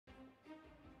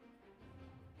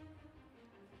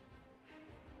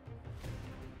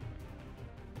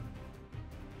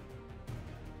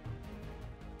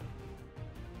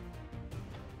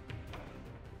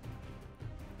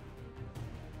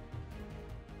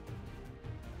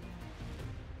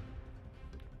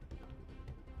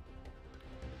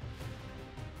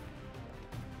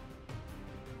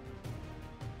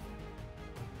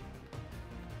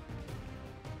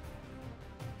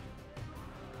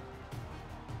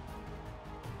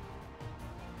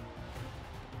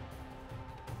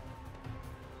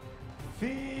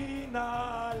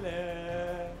Finale.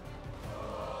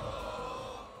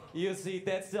 You see,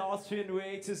 that's the Austrian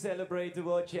way to celebrate the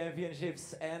World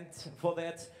Championships, and for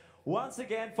that, once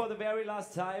again, for the very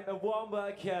last time, a warm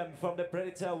welcome from the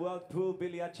Predator World Pool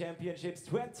Billiard Championships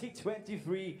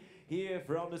 2023 here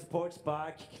from the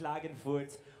Sportpark,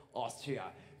 Klagenfurt, Austria.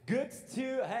 Good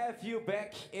to have you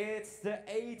back. It's the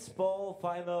 8-ball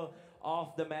final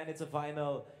of the Manager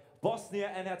Final.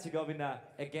 Bosnia and Herzegovina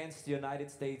against the United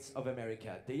States of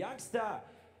America. The youngster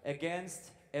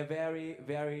against a very,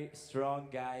 very strong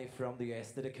guy from the US,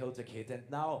 the Dakota Kid. And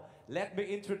now, let me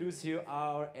introduce you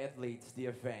our athletes,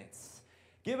 dear friends.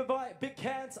 Give a big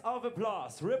hand of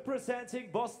applause, representing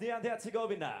Bosnia and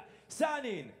Herzegovina,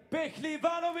 Sanjin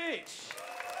PEHLIVANOVIC.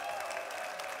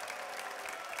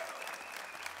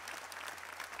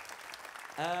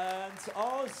 And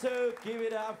also give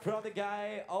it up from the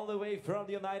guy all the way from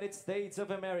the United States of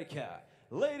America.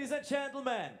 Ladies and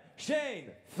gentlemen,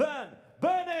 Shane van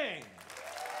BOENING.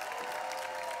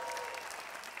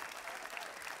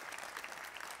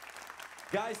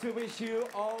 Guys, we wish you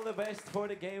all the best for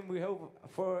the game. We hope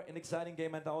for an exciting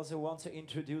game, and I also want to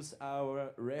introduce our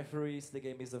referees. The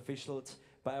game is officialed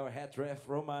by our head ref,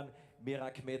 Roman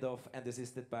Mirakhmedov, and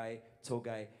assisted by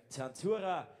Togay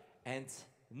Tantura. And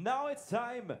now it's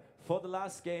time for the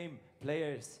last game.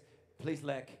 Players, please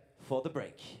leg for the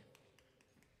break.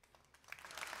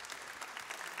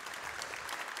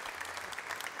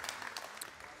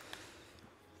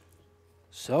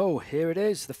 So here it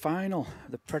is, the final,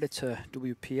 the Predator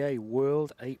WPA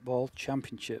World 8-Ball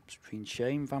Championships between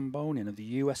Shane van BOENING of the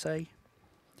USA,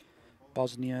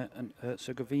 Bosnia and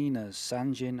Herzegovina's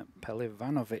Sanjin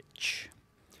PEHLIVANOVIC.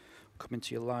 Coming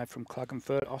to you live from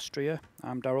Klagenfurt, Austria.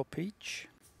 I'm Daryl Peach,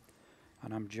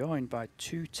 and I'm joined by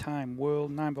two-time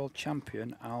world 9-ball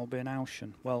champion Albin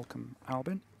Auschen. Welcome,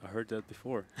 Albin. I heard that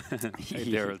before. Hey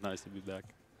Daryl, nice to be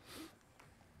back.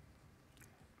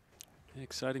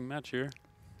 Exciting match here.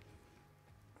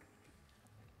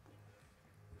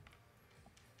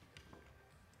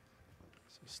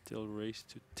 So still race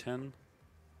to 10.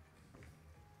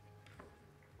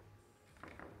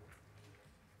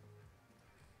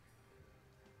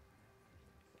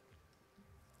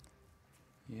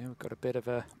 Yeah, we've got a bit of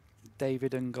a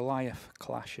David and Goliath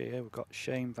clash here. We've got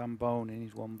Shane van BOENING.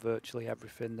 He's won virtually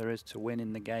everything there is to win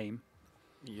in the game.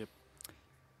 Yep.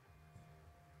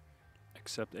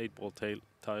 Except 8-ball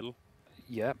title.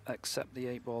 Yep, except the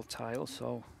 8-ball title,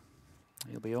 so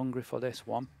he'll be hungry for this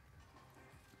one.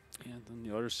 And on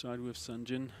the other side we have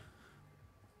Sanjin,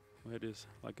 who had is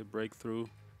like a breakthrough.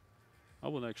 I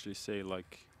would actually say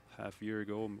like half year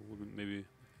ago, maybe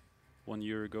 1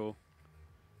 year ago.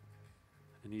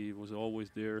 And he was always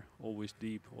there, always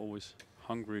deep, always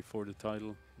hungry for the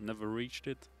title. Never reached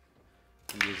it.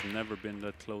 And he's never been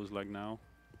that close like now.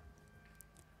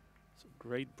 So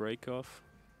great break off.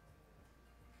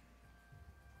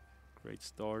 Great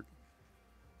start.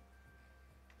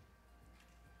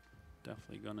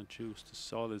 Definitely gonna choose the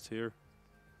solids here.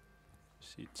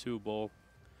 See 2-ball,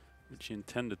 which he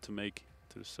intended to make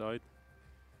to the side.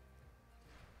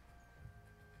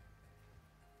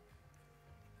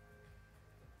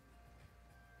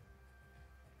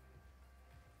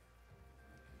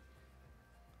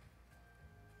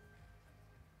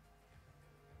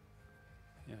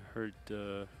 Yeah, I heard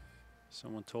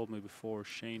someone told me before,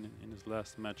 Shane in his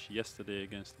last match yesterday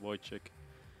against Wojciech,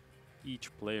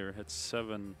 each player had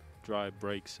 7 dry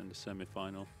breaks in the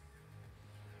semi-final.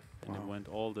 And it went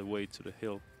all the way to the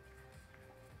hill.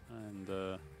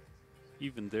 And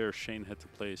even there, Shane had to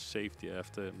play safety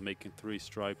after making 3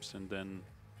 stripes, and then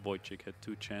Wojciech had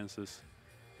 2 chances.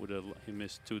 He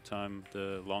missed 2 times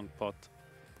the long pot,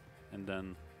 and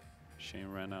then Shane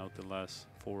ran out the last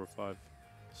 4 or 5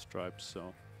 stripes,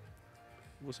 so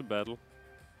it was a battle.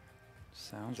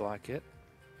 Sounds like it.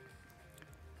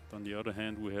 On the other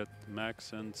hand, we had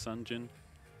Max and Sanjin,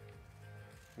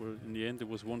 where in the end it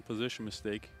was one position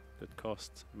mistake that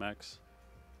cost Max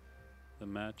the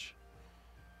match.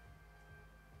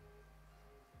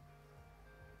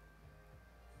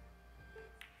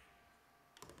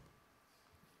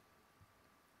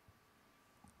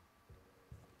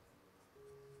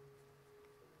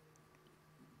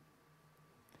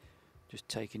 Just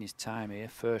taking his time here,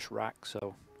 first rack,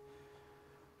 so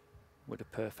with a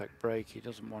perfect break, he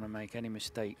doesn't want to make any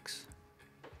mistakes.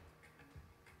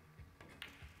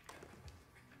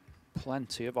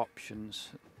 Plenty of options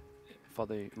for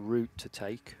the route to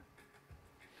take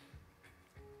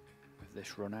with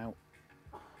this run out.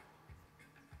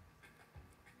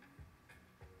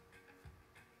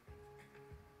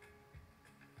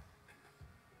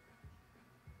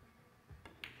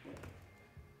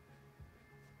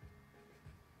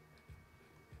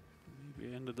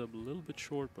 started up a little bit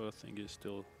short, but I think he's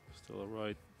still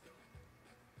alright.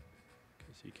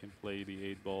 Because he can play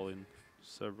the 8-ball in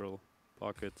several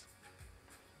pockets.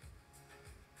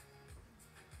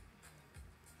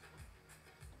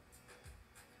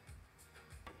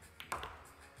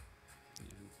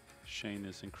 Shane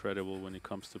is incredible when it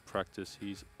comes to practice.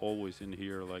 He's always in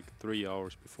here like 3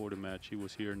 hours before the match. He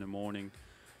was here in the morning.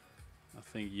 I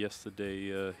think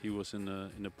yesterday he was in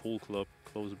a pool club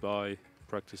close by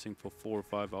practicing for 4 or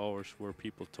 5 hours, where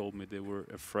people told me they were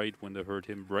afraid when they heard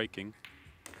him breaking.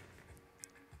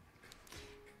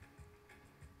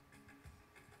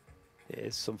 It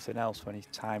is something else when he's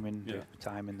timing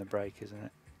the break, isn't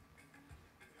it?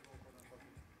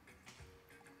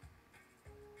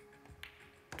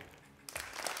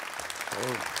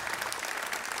 Oh.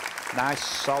 Nice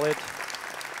solid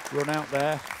run out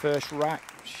there. First rack,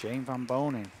 Shane Van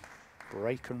Boening.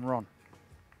 Break and run.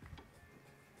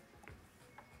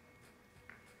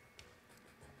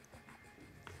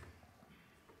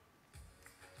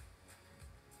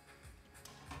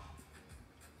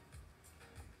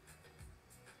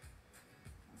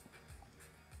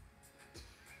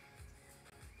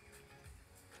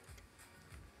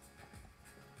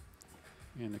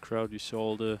 In the crowd you saw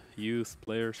all the youth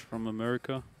players from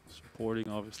America supporting,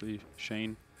 obviously,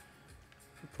 Shane.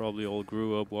 They probably all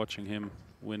grew up watching him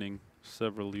winning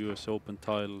several US Open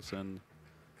titles, and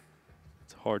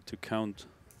it's hard to count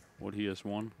what he has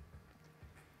won.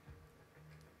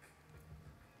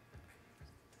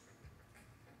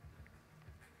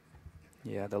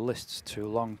 Yeah, the list's too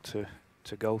long to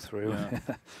go through. Yeah.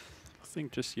 I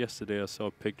think just yesterday I saw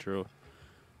a picture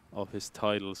of his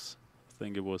titles. I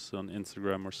think it was on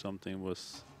Instagram or something. It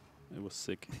was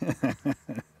sick.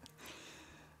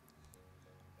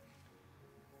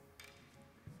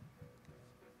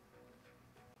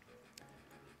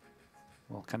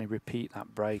 Well, can he repeat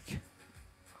that break?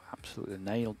 Absolutely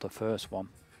nailed the first one.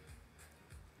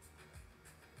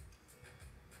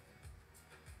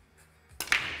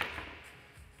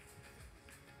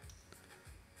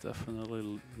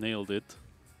 Definitely nailed it,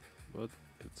 but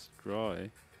it's dry.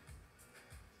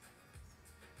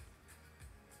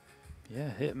 Yeah,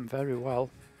 hit him very well.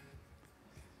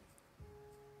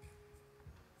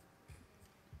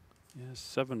 Yeah,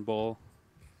 7-ball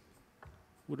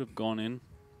would have gone in.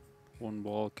 1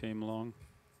 ball came along.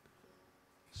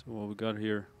 So what we got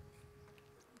here,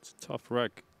 it's a tough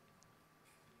rack.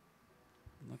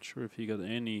 I'm not sure if he got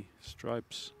any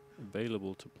stripes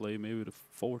available to play. Maybe the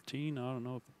 14, I don't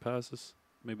know if it passes.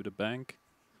 Maybe the bank.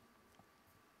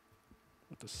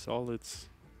 With the solids,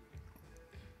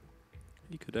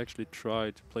 he could actually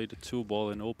try to play the 2-ball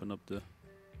and open up the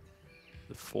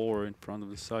 4 in front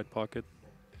of the side pocket.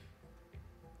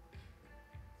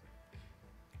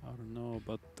 I don't know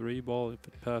about 3-ball if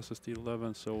it passes the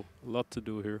 11, so a lot to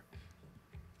do here.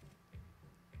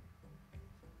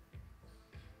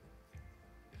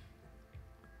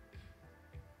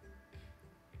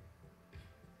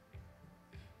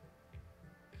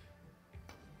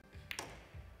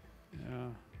 Yeah,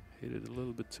 hit it a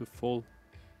little bit too full.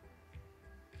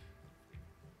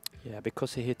 Yeah,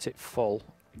 because he hit it full,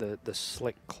 the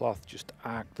slick cloth just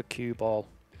arced the cue ball.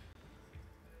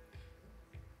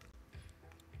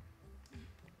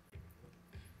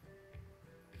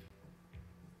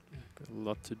 Got a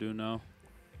lot to do now.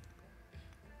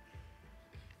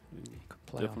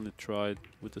 Play Definitely tried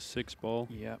with the 6-ball.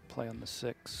 Yeah, play on the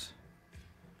 6.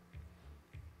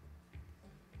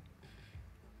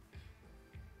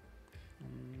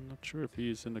 I'm not sure if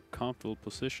he's in a comfortable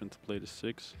position to play the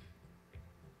 6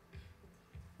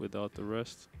 without the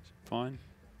rest. Is it fine?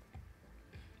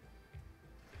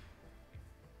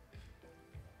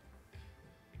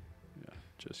 Yeah,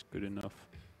 just good enough.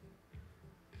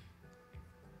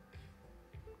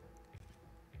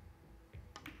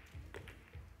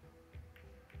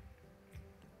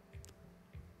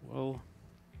 Well,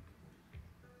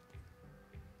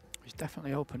 he's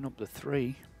definitely opened up the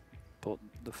 3, but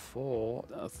the 4.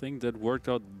 I think that worked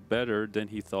out better than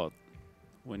he thought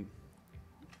when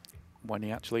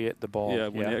he actually hit the ball. Yeah,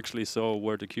 when he actually saw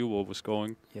where the cue ball was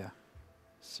going. Yeah.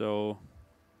 So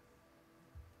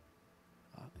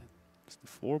it's the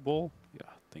 4-ball. Yeah,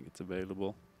 I think it's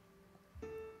available.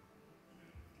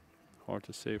 Hard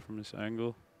to say from this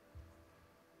angle.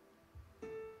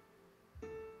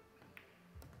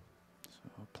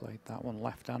 So played that one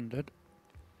left-handed.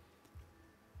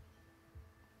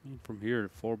 From here,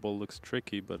 the 4-ball looks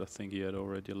tricky, but I think he had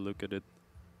already a look at it.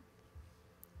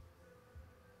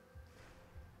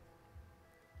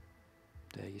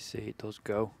 There you see it does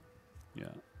go.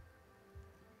 Yeah.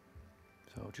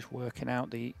 So just working out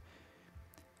the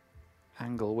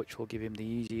angle which will give him the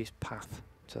easiest path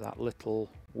to that little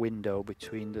window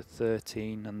between the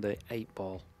 13 and the 8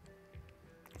 ball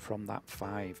from that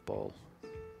 5 ball.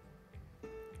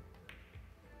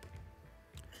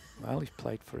 Well, he's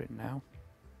played for it now.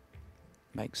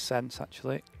 Makes sense,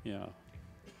 actually. Yeah.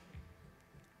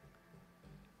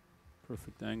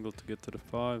 Perfect angle to get to the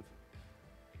 5.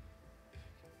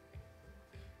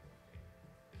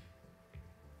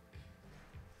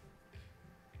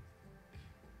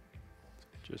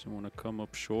 Just want to come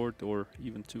up short or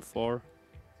even too far.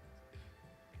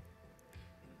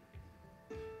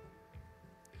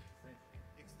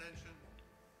 Extension.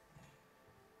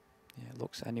 Yeah, it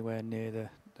looks anywhere near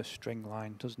the string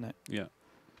line, doesn't it? Yeah.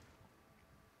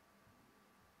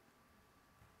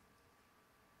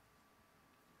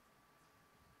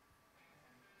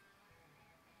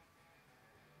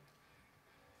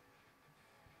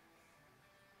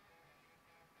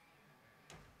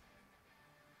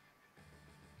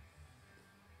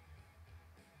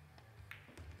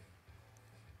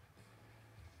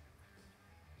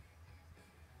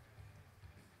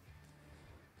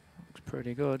 Looks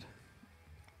pretty good.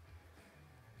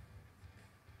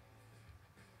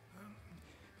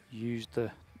 Use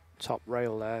the top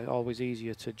rail there. Always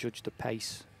easier to judge the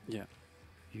pace. Yeah.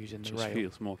 Using the Just rail.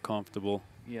 feels more comfortable.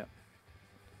 Yeah.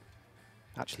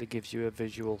 Actually gives you a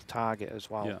visual target as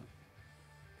well. Yeah.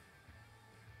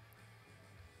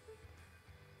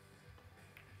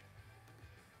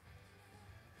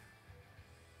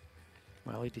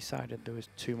 Well, he decided there was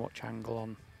too much angle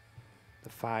on the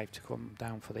 5 to come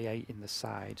down for the 8 in the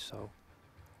side, so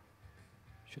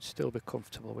should still be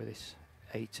comfortable with this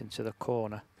 8 into the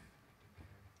corner.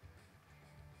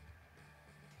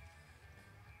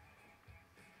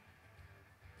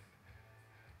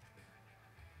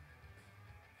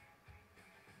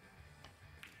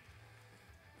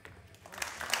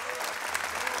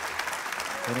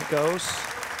 In it goes.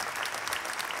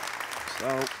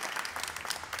 So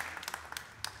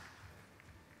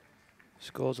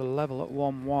scores a level at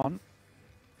 1-1.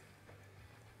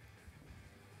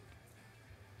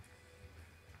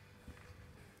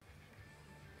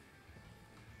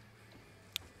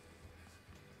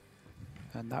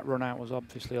 And that run out was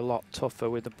obviously a lot tougher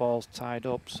with the balls tied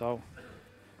up, so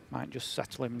might just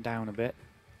settle him down a bit.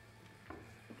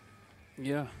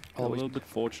 Yeah, a Always little bit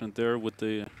fortunate there with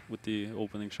the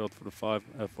opening shot for the 5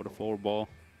 for the 4 ball.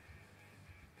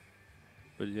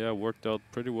 But yeah, worked out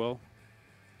pretty well.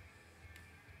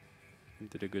 He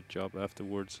did a good job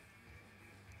afterwards.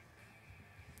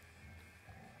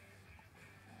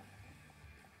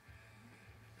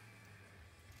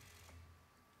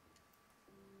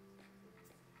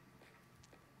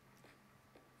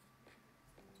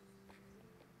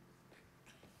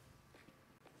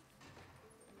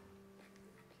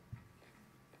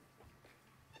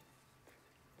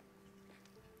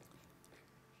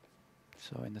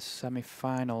 So in the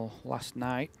semi-final last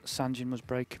night, Sanjin was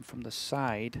breaking from the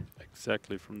side.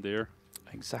 Exactly from there.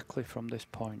 Exactly from this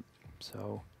point.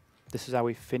 So this is how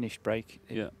we finished break.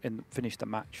 Yeah. Finished the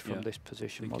match from Yeah. this I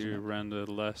position, think wasn't he it? ran the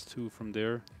last 2 from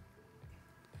there.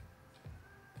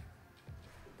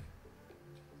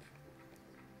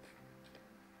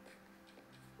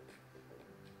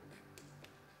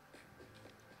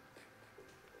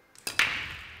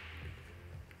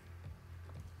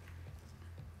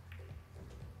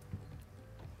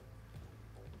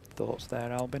 Thoughts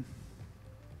there, Albin?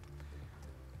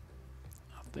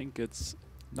 I think it's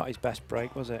Not his best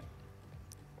break, was it?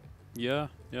 yeah,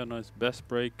 nice best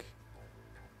break.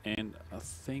 And I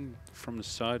think from the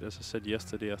side, as I said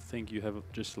yesterday, I think you have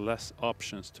just less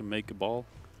options to make a ball.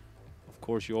 Of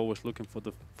course, you're always looking for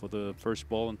the first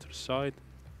ball into the side,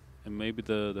 and maybe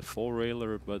the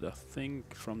 4-railer. But I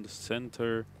think from the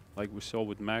center, like we saw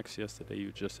with Max yesterday,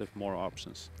 you just have more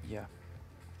options. Yeah.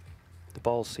 The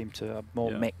balls seem to have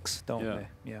more Yeah. mix, don't Yeah. they?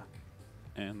 Yeah.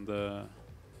 And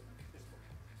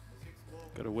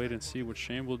gotta wait and see what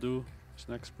Shane will do his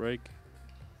next break.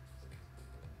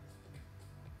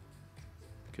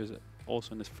 Because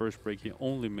also in his first break, he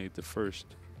only made the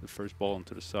first ball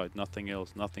into the side, nothing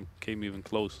else, nothing came even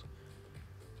close.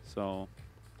 So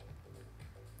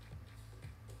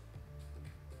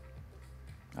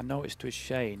I noticed with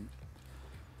Shane,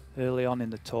 early on in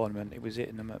the tournament, it was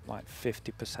hitting them at like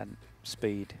 50%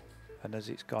 speed. And as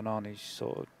it's gone on, he's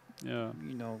sort of, yeah,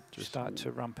 you know, Just started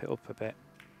to ramp it up a bit.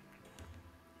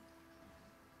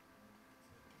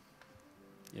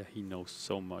 yeah, he knows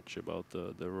so much about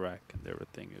the rack and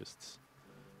everything. It's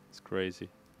crazy.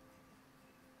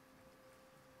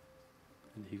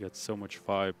 And he got so much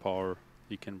firepower.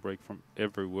 He can break from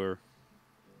everywhere.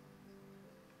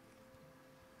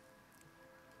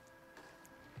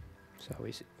 So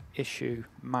his issue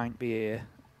might be here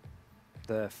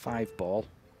the 5 ball.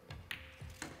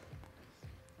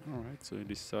 Alright, so he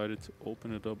decided to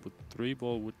open it up with 3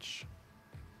 ball, which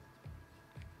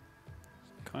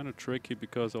is kind of tricky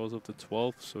because I was of the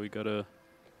 12th, so he gotta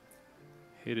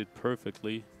hit it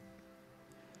perfectly.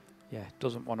 Yeah,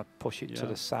 doesn't want to push it to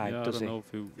the side, yeah, does he? I don't know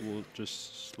if he will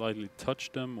just slightly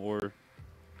touch them or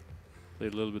play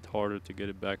a little bit harder to get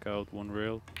it back out 1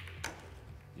 rail.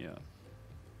 Yeah.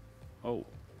 Oh.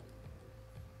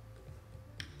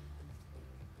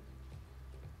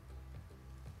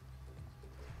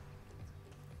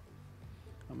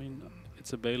 I mean,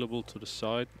 it's available to the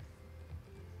side.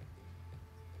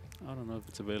 I don't know if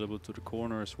it's available to the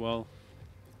corner as well.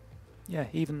 Yeah,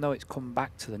 even though it's come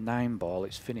back to the 9 ball,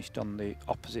 it's finished on the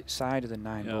opposite side of the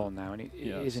 9 ball now, and it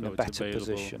is in so a it's better available,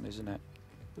 position, isn't it?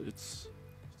 but it's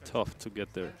tough to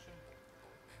get there.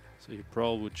 So he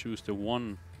probably would choose the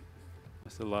 1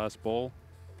 as the last ball.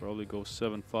 Probably go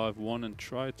 7-5-1 and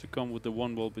try to come with the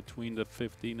 1 ball between the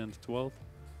 15 and the 12.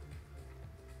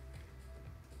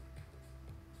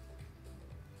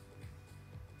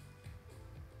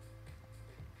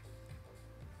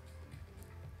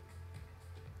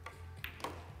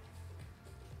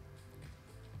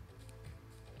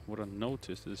 What I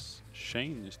noticed is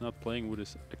Shane is not playing with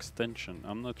his extension.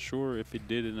 I'm not sure if he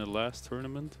did in the last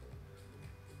tournament,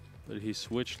 but he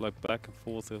switched like back and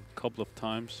forth a couple of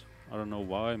times. I don't know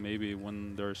why. Maybe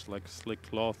when there's like slick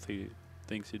cloth, he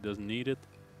thinks he doesn't need it.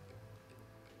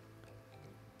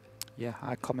 Yeah,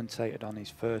 I commentated on his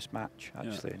first match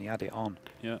actually, and he had it on.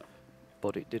 Yeah.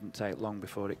 But it didn't take long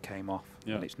before it came off,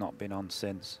 Yeah. and it's not been on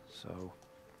since. So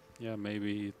Yeah,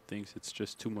 maybe he thinks it's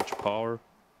just too much power.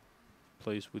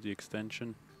 Plays with the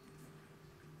extension.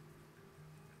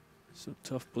 So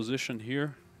tough position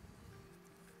here.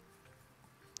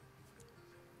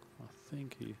 I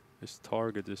think his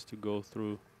target is to go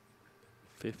through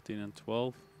 15 and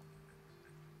 12.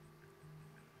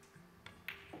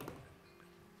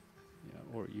 Yeah,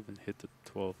 or even hit the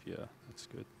 12. Yeah, that's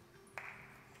good.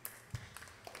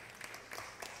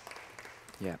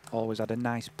 yeah, always had a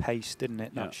nice pace, didn't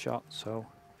it? Yeah. That shot. So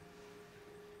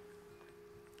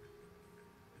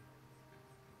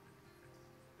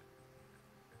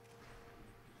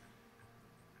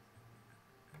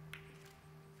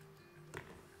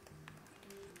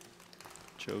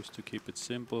Chose to keep it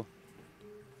simple.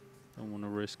 Don't want to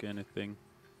risk anything.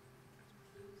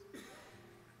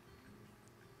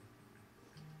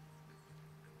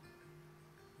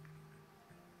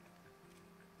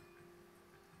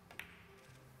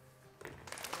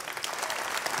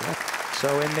 yeah.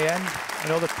 So in the end,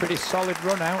 another pretty solid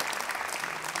run out.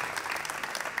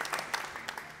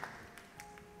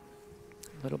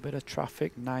 A little bit of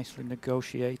traffic, nicely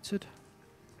negotiated.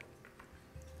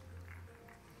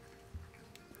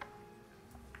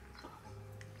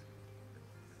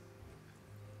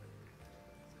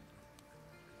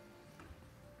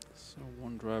 So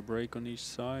 1 dry break on each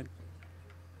side.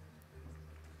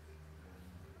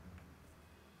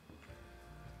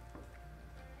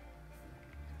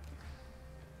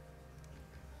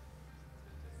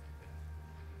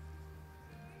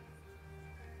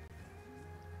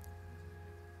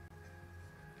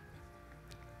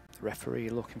 Referee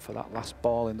looking for that last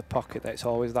ball in the pocket. That's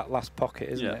always that last pocket,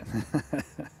 isn't Yeah. it?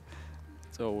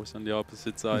 It's always on the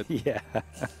opposite side. Yeah.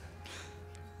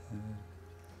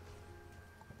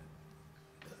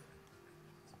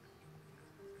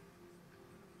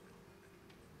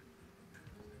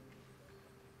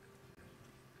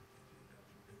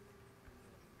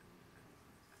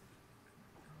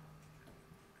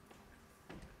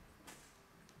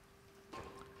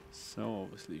 So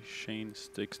obviously Shane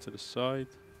sticks to the side.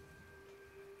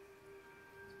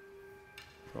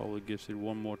 Probably gives it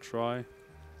 1 more try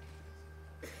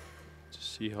to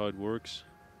see how it works.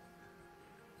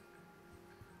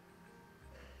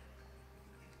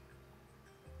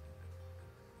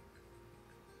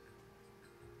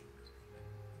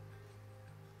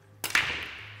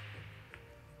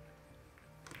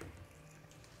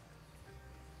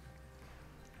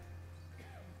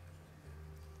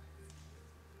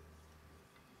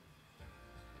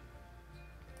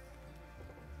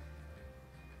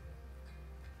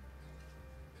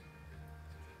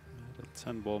 The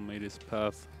 10 ball made his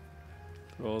path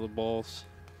through all the balls.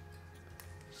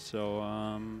 So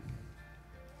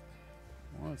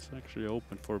well, it's actually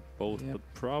open for both, Yep.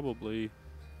 but probably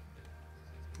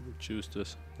we'll choose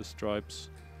the stripes.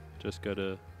 Just got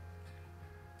the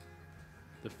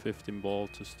 15 ball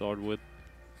to start with.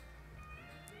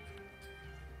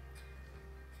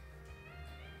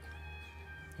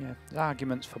 Yeah, there's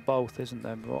arguments for both, isn't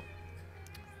there? But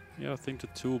Yeah, I think the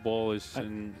 2 ball is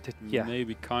in yeah.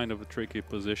 maybe kind of a tricky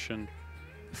position.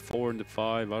 The 4 and the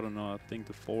 5, I don't know. I think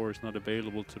the 4 is not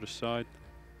available to the side.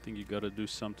 I think you gotta do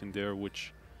something there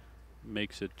which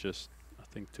makes it just, I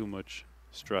think, too much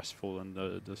stressful, and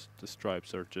the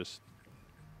stripes are just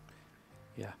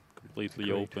completely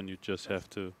agreed. open. You just have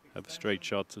to have a straight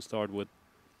shot to start with.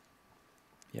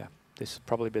 Yeah, this will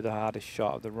probably be the hardest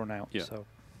shot of the run out. Yeah. So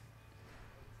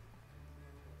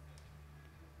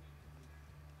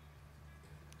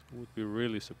Would be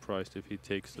really surprised if he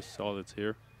takes the solids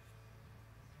here.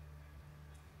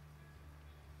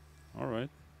 All right.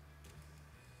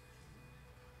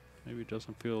 Maybe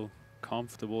doesn't feel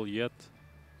comfortable yet.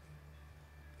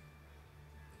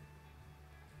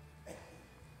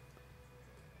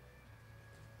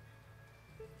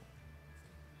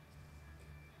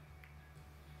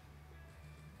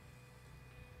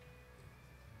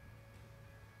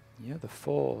 yeah, the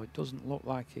 4, it doesn't look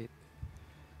like it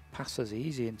passes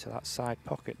easy into that side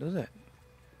pocket, does it?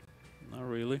 Not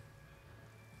really.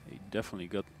 He definitely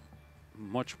got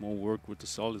much more work with the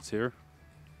solids here.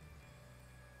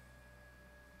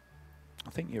 I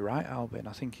think you're right, Albin.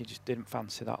 I think he just didn't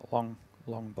fancy that long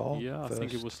ball. Yeah, first. I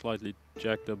think it was slightly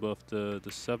jacked above the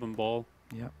 7 ball.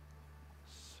 Yeah.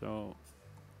 So,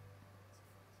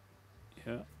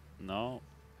 yeah, now.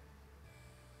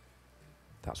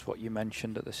 That's what you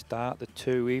mentioned at the start. The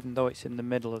 2, even though it's in the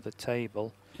middle of the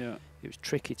table, Yeah. it was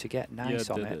tricky to get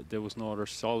nice on it. There was no other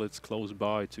solids close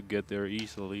by to get there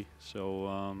easily.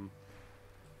 So,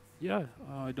 yeah,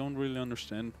 I don't really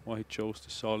understand why he chose the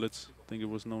solids. I think there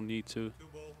was no need to. 2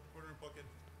 ball, corner pocket.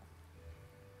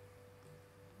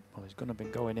 Well, he's going to be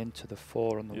going into the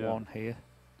 4 and the Yeah. 1 here.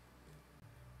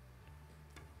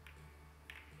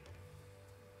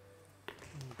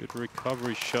 Good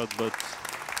recovery shot, but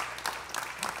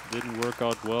didn't work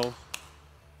out well.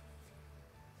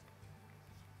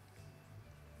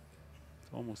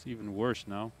 It's almost even worse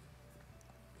now.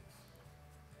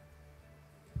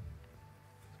 So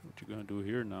what you gonna do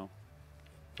here now?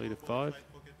 Play the 5? Side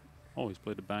pocket. Oh, he's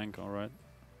played the bank, alright.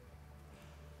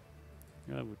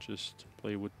 Yeah, we'll just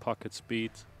play with pocket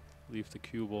speed. Leave the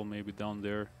cue ball maybe down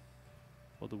there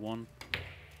for the 1.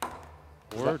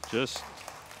 Or just,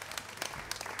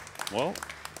 well,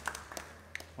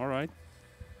 alright.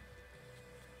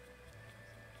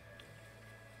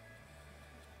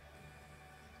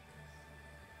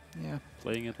 Yeah.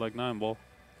 Playing it like 9 ball.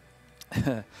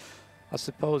 I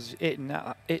suppose hitting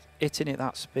it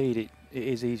that speed, it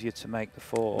is easier to make the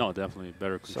 4. No, definitely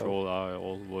better control. I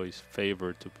always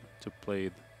favor to play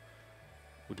it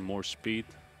with more speed.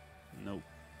 No.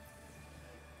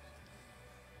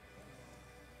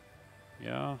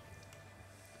 Yeah.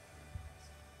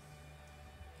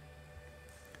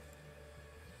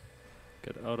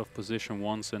 Got out of position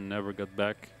once and never got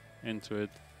back into it.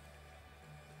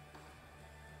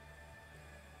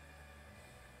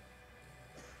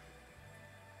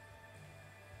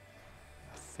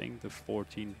 I think the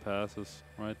 14 passes,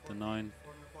 right? The 9.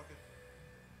 Corner pocket.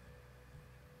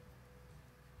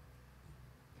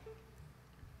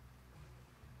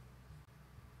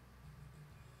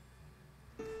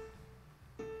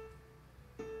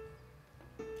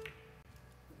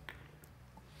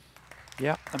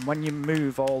 Yeah, and when you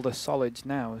move all the solids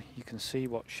now, you can see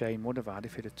what Shane would have had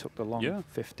if he'd have took the long Yeah.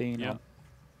 15 Yeah. on.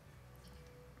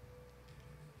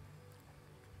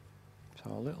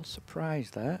 So a little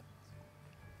surprise there.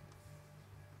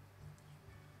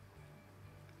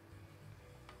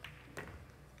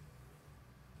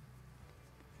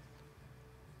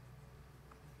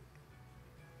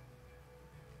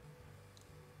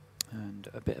 And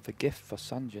a bit of a gift for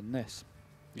Sanjin, this.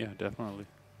 Yeah, definitely.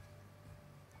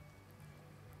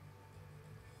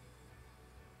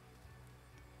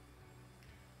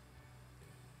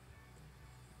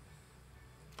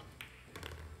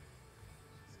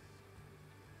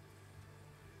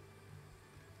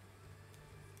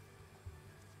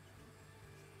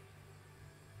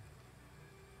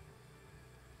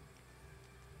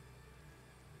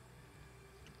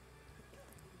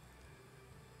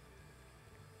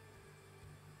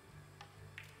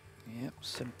 Yep,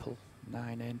 simple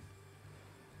 9 in.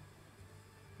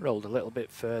 Rolled a little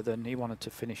bit further and he wanted to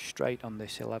finish straight on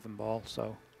this 11 ball,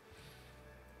 so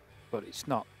but it's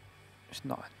not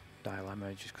a dilemma.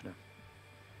 He's just gonna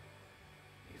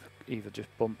either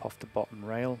just bump off the bottom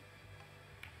rail,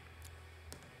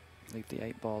 leave the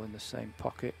 8 ball in the same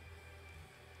pocket.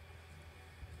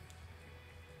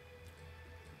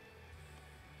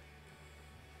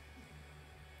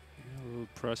 Yeah, a little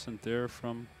present there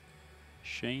from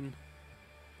Shane.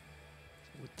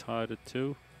 So we tied at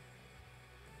 2.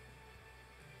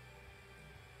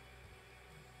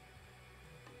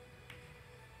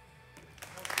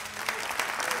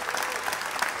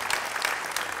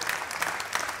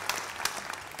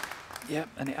 Yep,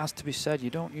 and it has to be said, you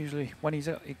don't usually, when he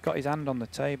got his hand on the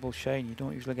table, Shane, you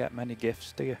don't usually get many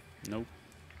gifts, do you? Nope.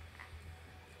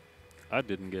 I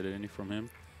didn't get any from him.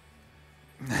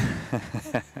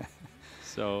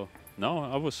 So no,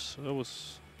 I was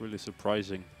really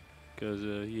surprising, because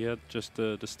he had just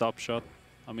the stop shot.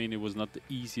 I mean, it was not the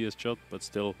easiest shot, but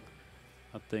still,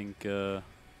 I think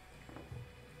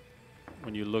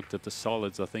when you looked at the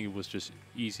solids, I think it was just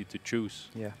easy to choose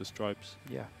the stripes.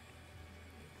 Yeah.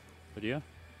 But yeah,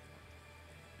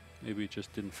 maybe he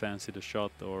just didn't fancy the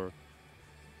shot or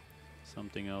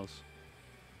something else.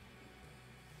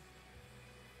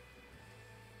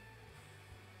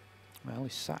 Well,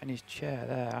 he's sat in his chair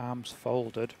there, arms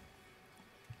folded.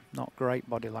 Not great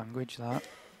body language, that.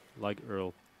 Like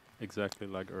Earl. Exactly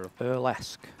like Earl.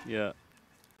 Earl-esque. Yeah.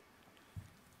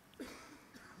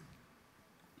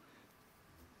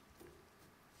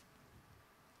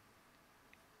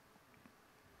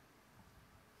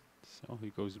 So he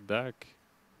goes back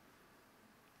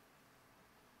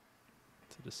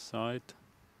to the side.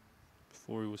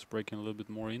 Before he was breaking a little bit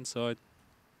more inside.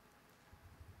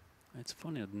 It's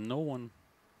funny that no one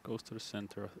goes to the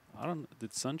center. I don't.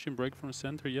 Did Sanjin break from the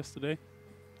center yesterday?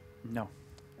 No.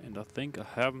 And I think I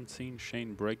haven't seen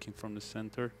Shane breaking from the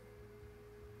center.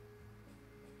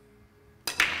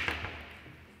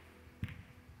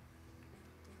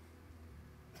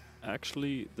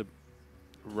 Actually, the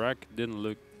rack didn't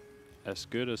look as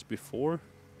good as before.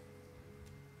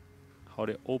 How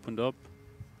they opened up.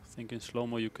 I think in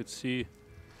slow-mo you could see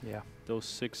those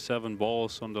 6-7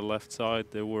 balls on the left side.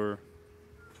 They was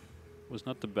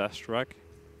not the best rack,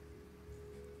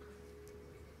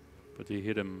 but he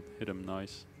hit him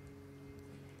nice.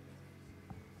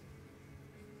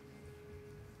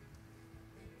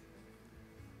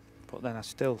 But then I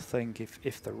still think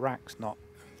if the rack's not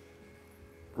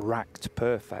racked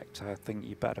perfect, I think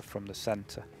you're better from the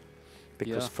centre,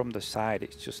 because from the side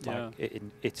it's just like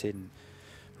it's in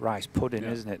rice pudding,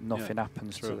 isn't it? Nothing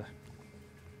happens to the.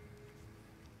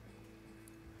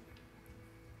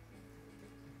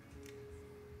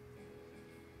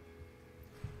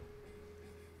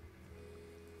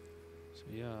 So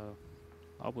yeah,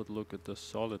 I would look at the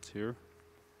solids here.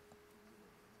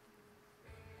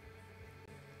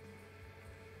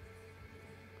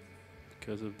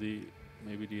 Because of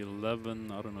maybe the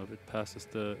 11, I don't know if it passes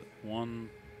the 1.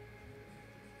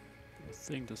 I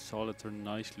think the solids are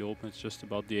nicely open. It's just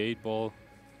about the 8 ball.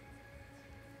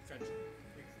 Extension.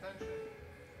 I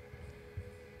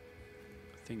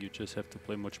think you just have to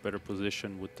play much better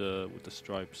position with the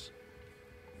stripes.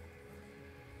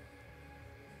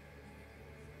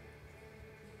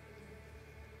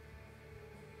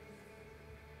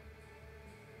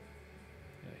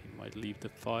 Yeah, he might leave the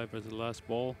 5 as the last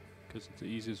ball, because it's the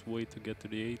easiest way to get to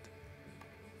the 8.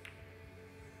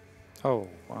 Oh,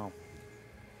 wow.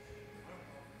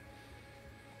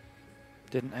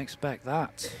 Didn't expect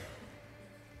that.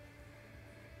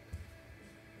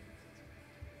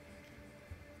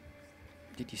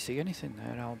 Did you see anything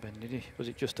there, Albin? Was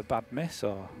it just a bad miss,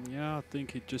 or? Yeah, I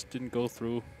think he just didn't go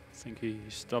through. I think he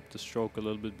stopped the stroke a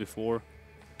little bit before.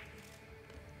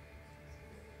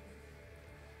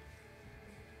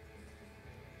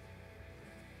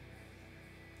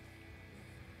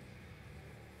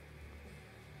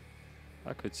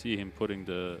 I could see him putting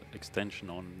the extension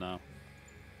on now.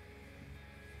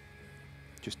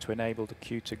 Just to enable the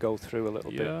cue to go through a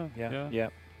little bit. Yeah.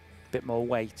 Bit more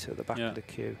weight at the back of the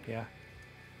cue,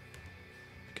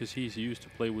 Because he's used to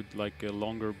play with like a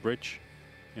longer bridge,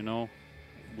 you know,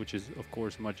 which is of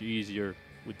course much easier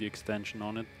with the extension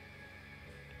on it.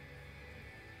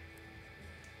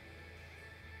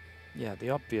 Yeah, the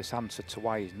obvious answer to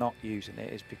why he's not using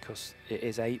it is because it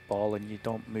is 8 ball and you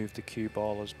don't move the cue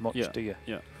ball as much, do you?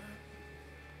 Yeah.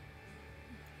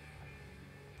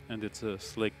 And it's a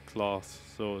slick cloth,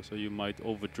 so you might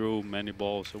overdrew many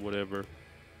balls or whatever.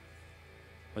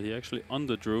 But he actually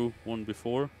underdrew one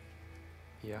before.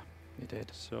 Yeah, he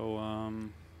did. So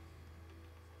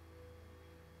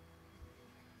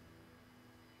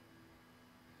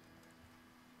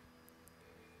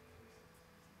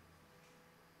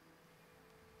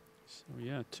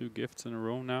yeah, 2 gifts in a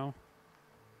row now.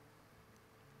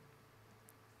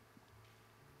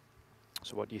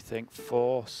 So what do you think?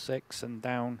 4, 6 and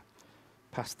down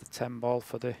past the 10 ball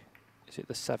for the, is it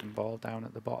the 7 ball down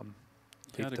at the bottom?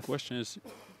 Yeah, the question is,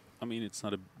 I mean, it's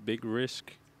not a big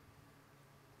risk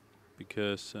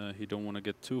because he don't want to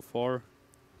get too far.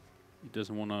 He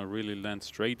doesn't want to really land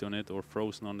straight on it or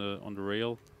frozen on the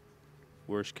rail.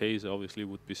 Worst case obviously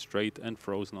would be straight and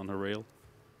frozen on the rail.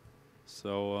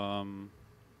 So,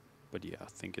 but yeah, I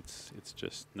think it's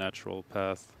just natural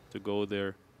path to go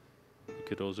there. You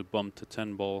could also bump to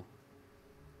 10 ball.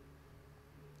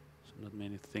 So not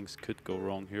many things could go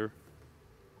wrong here.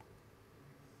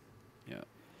 Yeah.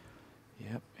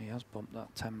 Yep, he has bumped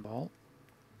that 10 ball.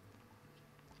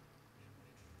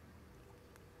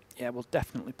 Yeah, we'll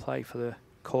definitely play for the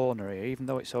corner here, even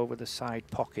though it's over the side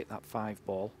pocket, that 5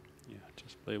 ball. Yeah,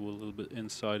 just play with a little bit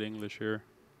inside English here.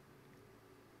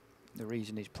 The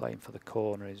reason he's playing for the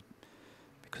corner is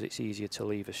because it's easier to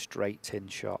leave a straight tin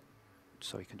shot,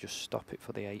 so he can just stop it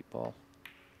for the 8 ball.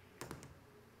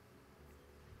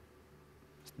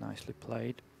 It's nicely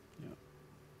played. Yeah.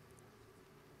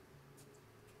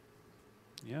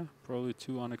 Yeah, probably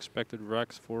 2 unexpected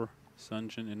racks for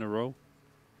Sanjin in a row.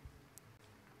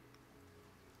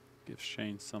 Gives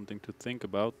Shane something to think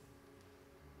about.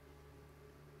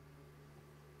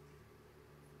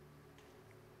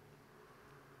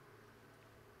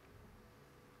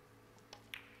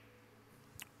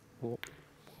 Oh,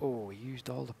 oh, he used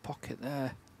all the pocket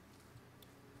there.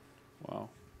 Wow.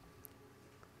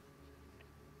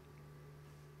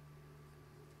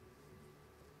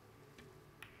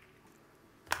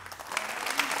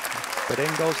 But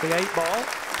in goes the 8 ball.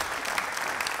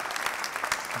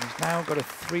 And he's now got a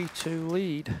 3-2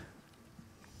 lead.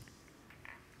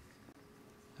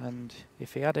 And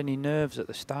if he had any nerves at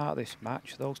the start of this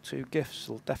match, those 2 gifts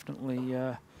will definitely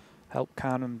help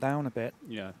calm him down a bit.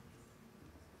 Yeah.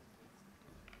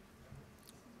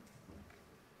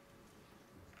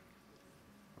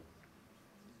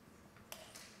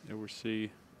 Here we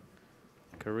see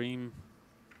Kareem,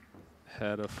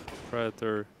 head of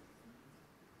Predator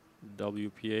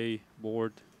WPA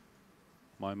board,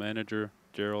 my manager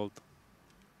Gerald,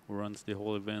 who runs the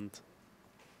whole event.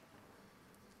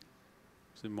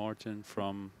 See Martin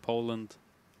from Poland,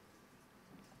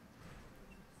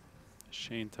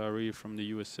 Shane Tyree from the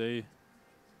USA.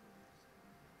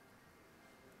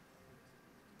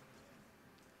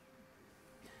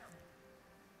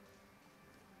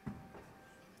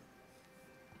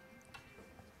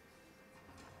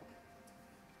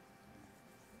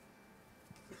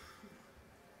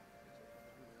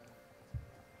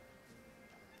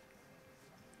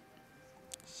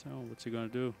 So what's he gonna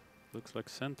do? Looks like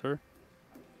center.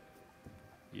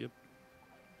 Yep.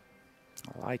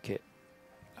 I like it.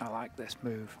 I like this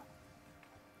move.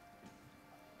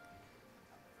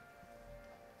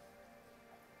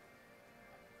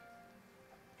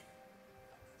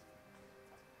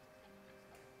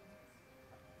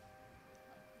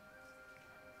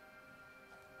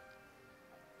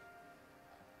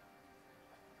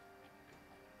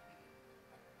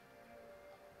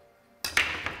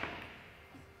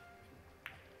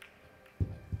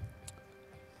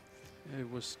 It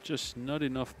was just not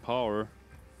enough power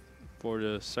for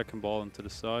the second ball into the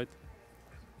side.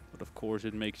 But of course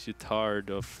it makes you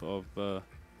tired of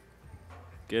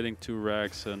getting 2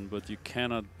 racks, but you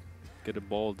cannot get a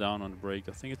ball down on the break.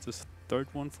 I think it's the 3rd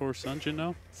one for Sanjin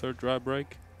now. 3rd dry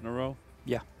break in a row.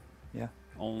 Yeah, yeah.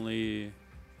 Only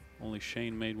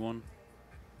Shane made one.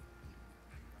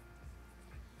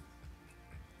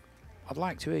 I'd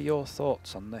like to hear your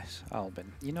thoughts on this,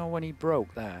 Albin. You know when he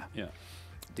broke there? Yeah.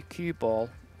 The cue ball,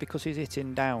 because he's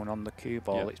hitting down on the cue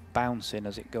ball, Yeah. it's bouncing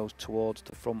as it goes towards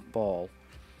the front ball.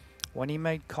 When he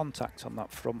made contact on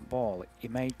that front ball, he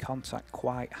made contact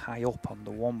quite high up on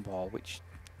the 1 ball, which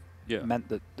meant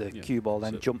that the cue ball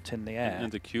then jumped in the air.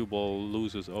 And the cue ball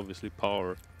loses obviously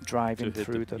power. Driving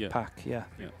through the pack, yeah.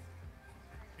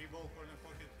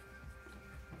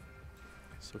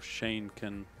 So Shane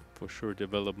can for sure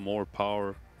develop more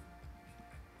power.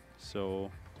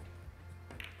 So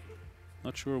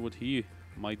not sure what he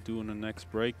might do in the next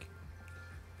break,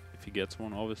 if he gets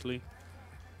one obviously.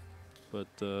 But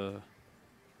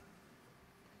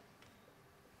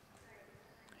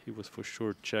he was for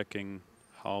sure checking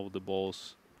how the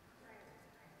balls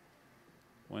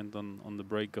went on the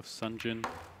break of Sanjin.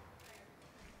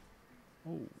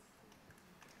 Oh.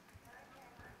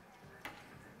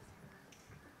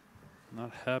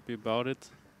 Not happy about it.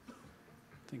 I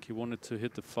think he wanted to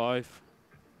hit the 5.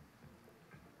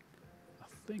 I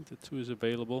think the 2 is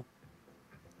available.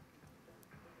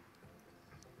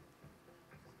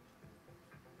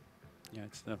 Yeah,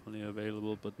 it's definitely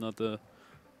available, but not the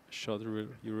shot you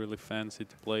really fancy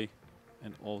to play.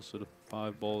 And also the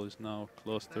 5 ball is now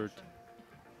clustered.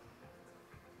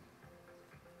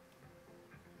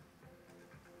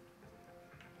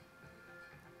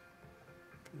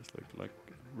 Feels like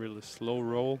really slow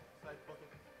roll.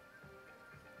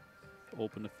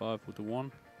 Open the 5 with the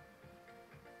 1.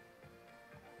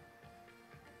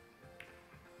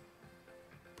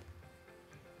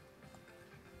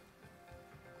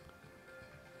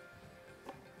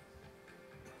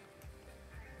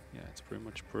 Yeah, it's pretty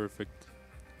much perfect.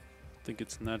 I think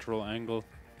it's natural angle,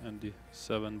 and the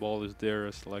 7 ball is there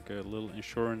as like a little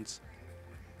insurance.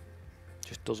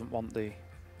 Just doesn't want the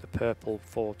purple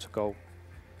 4 to go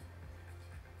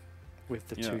with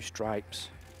the 2 stripes.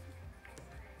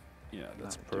 Yeah,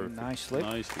 that's That'll do perfect. nicely.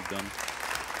 Nicely done.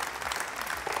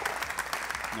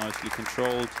 Nicely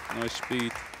controlled, nice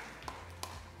speed.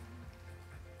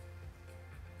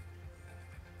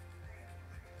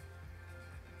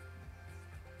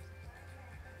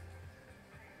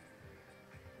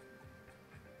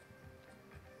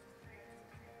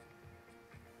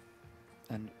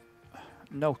 And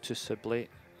noticeably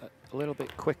a little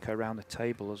bit quicker around the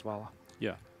table as well.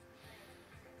 Yeah.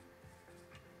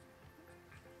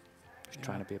 Just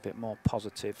trying to be a bit more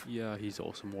positive. Yeah, he's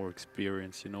also more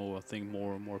experienced, you know, I think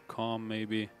more calm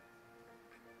maybe.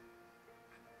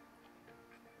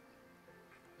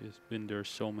 He's been there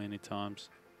so many times.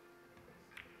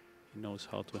 He knows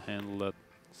how to handle that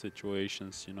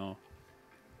situations, you know.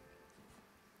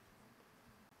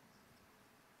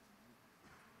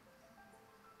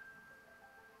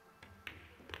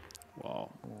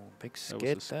 Wow. Oh, big That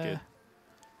skid was a there. skid.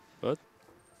 But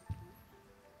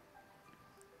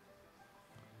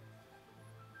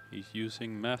he's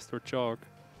using master chalk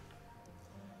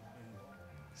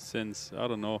since I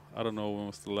don't know when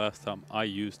was the last time I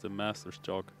used the master's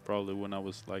chalk. Probably when I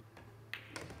was like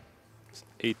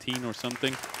 18 or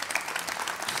something.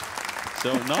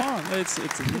 So no, it's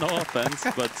no offense,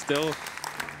 but still,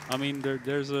 I mean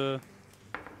there's a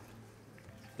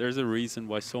reason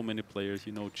why so many players,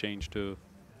 you know, change to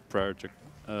Predator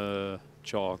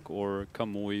chalk or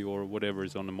Kamui or whatever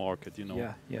is on the market, you know.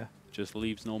 Yeah, yeah. Just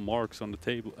leaves no marks on the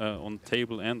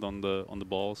table and on the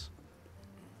balls.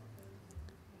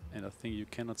 And I think you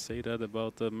cannot say that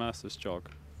about the Masters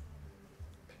chalk.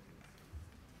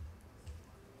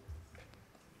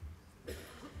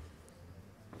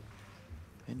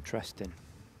 Interesting.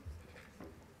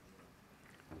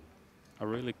 I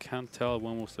really can't tell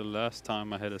when was the last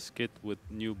time I had a skid with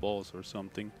new balls or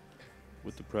something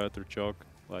with the Predator chalk,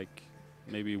 like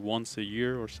maybe once a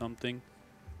year or something.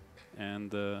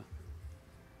 And so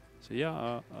yeah,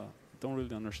 I don't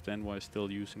really understand why I'm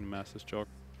still using the Masters chalk.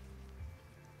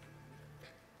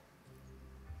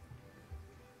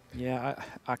 Yeah,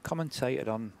 I commentated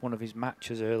on one of his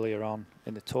matches earlier on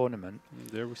in the tournament.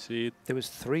 There we see it. There was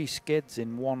 3 skids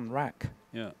in 1 rack.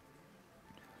 Yeah.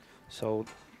 So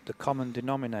the common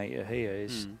denominator here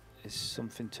is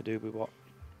something to do with what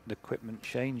the equipment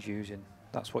Shane's using.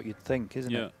 That's what you'd think,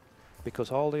 isn't it?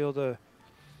 Because all the other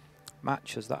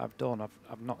matches that I've done,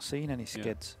 I've not seen any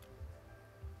skids.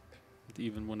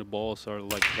 Even when the balls are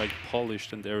like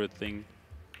polished and everything,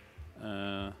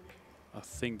 I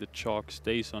think the chalk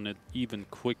stays on it even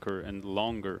quicker and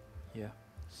longer. Yeah.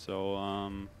 So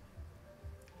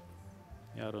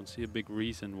yeah, I don't see a big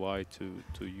reason why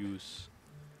to use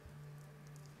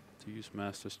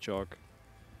Masters chalk.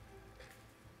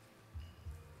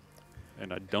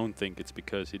 And I don't think it's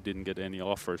because he didn't get any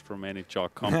offers from any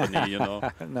chalk company, you know.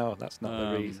 No, that's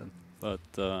not the reason. But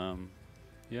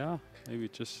yeah, maybe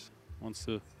it just wants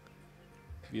to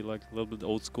be like a little bit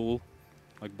old school,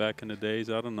 like back in the days.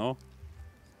 I don't know.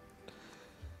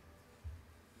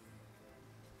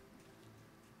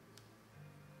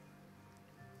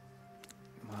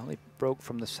 Well, it broke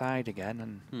from the side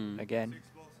again, and again,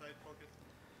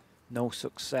 no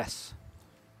success.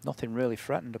 Nothing really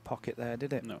threatened the pocket there,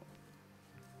 did it? No.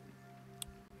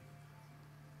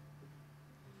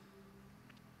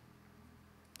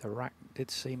 The rack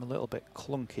did seem a little bit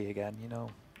clunky again, you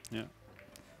know. Yeah.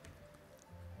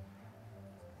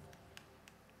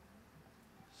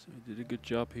 So he did a good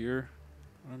job here.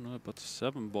 I don't know about the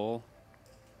 7 ball.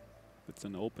 If it's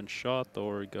an open shot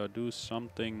or he gotta do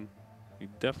something, he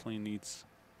definitely needs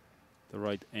the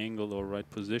right angle or right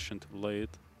position to play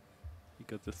it. He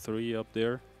got the 3 up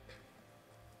there.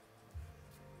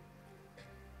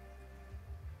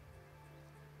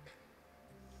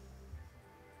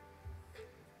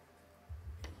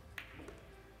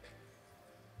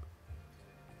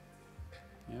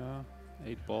 Yeah,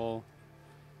 8 ball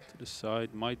to the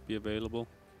side might be available.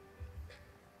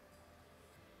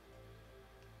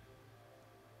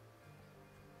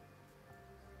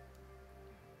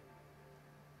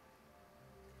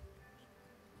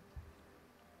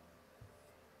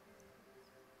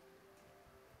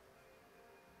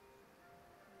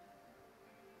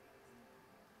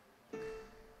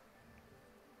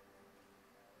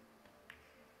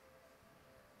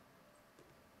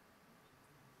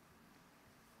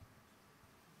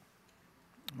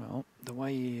 Well, the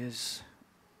way he is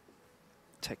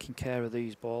taking care of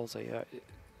these balls here,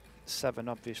 7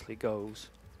 obviously goes.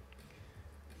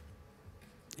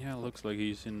 Yeah, looks like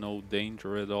he's in no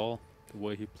danger at all, the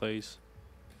way he plays.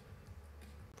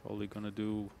 Probably gonna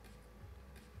do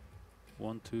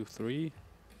 1, 2, 3.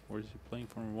 Or is he playing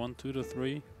from 1, 2 to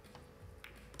 3?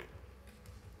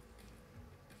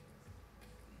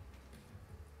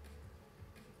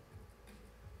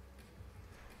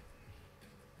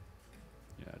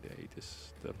 Yeah, the 8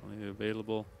 is definitely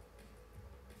available.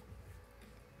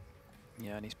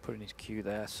 Yeah, and he's putting his cue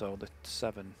there, so the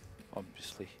 7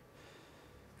 obviously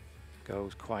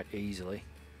goes quite easily.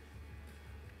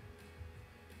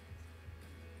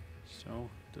 So,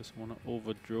 doesn't want to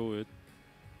overdraw it.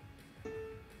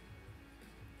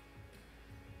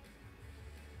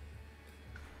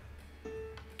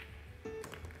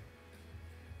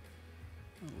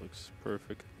 That looks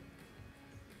perfect.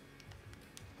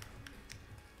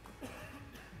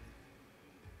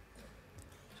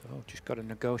 So just got to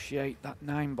negotiate that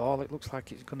 9 ball. It looks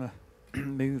like it's going to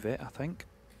move it, I think.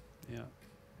 Yeah.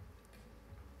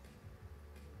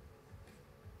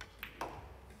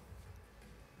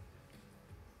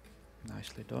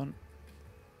 Nicely done.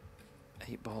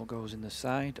 8 ball goes in the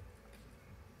side.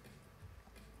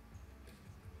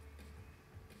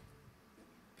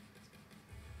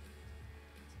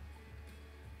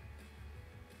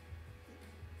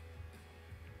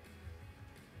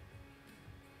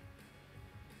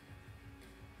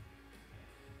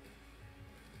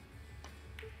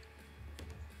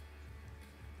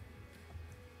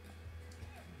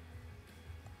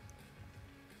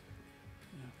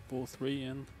 Yeah,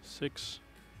 4-3 and 6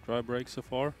 dry breaks so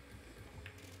far.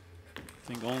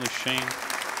 I think only Shane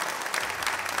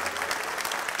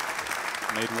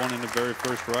made one in the very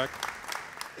first rack.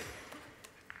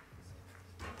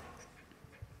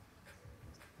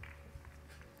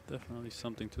 Definitely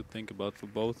something to think about for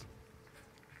both.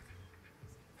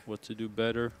 What to do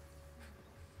better.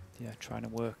 Yeah, trying to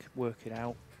work it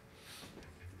out.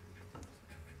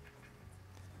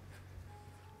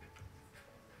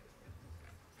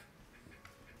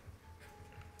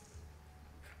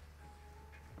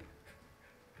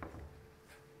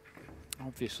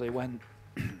 Obviously when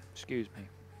excuse me,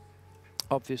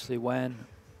 obviously when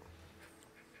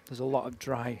there's a lot of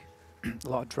dry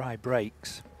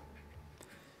breaks,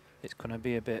 it's going to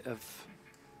be a bit of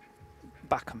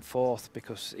back and forth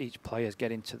because each player's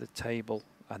getting to the table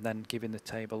and then giving the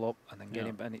table up and then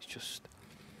getting, and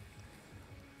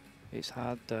it's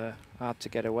hard to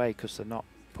get away because they're not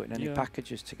putting any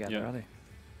packages together, are they?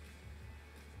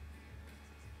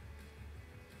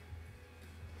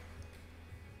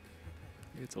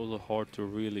 It's also hard to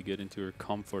really get into your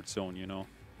comfort zone, you know.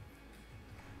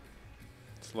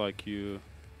 It's like you're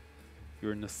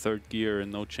in the 3rd gear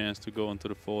and no chance to go into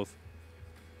the 4th.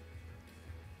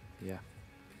 Yeah.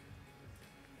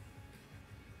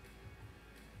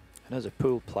 And as a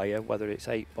pool player, whether it's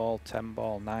 8 ball, 10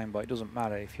 ball, 9 ball, it doesn't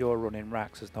matter. If you're running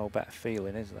racks, there's no better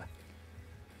feeling, is there?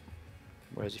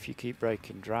 Whereas if you keep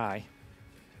breaking dry,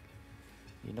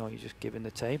 you know you're just giving the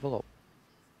table up.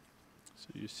 So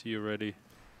you see already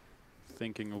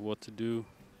thinking of what to do.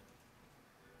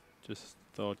 Just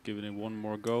thought giving it one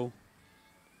more go.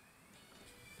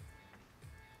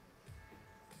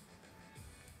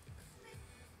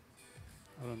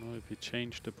 I don't know if he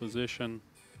changed the position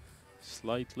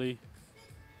slightly.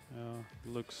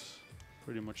 Looks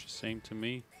pretty much the same to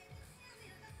me.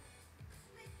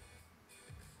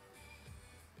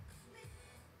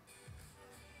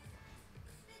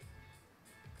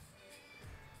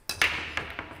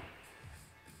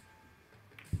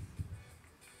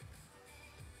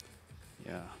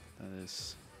 Yeah, that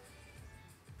is.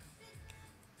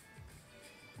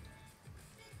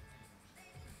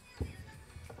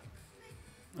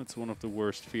 That's one of the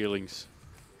worst feelings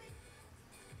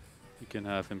you can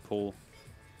have in pool.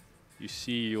 You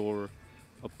see your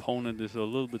opponent is a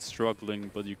little bit struggling,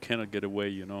 but you cannot get away,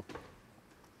 you know.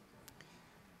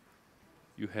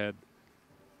 You had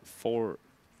 4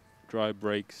 dry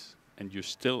breaks and you're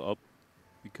still up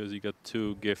because you got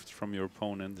 2 gifts from your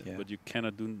opponent, but you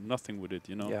cannot do nothing with it,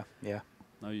 you know. Yeah, yeah.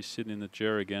 Now you're sitting in the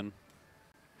chair again.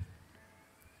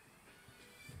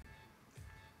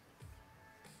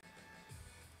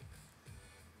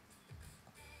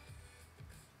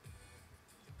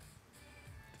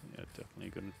 Yeah,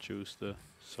 definitely gonna choose the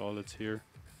solids here.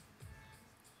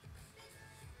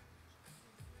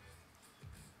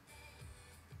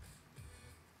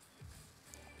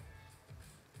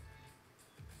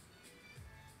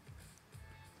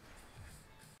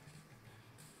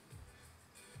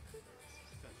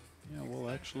 Yeah, well,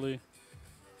 actually,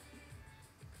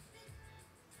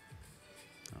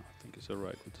 I think it's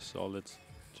alright with the solids.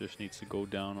 Just needs to go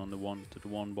down on the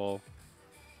 1 ball.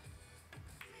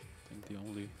 I think the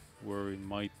only where it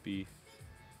might be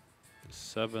the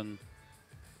 7.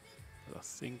 But I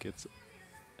think it's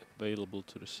available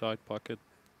to the side pocket.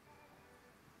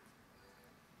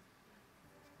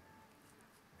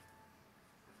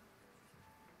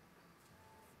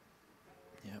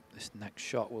 Yep, this next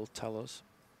shot will tell us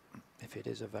if it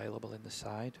is available in the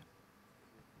side.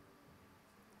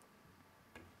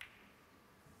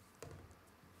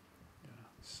 Yeah,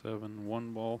 7,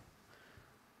 1 ball.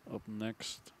 Up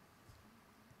next.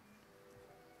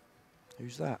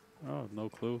 Who's that? Oh, no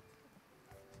clue.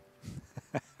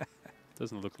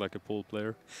 Doesn't look like a pool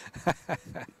player.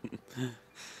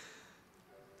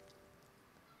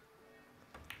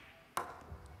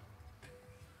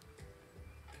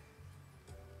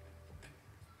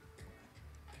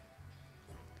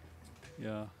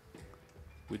 Yeah,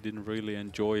 we didn't really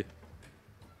enjoy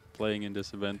playing in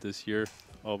this event this year,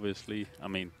 obviously. I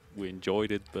mean, we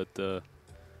enjoyed it, but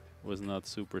was not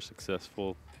super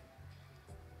successful.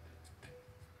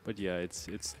 But yeah,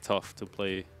 it's tough to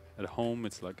play at home.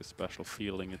 It's like a special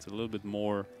feeling. It's a little bit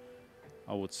more,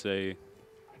 I would say,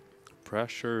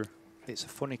 pressure. It's a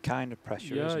funny kind of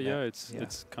pressure, Yeah, isn't yeah, it?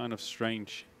 it's kind of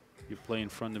strange. You play in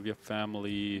front of your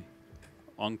family,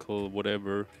 uncle,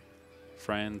 whatever,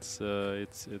 friends.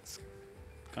 It's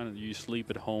kind of, you sleep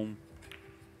at home.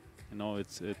 You know,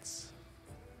 it's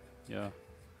yeah,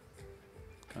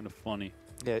 kind of funny.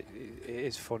 Yeah, it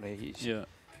is funny. Yeah.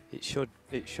 It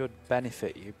should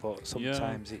benefit you, but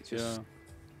sometimes it just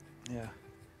yeah.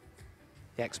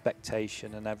 The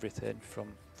expectation and everything from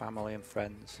family and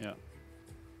friends. Yeah.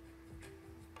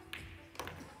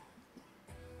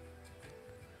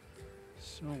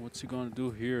 So what's he gonna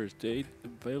do here? Is the 8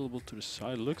 available to the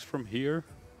side? Looks from here,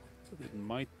 but it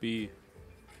might be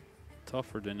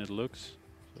tougher than it looks.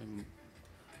 So I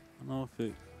don't know if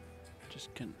it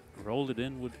just can roll it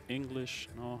in with English.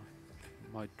 No,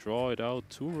 might draw it out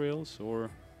 2 rails, or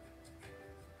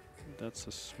that's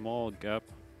a small gap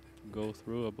to go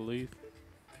through, I believe.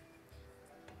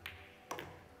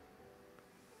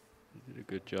 He did a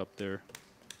good job there.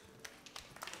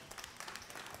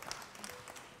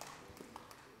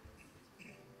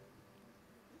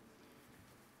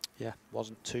 Yeah,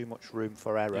 wasn't too much room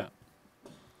for error. Yeah.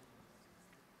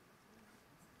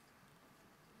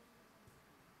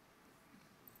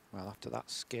 Well, after that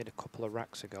skid a couple of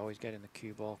racks ago, he's getting the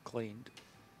cue ball cleaned.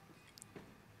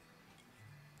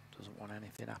 Doesn't want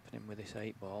anything happening with this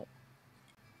 8 ball.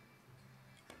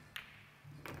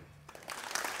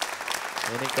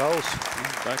 In it goes.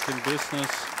 Back in business,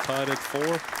 tied at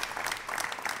 4.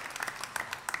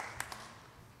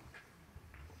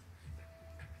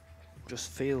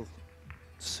 Just feel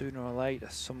sooner or later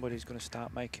somebody's going to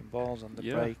start making balls on the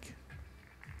Yeah. break.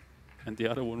 And the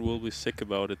other one will be sick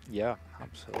about it. Yeah,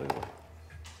 absolutely.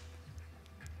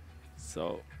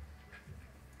 So,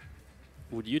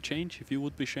 would you change if you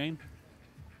would be Shane?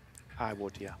 I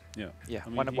would, yeah. Yeah. Yeah, I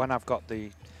mean, when I've got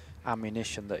the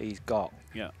ammunition that he's got.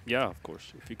 Yeah, yeah, of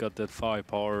course. If you got that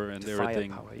firepower and The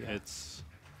everything, firepower, yeah. it's...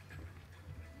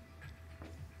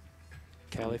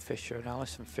 Kelly Fisher and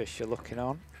Alison Fisher looking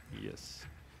on. Yes.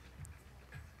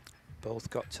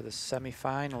 Both got to the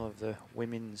semi-final of the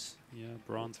women's. Yeah,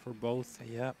 bronze for both.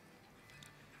 Yeah.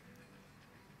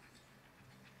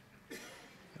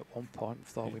 At one point, we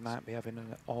thought we might be having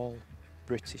an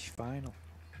all-British final.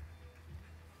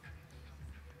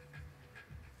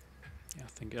 Yeah, I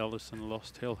think Allison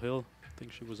lost Hill. I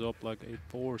think she was up like 8-4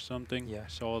 or something. Yeah.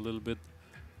 Saw a little bit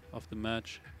of the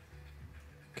match.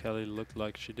 Kelly looked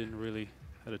like she didn't really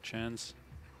had a chance.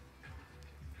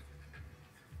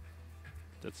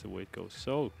 That's the way it goes.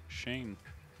 So, Shane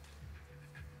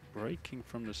breaking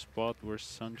from the spot where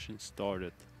Sanjin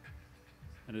started.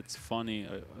 And it's funny,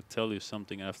 I'll tell you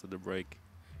something after the break.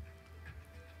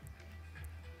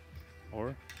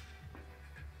 Or?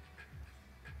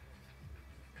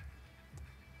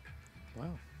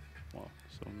 Wow. Well,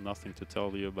 so nothing to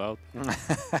tell you about.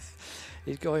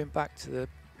 He's going back to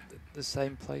the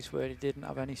same place where he didn't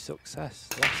have any success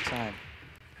last time.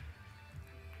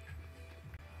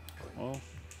 Well,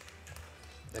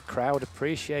 the crowd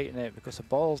appreciating it because the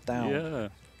ball's down. Yeah.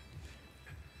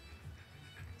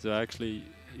 So actually,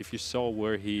 if you saw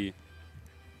where he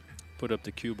put up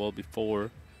the cue ball before,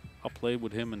 I played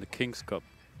with him in the King's Cup.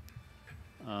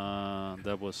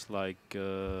 That was like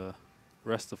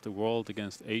rest of the world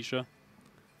against Asia.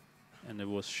 And it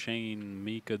was Shane,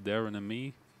 Mika, Darren and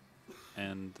me.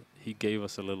 And he gave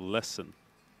us a little lesson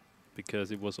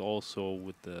because it was also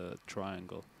with the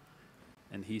triangle.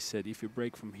 And he said, if you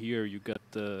break from here, you got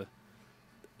the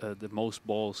most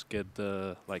balls get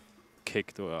like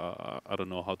kicked, or I don't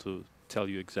know how to tell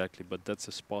you exactly, but that's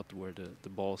a spot where the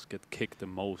balls get kicked the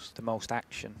most. The most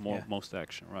action. Most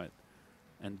action, right.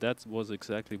 And that was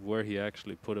exactly where he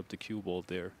actually put up the cue ball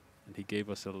there. And he gave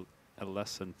us a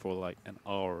lesson for like an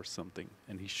hour or something,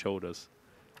 and he showed us.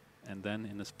 And then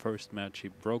in his first match, he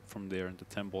broke from there, and the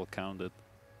 10 ball counted,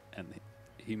 and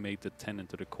he made the 10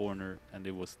 into the corner, and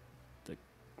it was the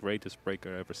greatest break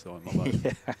I ever saw in my life.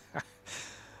 Yeah.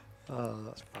 Oh,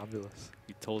 that's fabulous.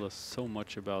 He told us so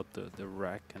much about the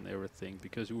rack and everything,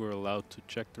 because we were allowed to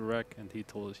check the rack, and he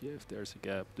told us, yeah, if there's a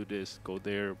gap, do this, go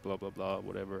there, blah, blah, blah,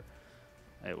 whatever.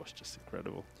 It was just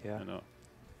incredible. Yeah. You know,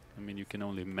 I mean, you can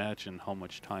only imagine how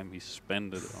much time he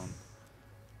spent it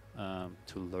on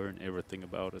to learn everything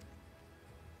about it.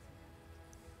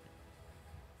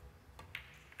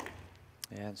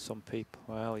 Yeah, and some people,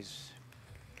 well, he's...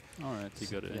 All right, he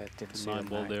got yeah, a didn't see 9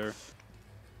 ball there.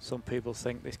 Some people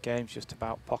think this game's just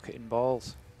about pocketing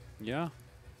balls. Yeah.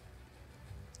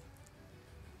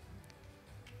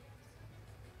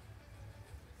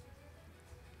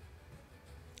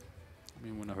 I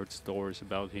mean, when I heard stories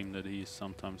about him that he's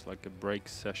sometimes like a break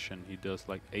session, he does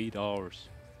like 8 hours.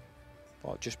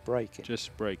 What, just breaking?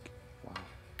 Just break. Wow.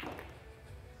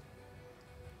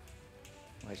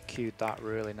 Well, he's cued that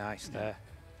really nice there.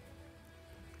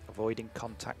 Avoiding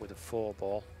contact with a 4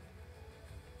 ball.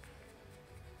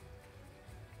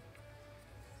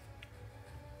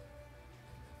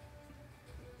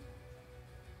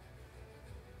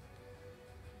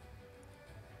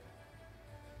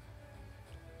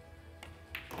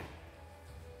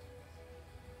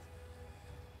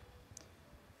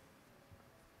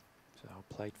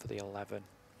 Played for the 11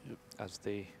 as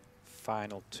the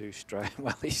final 2 straight.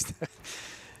 Well, he's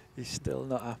still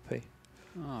not happy.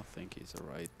 Oh, I think he's all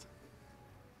right.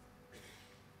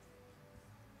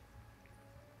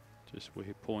 Just where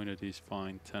he pointed, he's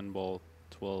fine. 10 ball,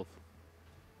 12.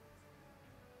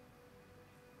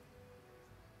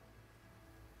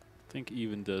 I think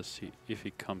even if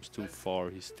he comes too far,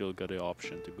 he's still got the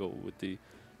option to go with the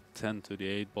 10 to the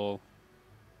 8 ball.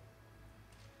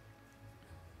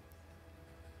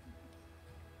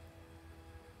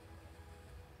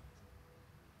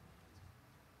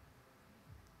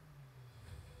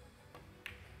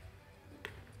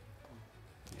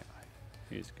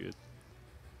 He's good.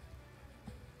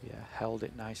 Yeah, held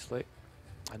it nicely.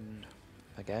 And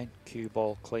again, cue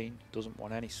ball clean, doesn't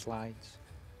want any slides.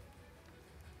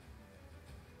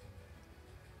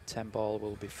 10 ball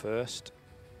will be first.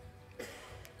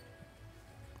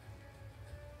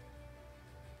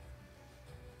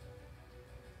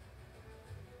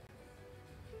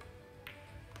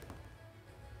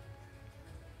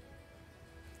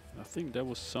 I think that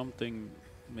was something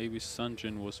maybe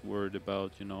Sanjin was worried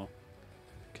about, you know.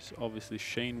 Because obviously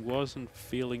Shane wasn't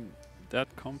feeling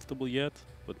that comfortable yet,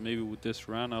 but maybe with this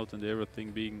run out and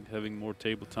everything having more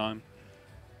table time,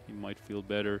 he might feel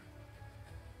better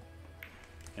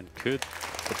and could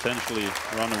potentially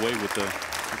run away with the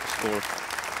score.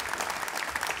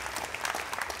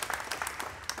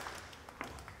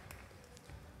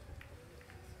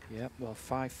 Yep, well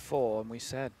 5-4, and we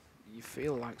said you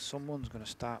feel like someone's going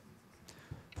to start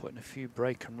putting a few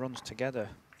break and runs together.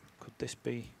 Could this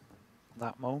be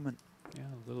that moment? Yeah,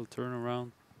 a little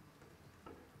turnaround.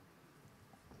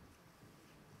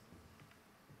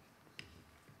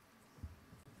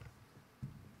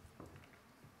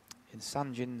 In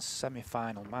Sanjin's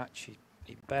semi-final match,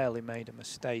 he barely made a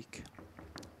mistake.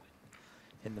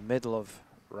 In the middle of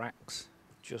racks,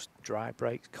 just dry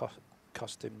breaks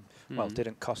cost him, well,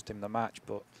 didn't cost him the match,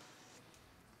 but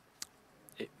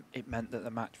it meant that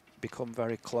the match become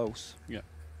very close. Yeah.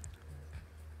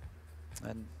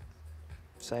 And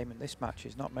same in this match,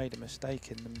 he's not made a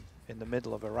mistake in the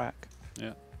middle of a rack.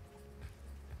 Yeah.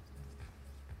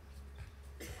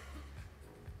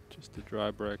 Just the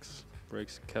dry breaks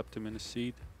kept him in the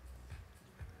seat.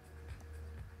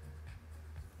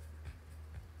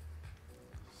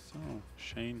 So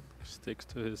Shane sticks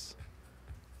to his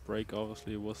break.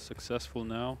 Obviously it was successful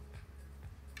now.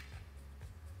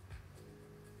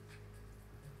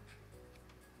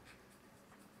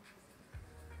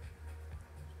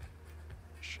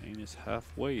 Shane is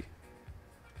halfway.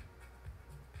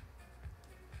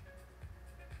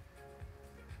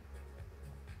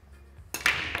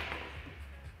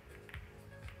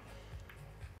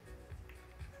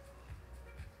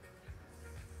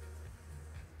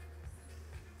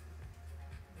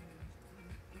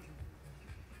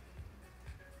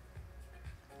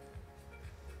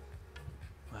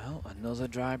 Well, another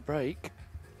dry break.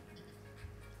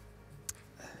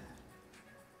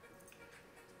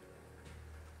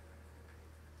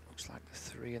 Looks like the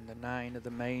 3 and the 9 are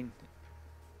the main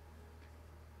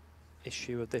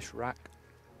issue of this rack.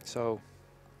 So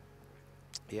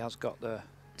he has got the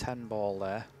 10 ball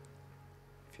there,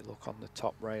 if you look on the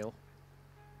top rail,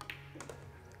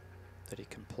 that he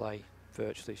can play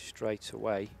virtually straight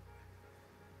away.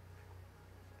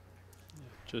 Yeah,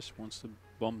 just wants to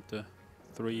bump the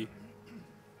 3.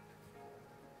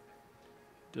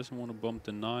 Doesn't want to bump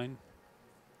the 9.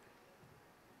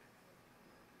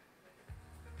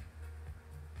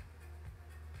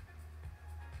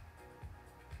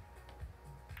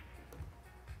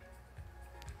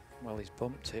 Well, he's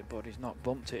bumped it, but he's not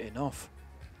bumped it enough.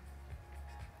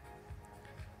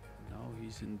 Now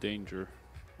he's in danger.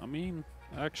 I mean,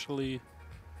 actually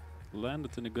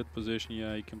landed in a good position.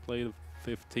 Yeah, he can play the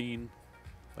 15,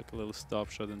 like a little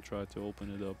stop shot, and try to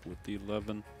open it up with the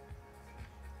 11.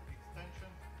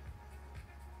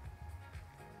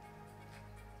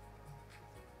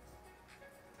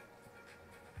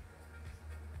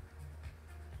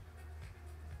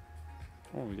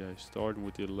 Oh yeah, starting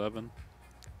with the 11.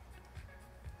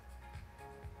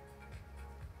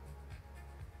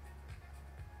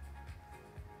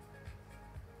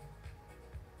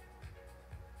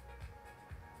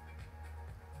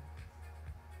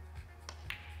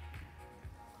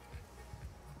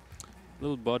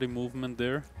 Little body movement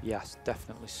there. Yes,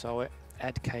 definitely saw it.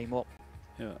 Ed came up.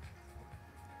 Yeah.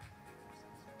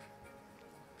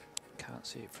 Can't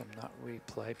see it from that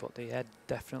replay, but the head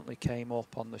definitely came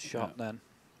up on the shot then.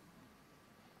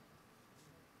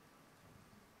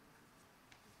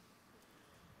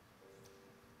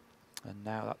 And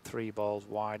now that 3 ball's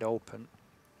wide open.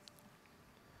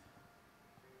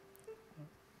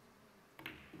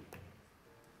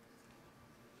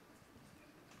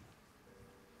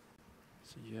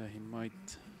 So yeah, he might.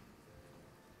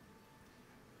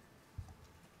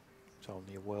 It's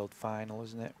only a world final,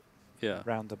 isn't it? Yeah.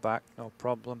 Round the back, no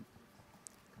problem.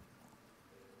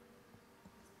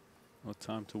 No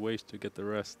time to waste to get the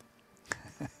rest.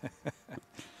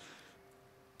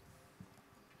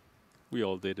 We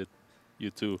all did it.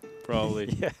 You too, probably.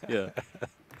 Yeah. Yeah.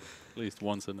 At least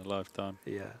once in a lifetime.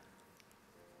 Yeah.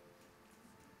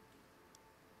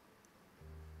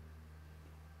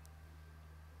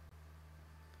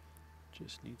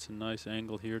 Just needs a nice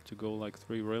angle here to go like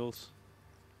 3 rails.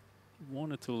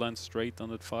 Wanted to land straight on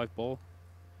that 5 ball.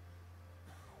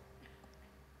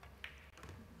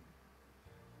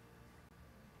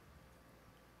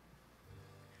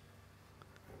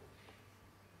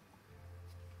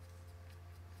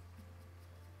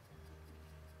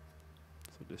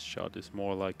 So this shot is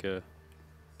more like a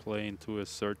play into a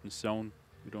certain zone.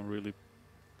 You don't really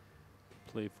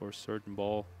play for a certain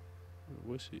ball.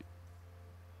 Where was he?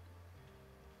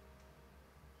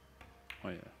 Oh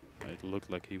yeah. It looked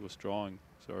like he was drawing,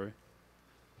 sorry.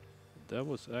 That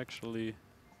was actually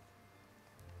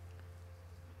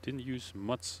didn't use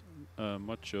much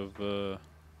of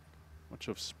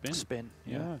spin. Spin,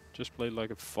 yeah. Just played like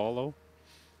a follow,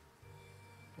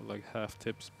 or like half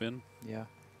tip spin. Yeah.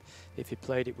 If he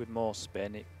played it with more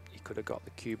spin, he could have got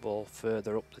the cue ball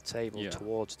further up the table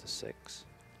towards the 6.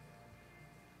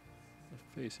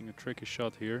 Facing a tricky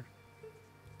shot here.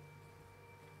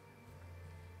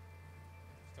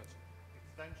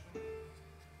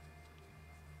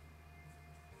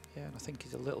 Yeah, and I think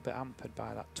he's a little bit hampered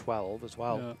by that 12 as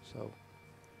well. Yeah. So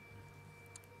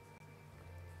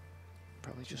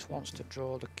probably just wants to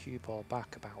draw the cue ball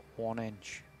back about 1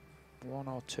 inch, 1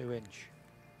 or 2 inch.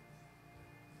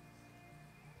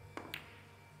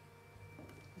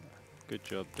 Good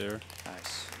job there.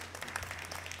 Nice.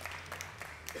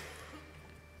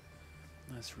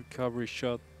 Nice recovery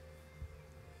shot.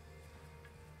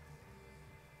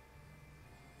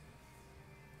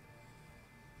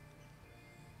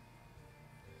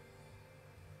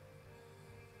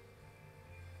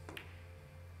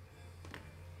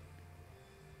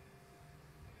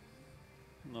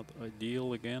 Not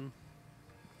ideal again.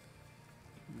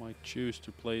 Might choose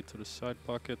to play to the side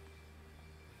pocket.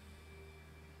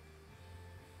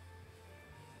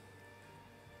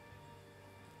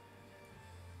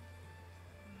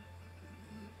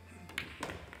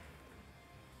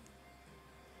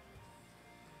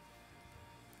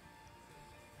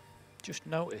 Just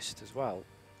noticed as well,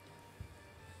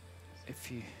 if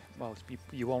you, well,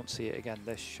 you won't see it again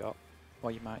this shot,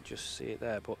 or you might just see it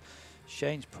there, but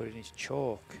Shane's putting his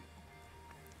chalk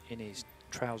in his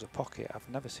trouser pocket. I've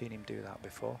never seen him do that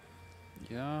before.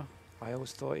 Yeah. I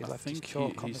always thought he left his I chalk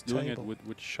think on he's the doing table. it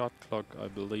with shot clock, I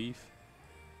believe,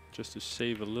 just to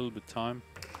save a little bit time.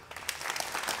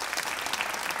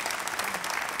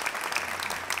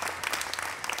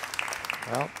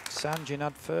 Well, Sanjin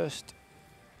had first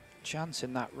chance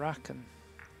in that rack and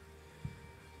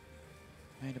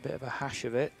made a bit of a hash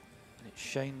of it. And it's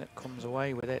Shane that comes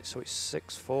away with it, so it's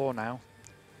 6-4 now.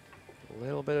 A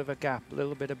little bit of a gap, a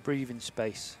little bit of breathing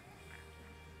space.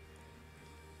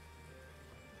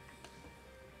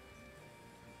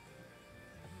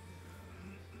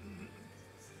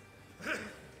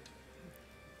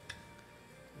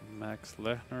 Max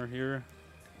Lechner here.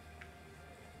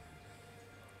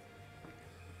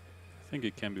 I think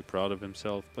he can be proud of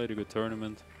himself. Played a good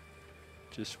tournament.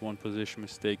 Just one position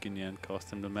mistake in the end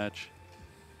cost him the match.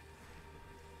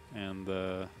 And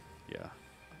yeah,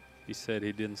 he said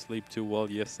he didn't sleep too well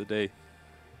yesterday.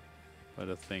 But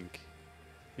I think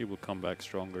he will come back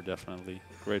stronger, definitely.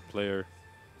 Great player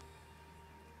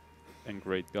and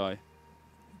great guy.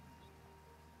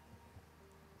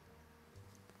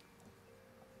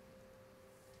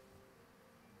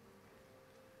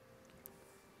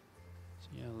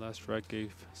 Yeah, last rack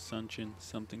gave Sanjin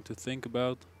something to think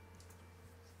about.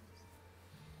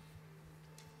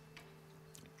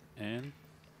 And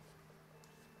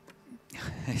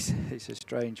it's a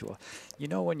strange one. You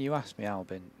know, when you asked me,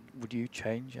 Albin, would you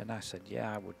change? And I said,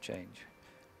 yeah, I would change.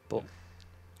 But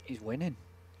he's winning.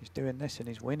 He's doing this and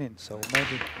he's winning. So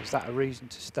maybe, is that a reason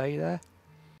to stay there?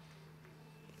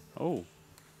 oh,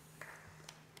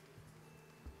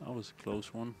 that was a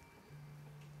close one.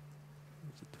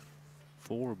 Was it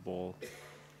 4 ball?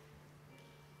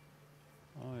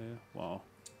 Oh yeah, wow.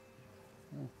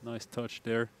 Oh, nice touch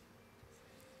there.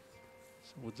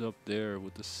 So what's up there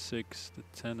with the 6, the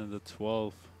 10 and the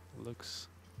 12? Looks...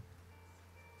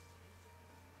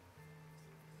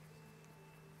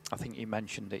 I think you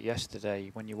mentioned it yesterday.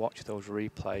 When you watch those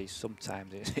replays,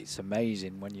 sometimes it's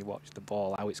amazing when you watch the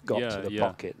ball, how it's got to the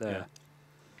pocket there.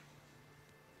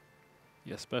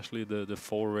 Yeah, especially the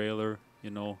 4-railer, you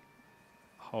know,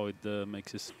 how it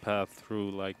makes his path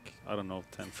through, like, I don't know,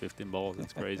 10, 15 balls.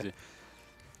 It's crazy.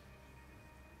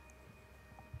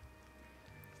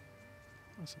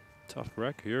 That's a tough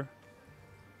rack here.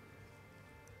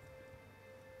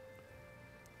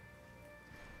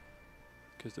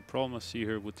 Because the problem I see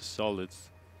here with the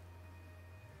solids,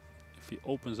 if he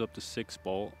opens up the 6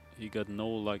 ball, he got no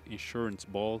like insurance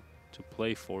ball to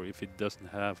play for if he doesn't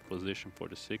have position for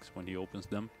the 6 when he opens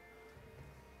them.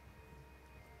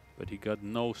 But he got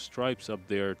no stripes up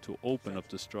there to open up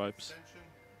the stripes.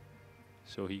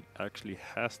 So he actually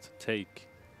has to take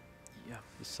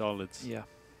the solids. Yeah.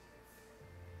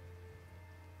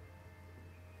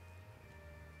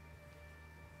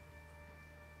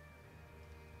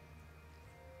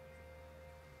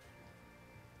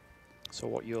 So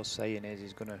what you're saying is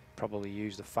he's going to probably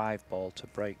use the 5 ball to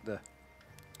break the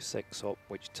 6 up,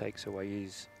 which takes away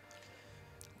his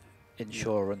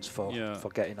insurance for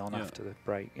getting on after the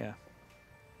break. Yeah.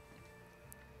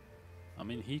 I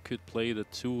mean, he could play the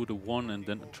 2, the 1, and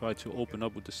then try to open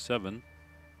up with the 7.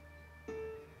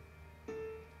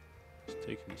 He's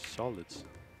taking the solids.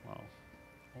 Wow.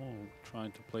 Oh,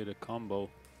 trying to play the combo.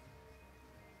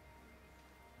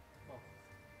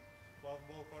 12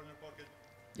 ball corner pocket.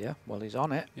 Yeah, well, he's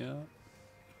on it. Yeah.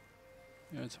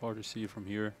 Yeah, it's hard to see from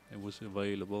here. It was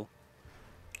available.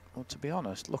 Well, to be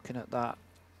honest, looking at that,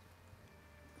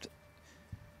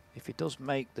 if he does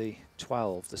make the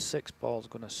 12, the 6 ball's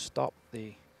going to stop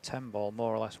the 10 ball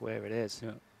more or less where it is.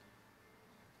 Yeah.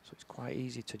 So it's quite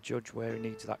easy to judge where he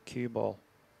needs that cue ball.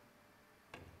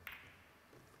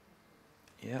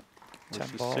 Yep, 10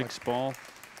 ball. 6 ball.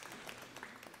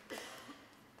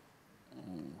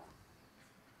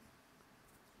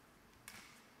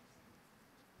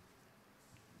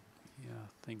 Yeah,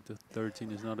 I think the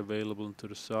 13 is not available to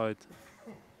the side.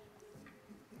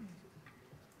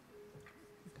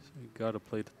 So you gotta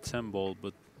play the 10 ball,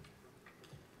 but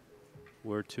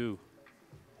where to?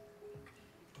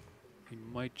 He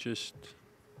might just...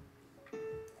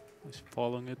 He's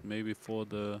following it, maybe for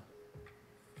the...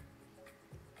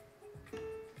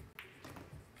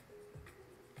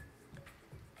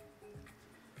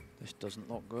 This doesn't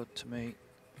look good to me,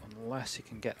 unless he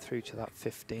can get through to that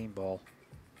 15 ball.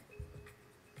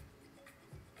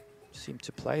 Seem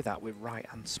to play that with right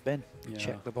hand spin. Yeah.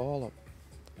 Check the ball up.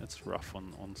 That's rough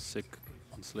on slick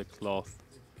cloth.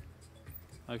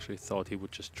 I actually thought he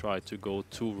would just try to go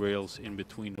 2 rails in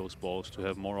between those balls to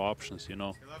have more options, you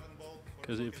know.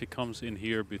 Because if he comes in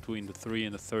here between the 3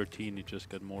 and the 13, he just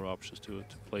got more options to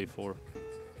play for.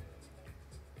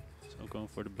 So going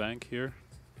for the bank here.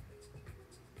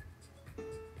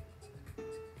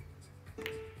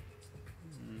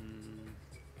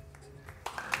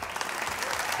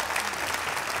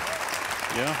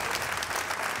 Yeah.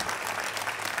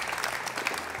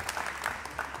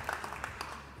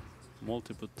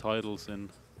 Multiple titles in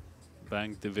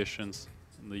bank divisions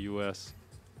in the US.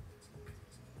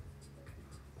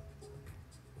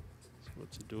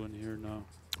 What's he doing here now?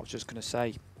 I was just going to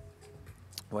say,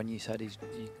 when you said he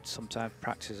sometimes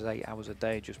practices 8 hours a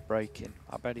day just breaking,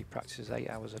 I bet he practices 8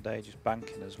 hours a day just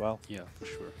banking as well. Yeah, for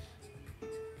sure.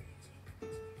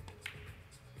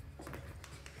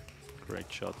 Great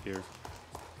shot here.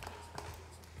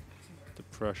 The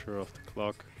pressure of the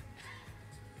clock.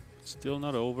 Still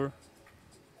not over.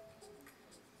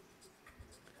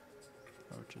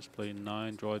 Or just play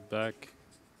 9, draw it back.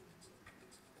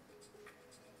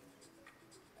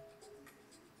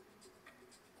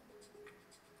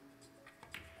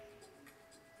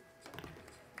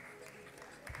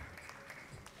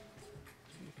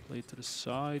 Play to the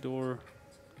side or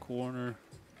corner.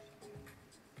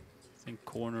 I think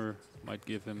corner might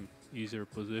give him easier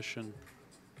position.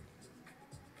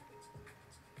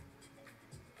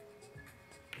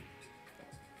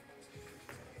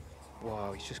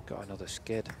 Wow, he's just got another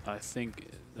skid. I think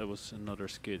that was another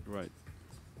skid, right?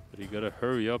 But he gotta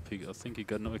hurry up. I think he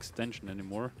got no extension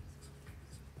anymore.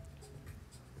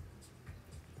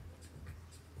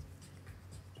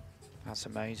 That's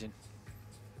amazing.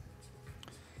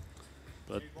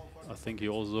 But I think he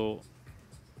also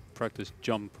practiced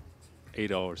jump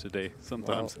 8 hours a day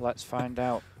sometimes. Well, let's find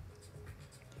out.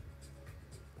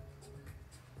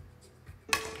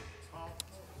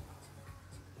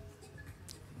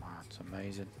 That's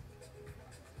amazing.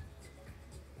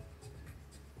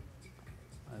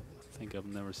 I think I've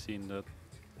never seen that.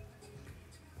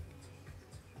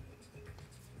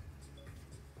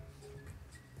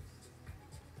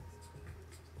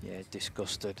 Yeah,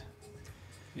 disgusted.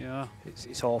 Yeah.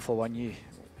 It's awful when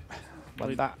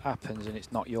that happens and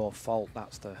it's not your fault.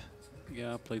 That's the.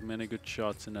 Yeah, I played many good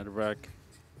shots in that rack.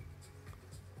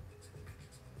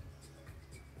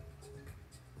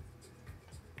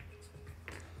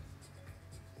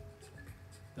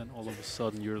 Then all of a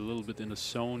sudden you're a little bit in the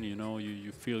zone, you know,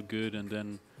 you feel good, and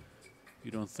then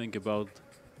you don't think about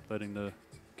letting the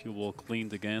cue ball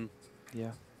cleaned again.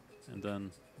 Yeah. And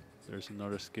then there's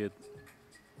another skid.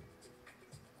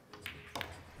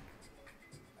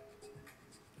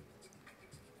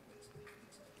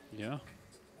 Yeah.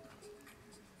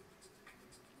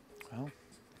 Well,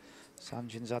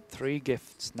 Sanjin's had 3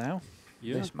 gifts now.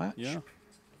 Yeah, this match. Yeah.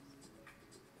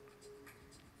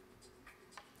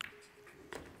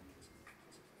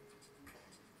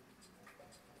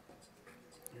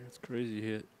 Yeah, it's crazy.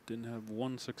 He didn't have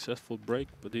one successful break,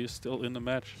 but he is still in the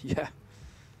match. Yeah.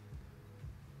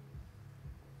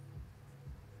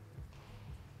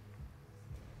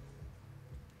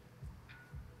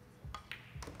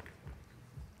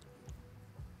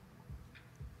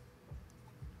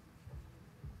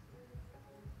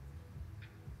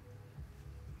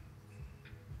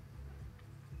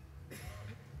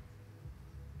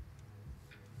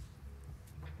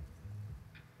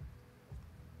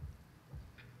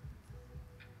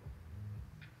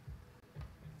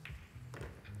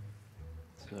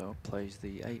 So plays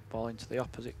the 8 ball into the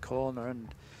opposite corner,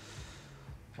 and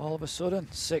all of a sudden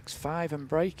 6-5 and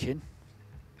breaking.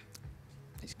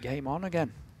 It's game on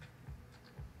again.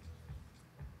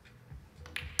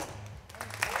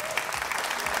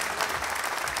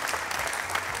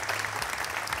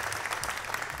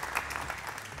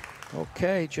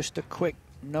 Okay, just a quick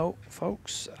note,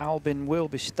 folks. Albin will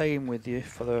be staying with you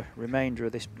for the remainder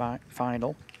of this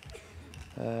final.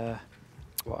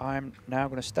 Well, I'm now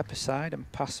going to step aside and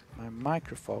pass my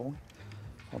microphone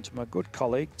on to my good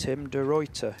colleague Tim de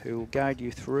Ruyter, who will guide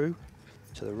you through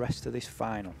to the rest of this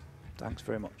final. Thanks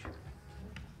very much.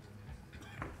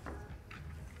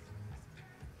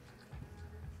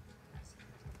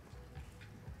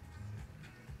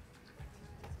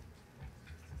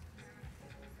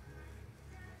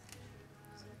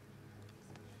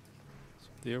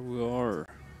 There we are.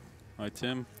 Hi,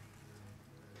 Tim.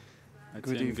 Hi,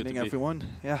 Good Tim. evening, Good everyone.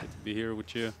 Yeah. to be here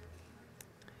with you.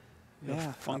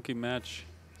 Yeah. Funky match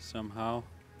somehow.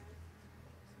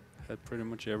 Had pretty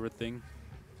much everything.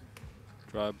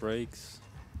 Dry breaks.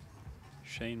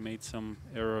 Shane made some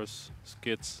errors,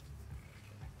 skids.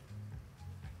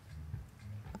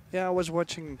 Yeah, I was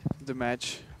watching the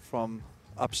match from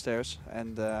upstairs,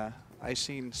 and I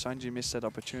seen Sanjin miss that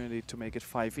opportunity to make it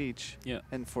 5 each. Yeah.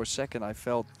 And for a second, I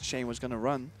felt Shane was gonna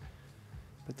run,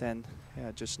 but then,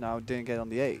 yeah, just now didn't get on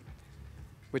the 8,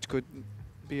 which could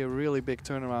be a really big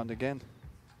turnaround again.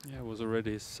 Yeah, it was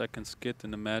already his second skid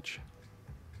in the match.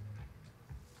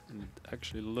 And it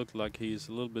actually looked like he's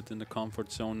a little bit in the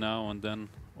comfort zone now, and then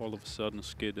all of a sudden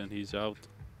skid and he's out.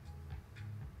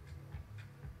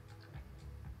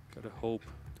 Gotta hope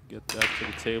to get that to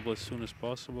the table as soon as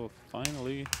possible.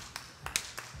 Finally,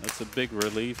 that's a big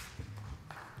relief.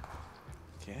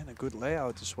 Yeah, and a good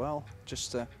layout as well.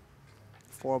 Just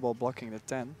 4 ball blocking the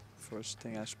 10. First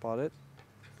thing I spotted.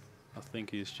 I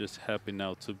think he's just happy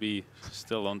now to be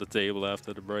still on the table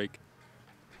after the break.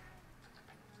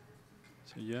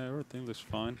 So yeah, everything looks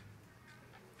fine.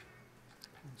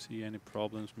 Don't see any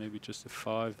problems. Maybe just a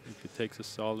 5 if he takes the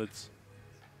solids.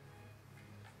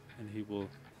 And he will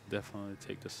definitely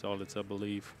take the solids, I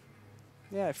believe.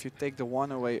 Yeah, if you take the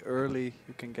 1 away early,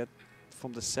 you can get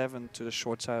from the 7 to the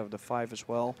short side of the 5 as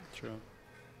well. True.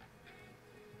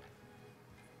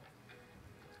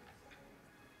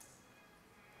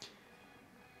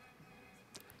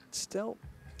 Still,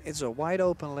 it's a wide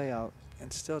open layout,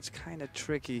 and still it's kind of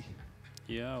tricky.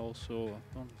 Yeah, also,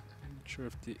 I'm not sure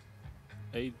if the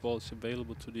 8 ball is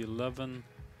available to the 11.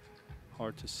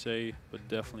 Hard to say, but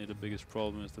definitely the biggest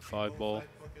problem is the 5 ball.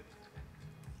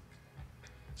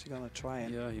 Is he gonna try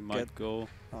and Yeah, he might go.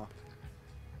 Oh.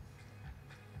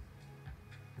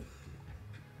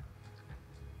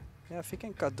 Yeah, if he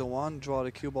can cut the 1, draw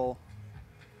the cue ball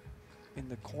in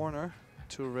the corner,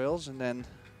 2 rails, and then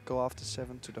go off the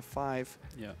 7 to the 5.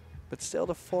 Yeah. But still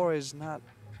the 4 is not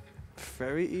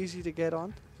very easy to get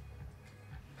on.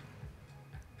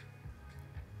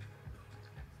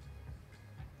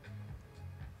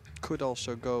 Could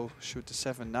also go shoot the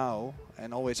 7 now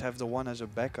and always have the 1 as a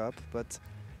backup, but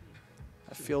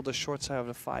I feel the short side of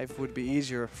the 5 would be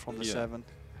easier from the 7.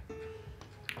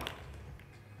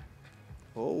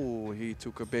 Oh, he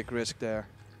took a big risk there.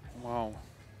 Wow.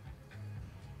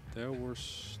 There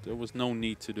was no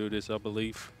need to do this, I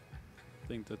believe. I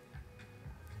think that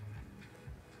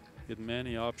he had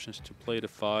many options to play the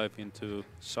 5 into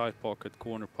side pocket,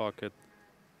 corner pocket.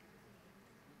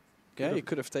 Yeah, he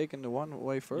could have taken the 1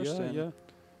 away first. Yeah, and yeah.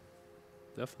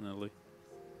 Definitely.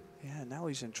 yeah, now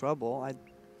he's in trouble. I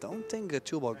don't think the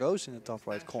 2 ball goes in the top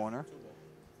right corner.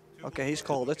 Okay, he's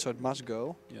called it, so it must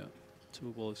go. Yeah.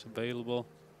 2 ball is available.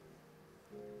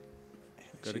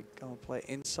 Is he gonna play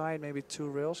inside, maybe 2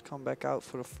 rails, come back out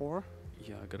for the 4?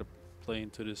 Yeah, I gotta play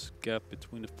into this gap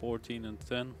between the 14 and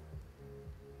 10.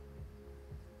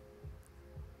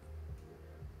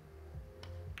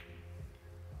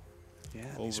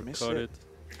 Yeah, he's missed Overcut it. it.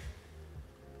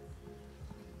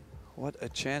 What a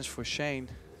chance for Shane.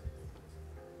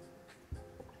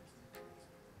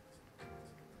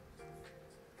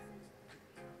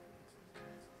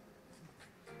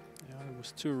 Yeah, it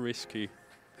was too risky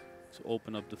to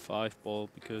open up the 5 ball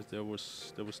because there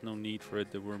was no need for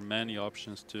it. There were many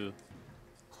options to.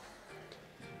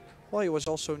 Well, he was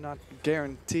also not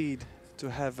guaranteed to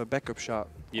have a backup shot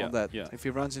on that. Yeah. If he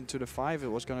runs into the 5, it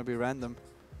was going to be random.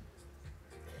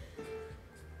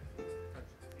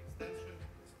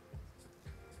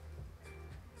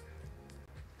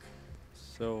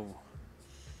 So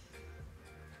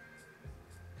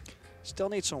still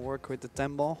needs some work with the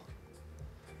 10 ball.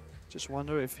 Just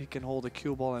wonder if he can hold the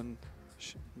cue ball and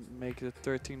make the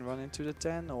 13 run into the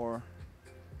 10, or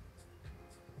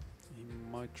he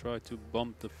might try to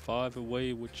bump the 5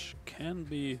 away, which can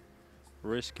be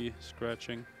risky,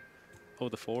 scratching. Oh,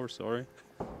 the 4, sorry.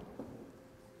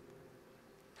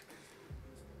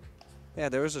 yeah,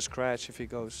 there is a scratch if he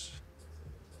goes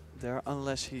there,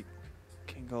 unless he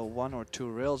can go 1 or 2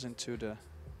 rails into the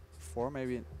 4,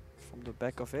 maybe from the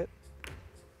back of it.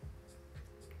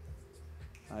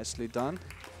 Nicely done.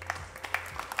 I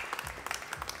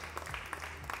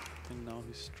think now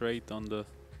he's straight on the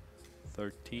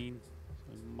 13,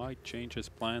 so he might change his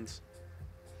plans.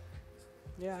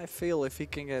 Yeah, I feel if he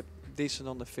can get decent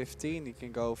on the 15, he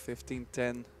can go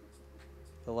 15-10,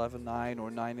 11-9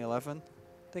 or 9-11.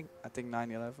 I think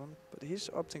 9-11, but he's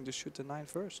opting to shoot the 9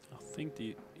 first. I think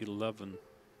the 11.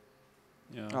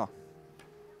 Yeah. Oh.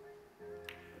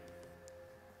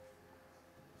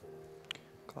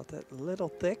 Got that little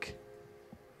thick.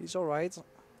 He's all right.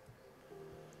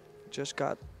 Just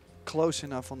got close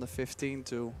enough on the 15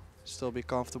 to still be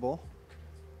comfortable.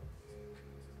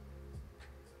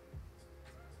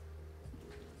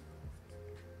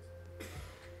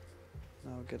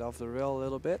 Now get off the rail a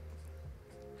little bit.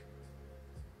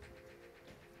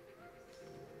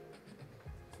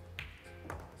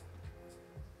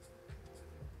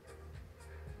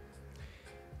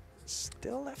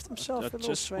 Still left himself a little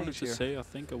just wanted strange to here. say, I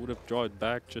think I would have drawn it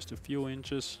back just a few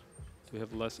inches to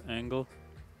have less angle.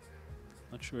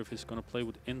 Not sure if he's gonna play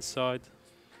with inside.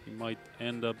 He might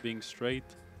end up being straight.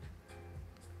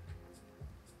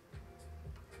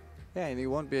 Yeah, and he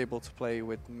won't be able to play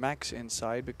with max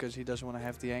inside because he doesn't want to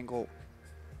have the angle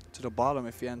to the bottom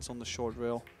if he ends on the short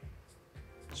rail.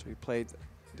 So he played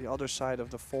the other side of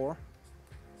the 4.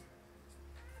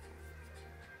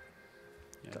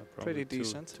 Yeah, Got probably pretty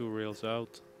decent. Two rails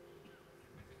out,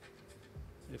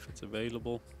 if it's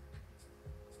available.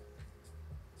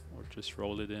 Or just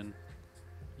roll it in,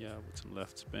 yeah, with some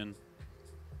left spin.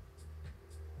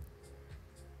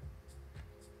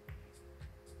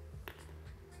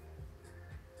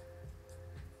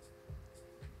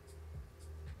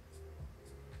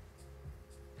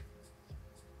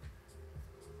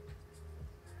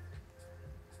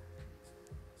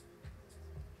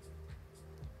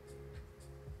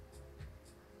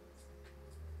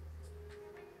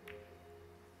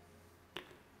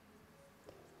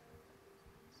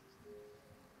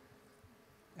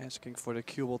 Asking for the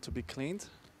cue ball to be cleaned.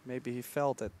 Maybe he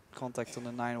felt that contact on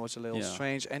the 9 was a little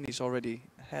strange, and he's already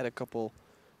had a couple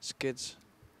skids.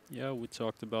 Yeah, we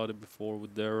talked about it before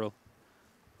with Daryl,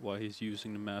 why he's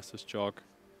using the Masters chalk.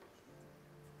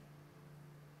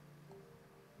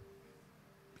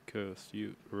 Because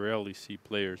you rarely see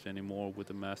players anymore with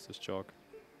the Masters chalk.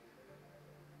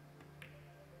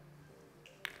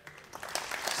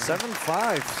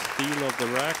 7-5. Steal of the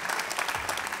rack.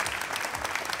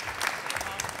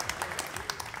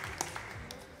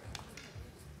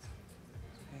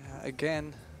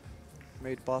 Again,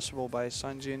 made possible by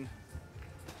Sanjin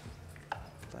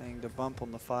playing the bump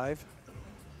on the 5.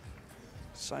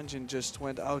 Sanjin just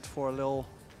went out for a little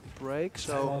break,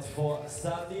 so for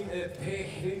Sanjin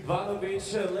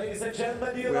PEHLIVANOVIC, ladies and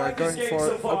gentlemen, we are going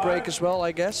for a break as well,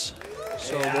 I guess.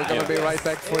 So we're going to be right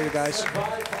back for you guys.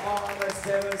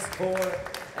 5-7 score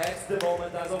at the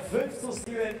moment, also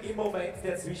 5:7 im Moment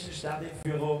der Zwischenstand in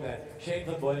Führung. Shane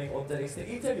von BOENING und der nächste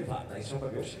Interviewpartner ist schon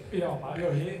mal Joshi. Ja,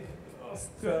 Mario, hey,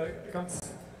 hast ganz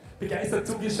begeistert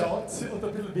zugeschaut und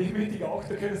ein bisschen wehmütig auch.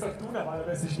 Da könntest auch du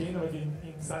normalerweise stehen, aber gegen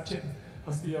Sanjin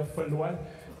hast du ja verloren.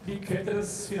 Wie könnte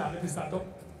das Finale bis dato?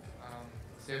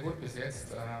 Sehr gut bis jetzt.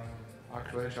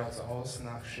 Aktuell schaut es aus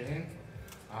nach Shane,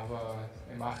 aber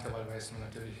im Achterball weiß man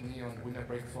natürlich nie und Winner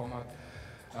Break Format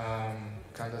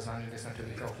kann der Sanjin das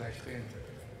natürlich auch gleich drehen.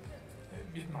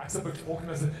 Mit Max aber gesprochen,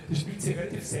 also das spielt sie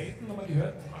relativ selten, haben wir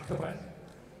gehört, Achterball.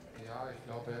 Ja, ich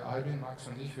glaube Albin, Max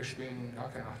und ich, wir spielen gar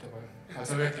kein Achterball.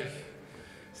 Also wirklich,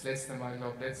 das letzte Mal, ich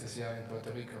glaube letztes Jahr in Puerto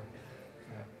Rico.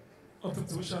 Ja. Und zum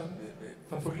Zuschauen,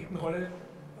 Favoritenrolle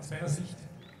aus meiner Sicht?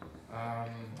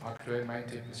 Aktuell mein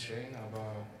Tipp ist Shane,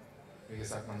 aber wie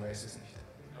gesagt, man weiß es nicht.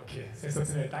 Okay,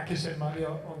 sensationell. Dankeschön,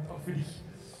 Mario, und auch für dich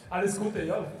alles Gute.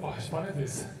 Ja, boah, spannend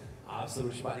ist.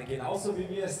 Absolut spannend, genauso wie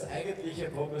wir es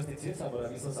eigentlich prognostiziert haben, oder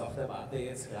wie es uns auch der Mann, der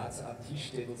jetzt gerade am Tisch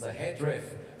steht, unser Headref,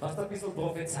 fast ein bisschen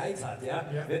prophezeit hat, ja?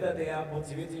 Wenn er der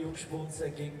motivierte Jungspund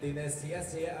gegen den sehr,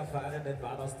 sehr erfahrenen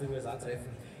Mann aus den USA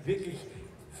treffen. Wirklich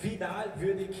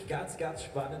finalwürdig, ganz, ganz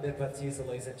spannende Partie, so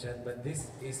ladies and gentlemen.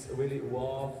 This is really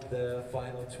one of the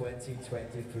final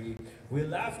 2023. We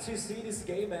love to see this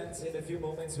game, and in a few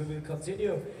moments we will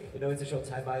continue. You know, it's a short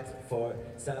timeout for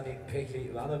Sanjin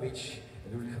PEHLIVANOVIC.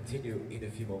 We will continue in a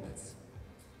few moments.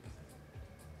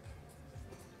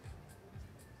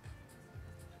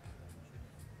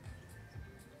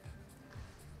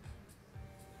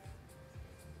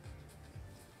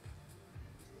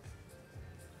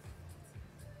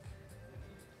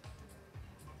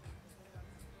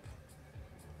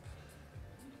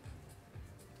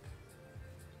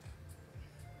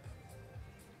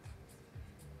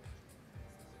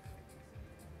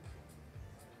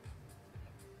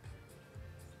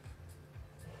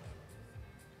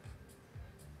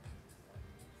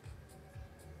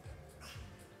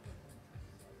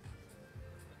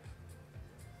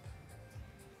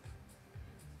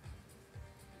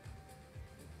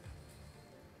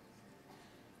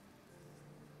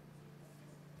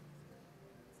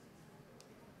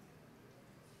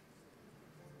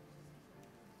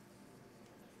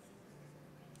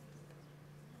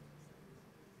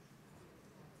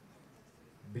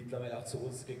 Mittlerweile auch zu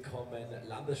uns gekommen,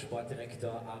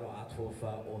 Landessportdirektor Arno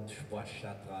Arthofer und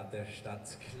Sportstadtrat der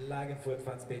Stadt Klagenfurt,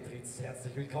 Franz Petritz.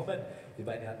 Herzlich willkommen. Die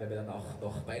beiden Herren werden wir dann auch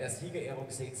noch bei der Siegerehrung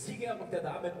sehen. Siegerehrung der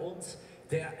Damen und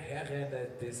der Herren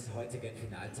des heutigen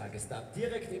Finaltages. Dann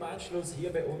direkt im Anschluss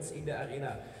hier bei uns in der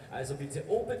Arena. Also bitte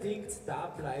unbedingt da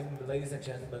bleiben, ladies and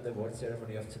gentlemen, the award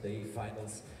ceremony of today,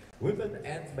 finals, women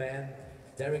and men.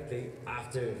 Directly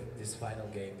after this final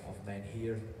game of men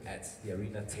here at the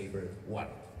Arena Table 1.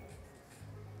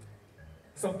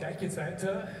 So, und gleich geht's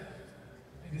weiter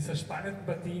in dieser spannenden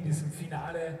Partie, in diesem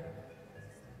Finale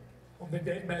um den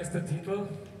Weltmeistertitel.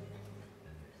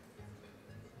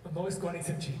 Und noch ist gar nichts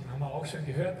entschieden, haben wir auch schon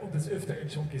gehört und des Öfteren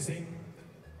schon gesehen.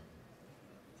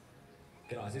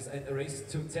 Genau, es ist ein Race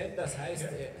to 10, das heißt,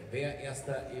 wer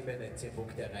erster eben 10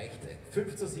 Punkte erreicht.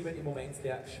 5:7 im Moment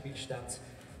der Spielstand,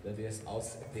 wenn wir es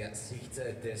aus der Sicht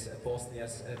des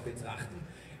Bosniers betrachten.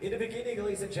 In the beginning,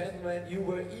 ladies and gentlemen, you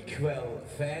were equal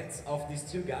fans of these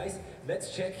two guys.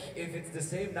 Let's check if it's the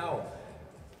same now.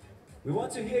 We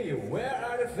want to hear you. Where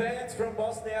are the fans from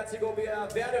Bosnia-Herzegovina?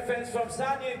 Where are the fans from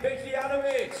Sanjin,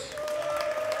 PEHLIVANOVIC?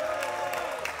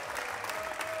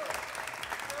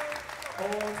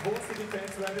 Und wo sind die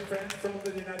Fans? Where are the fans from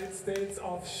the United States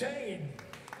of Shane?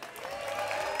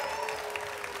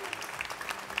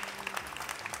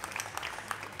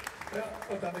 Ja,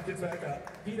 und damit geht's weiter.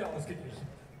 Wieder ausgeglichen.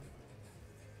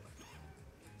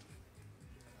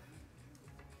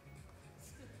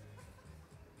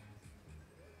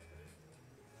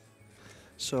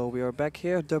 So we are back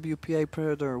here, WPA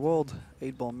Predator World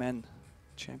 8-ball men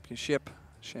championship.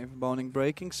 Shane van Boening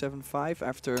breaking 7-5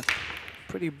 after a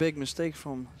pretty big mistake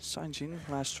from Sanjin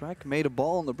last track. Made a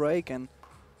ball on the break, and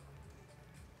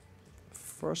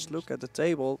first look at the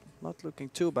table, not looking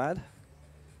too bad.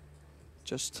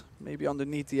 Just maybe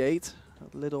underneath the 8,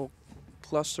 a little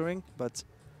clustering, but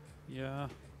Yeah.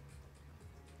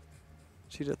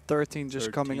 see the 13 just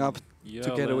 13, coming up yeah,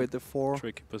 together that with the 4.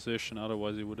 tricky position,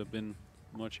 otherwise it would have been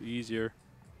much easier.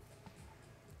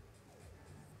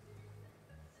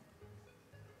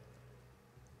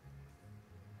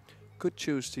 Could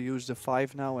choose to use the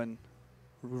 5 now and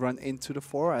run into the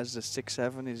 4, as the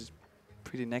 6-7 is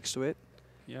pretty next to it.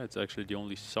 Yeah, it's actually the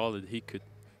only solid he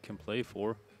can play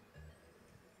for.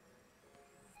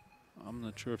 I'm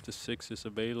not sure if the 6 is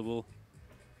available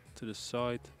to the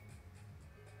side.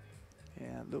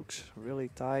 Yeah, looks really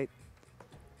tight.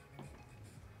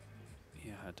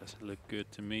 Yeah, it doesn't look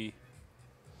good to me.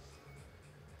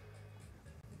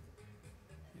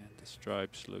 And the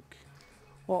stripes look...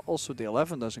 Well, also the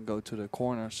 11 doesn't go to the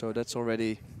corner, so that's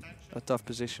already a tough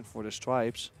position for the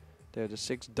stripes. There the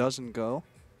 6 doesn't go.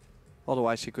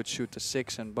 Otherwise he could shoot the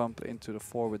 6 and bump into the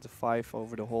 4 with the 5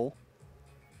 over the hole.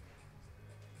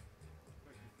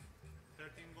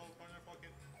 13 ball corner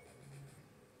pocket.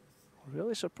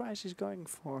 Really surprised he's going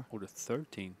for... Oh, the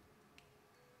 13.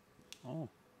 Oh.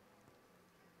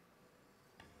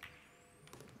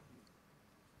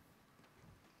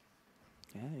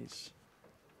 Yeah, he's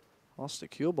lost the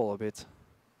cue ball a bit.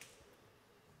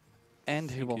 And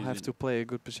he think will he's have in- to play a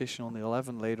good position on the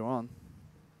 11 later on.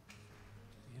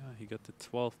 Yeah, he got the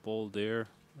 12 ball there.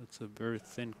 That's a very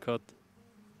thin cut. So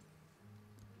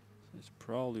he's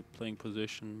probably playing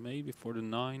position maybe for the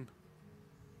 9.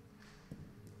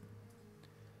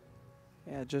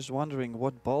 Yeah, just wondering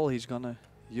what ball he's gonna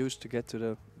use to get to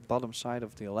the bottom side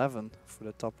of the 11 for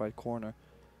the top right corner.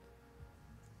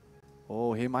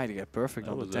 Oh, he might get perfect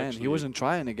That on the was 10. He actually- wasn't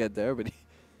trying to get there, but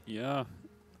Yeah,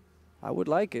 I would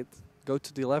like it. Go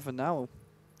to the 11 now.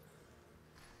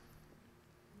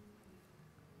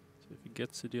 so if he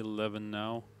gets to the 11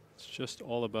 now, it's just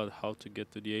all about how to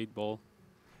get to the 8 ball.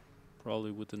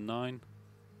 Probably with the 9.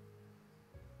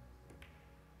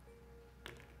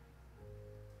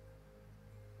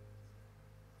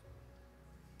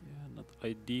 Yeah, not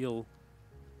ideal.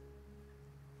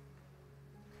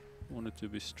 Want it to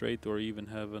be straight or even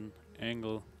have an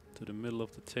angle to the middle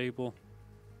of the table.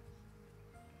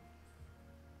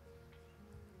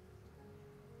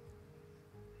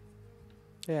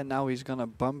 Yeah, now he's gonna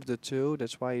bump the 2.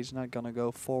 That's why he's not gonna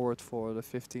go forward for the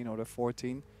 15 or the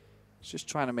 14. He's just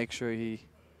trying to make sure he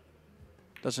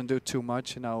doesn't do too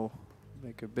much and now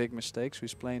make a big mistake. So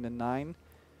he's playing the 9.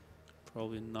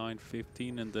 Probably 9,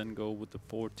 15, and then go with the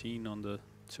 14 on the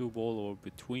 2 ball or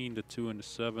between the 2 and the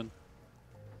 7.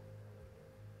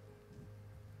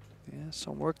 Yeah,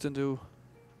 some work to do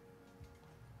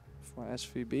for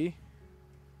SVB.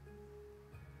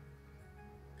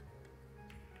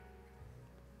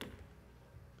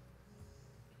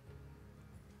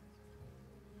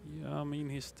 Yeah, I mean,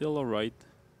 he's still alright.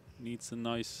 Needs a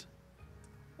nice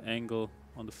angle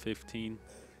on the 15.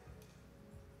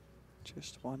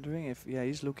 Just wondering if, yeah,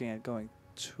 he's looking at going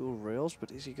 2 rails,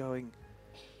 but is he going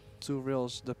 2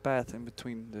 rails the path in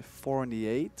between the 4 and the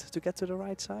 8 to get to the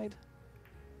right side?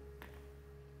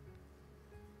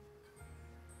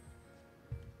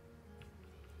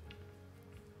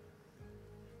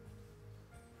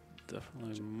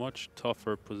 Definitely a much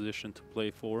tougher position to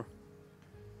play for.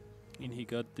 And he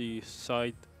got the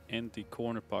side and the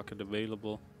corner pocket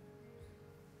available.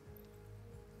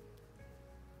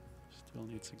 Still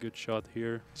needs a good shot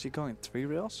here. Is he going 3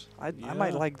 rails? I Yeah.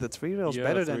 might like the 3 rails Yeah,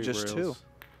 better than 3 just 2. rails.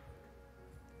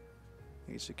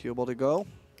 Needs a cue ball to go.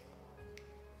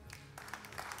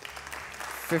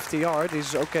 50 yard,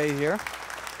 he's okay here.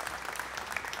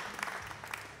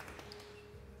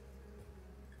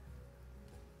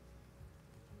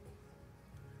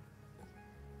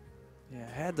 Yeah,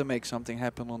 had to make something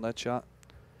happen on that shot.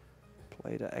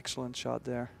 Played an excellent shot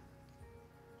there.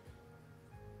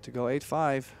 To go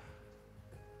 8-5.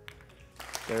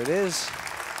 There it is.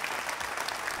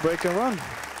 Break and run.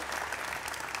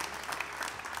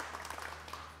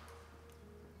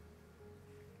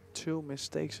 2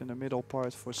 mistakes in the middle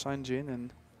part for Sanjin,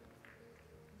 and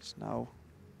it's now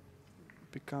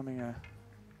becoming a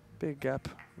big gap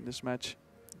in this match.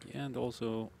 Yeah, and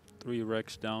also 3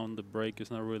 racks down, the break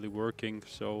is not really working,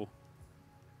 so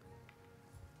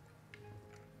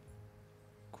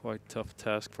quite tough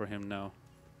task for him now.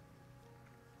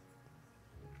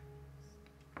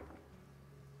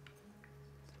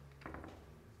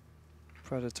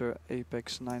 Predator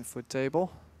Apex 9-foot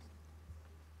table.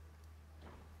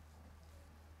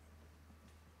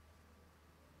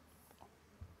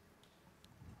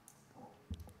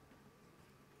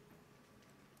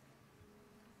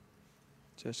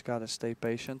 Just gotta stay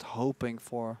patient, hoping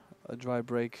for a dry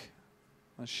break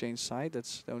on Shane's side.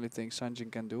 That's the only thing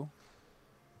Sanjin can do.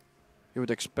 You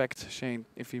would expect Shane,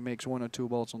 if he makes 1 or 2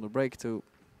 balls on the break, to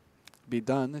be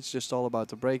done. It's just all about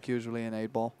the break usually in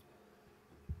 8-ball.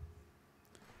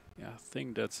 Yeah, I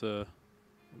think that's a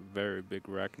very big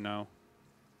rack now.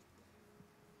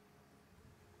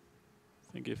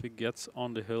 I think if he gets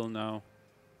on the hill now,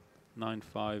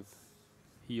 9-5,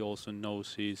 he also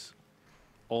knows he's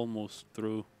almost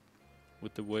through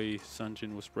with the way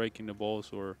Sanjin was breaking the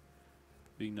balls or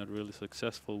being not really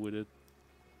successful with it.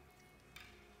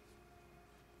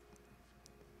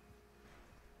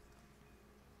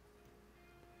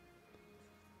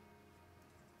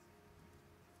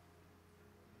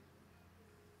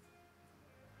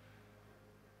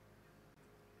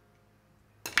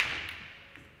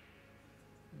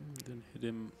 Didn't hit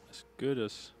him as good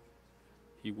as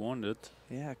he wanted.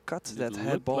 Yeah, cut And that it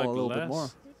head looked ball like a little bit more.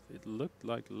 It looked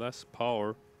like less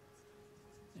power,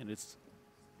 and it's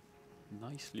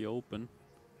nicely open.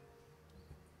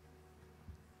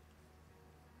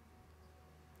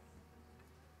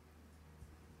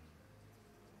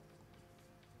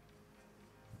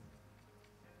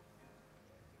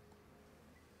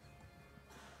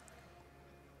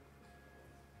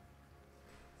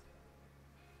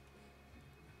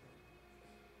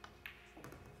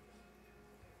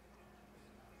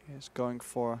 He's going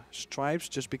for stripes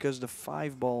just because the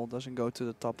 5 ball doesn't go to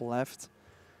the top left.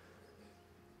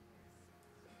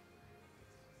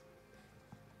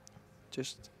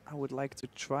 Just, I would like to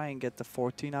try and get the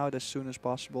 14 out as soon as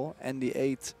possible, and the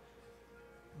 8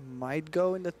 might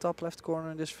go in the top left corner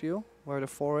in this view, where the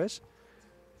 4 is.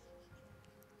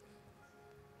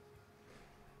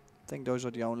 I think those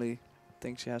are the only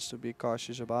things he has to be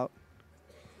cautious about.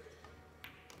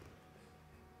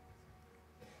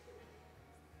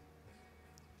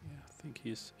 I think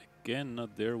he's again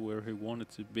not there where he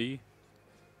wanted to be.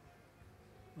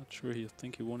 Not sure. I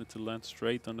think he wanted to land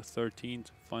straight on the 13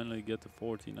 to finally get the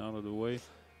 14 out of the way.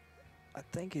 I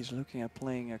think he's looking at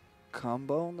playing a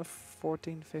combo on the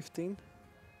 14-15.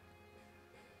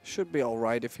 Should be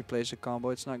alright if he plays a combo.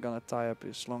 It's not gonna tie up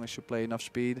as long as you play enough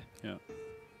speed. Yeah.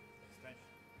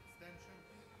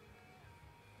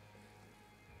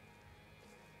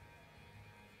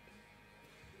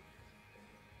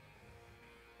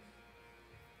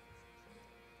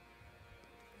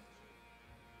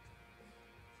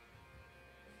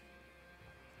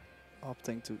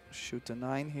 Opting to shoot a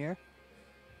 9 here.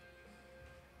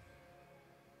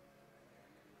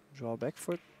 Draw back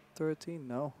for 13?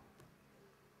 No.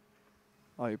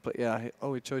 Oh, he play. Yeah.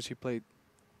 He chose. He played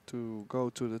to go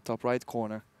to the top right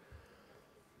corner.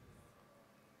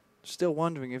 Still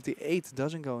wondering if the 8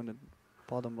 doesn't go in the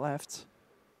bottom left.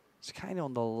 It's kind of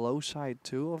on the low side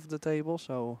too of the table,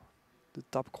 so the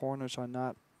top corners are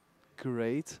not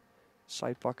great.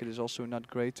 Side pocket is also not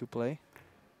great to play.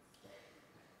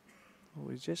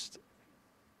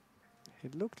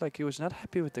 It looked like he was not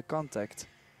happy with the contact.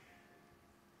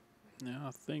 Yeah,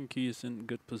 I think he's in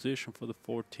good position for the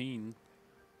 14.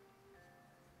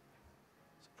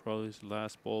 So probably his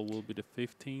last ball will be the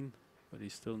 15, but he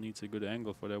still needs a good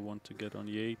angle for that one to get on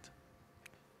the 8.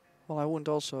 Well, I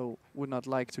would not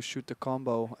like to shoot the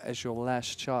combo as your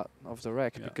last shot of the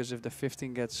rack, because if the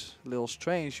 15 gets a little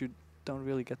strange, you don't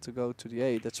really get to go to the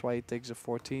 8. That's why he takes a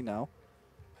 14 now.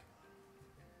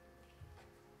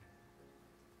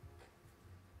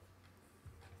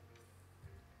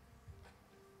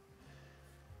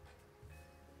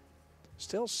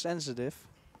 Still sensitive.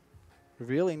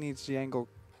 Really needs the angle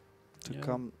to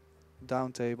come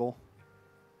down table.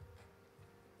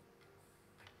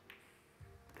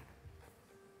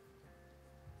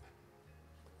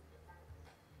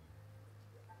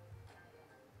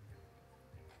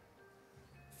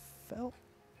 Felt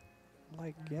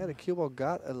like, the cue ball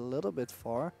got a little bit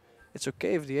far. It's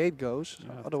okay if the 8 goes,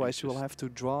 otherwise you will have to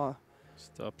draw.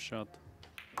 Stop shot.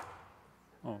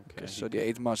 Okay. So the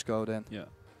 8 must go then. Yeah.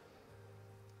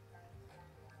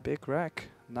 Big rack,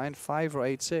 9-5 or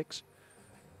 8-6.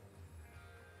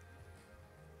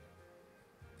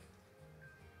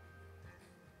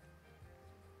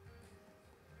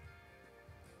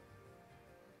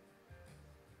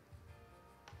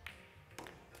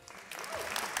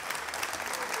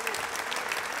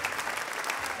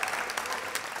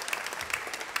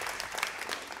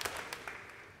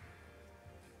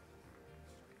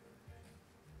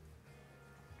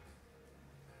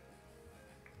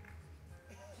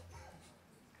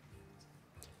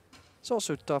 It's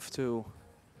also tough to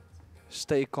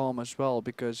stay calm as well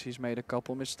because he's made a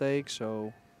couple mistakes.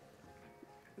 So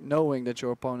knowing that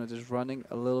your opponent is running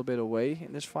a little bit away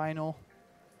in this final,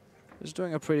 is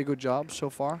doing a pretty good job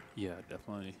so far. Yeah,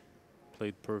 definitely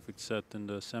played perfect set in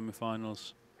the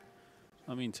semifinals.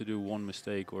 I mean, to do one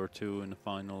mistake or two in the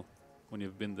final when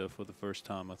you've been there for the first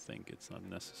time, I think it's not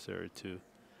necessary to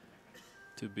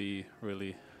be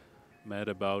really mad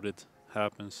about it.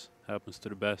 Happens to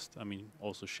the best. I mean,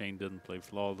 also Shane didn't play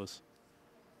flawless.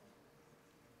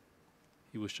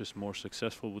 He was just more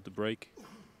successful with the break.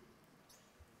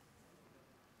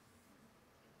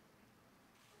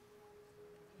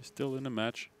 He's still in the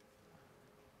match.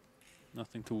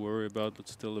 Nothing to worry about, but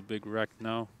still a big rack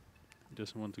now. He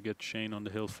doesn't want to get Shane on the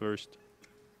hill first.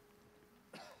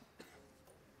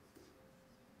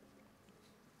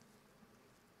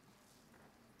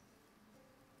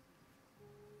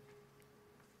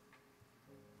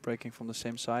 Breaking from the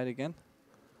same side again.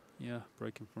 Yeah,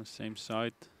 breaking from the same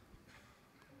side.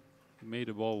 He made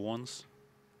the ball once.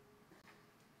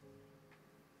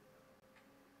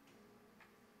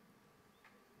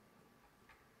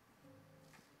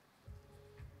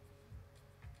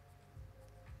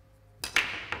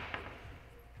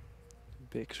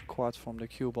 Big squat from the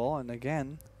cue ball, and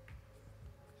again,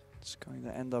 it's going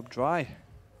to end up dry.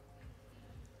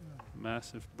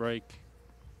 Massive break.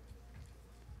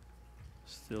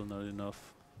 Still not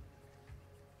enough.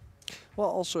 Well,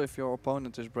 also if your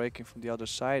opponent is breaking from the other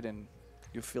side and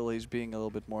you feel he's being a little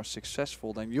bit more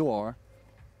successful than you are,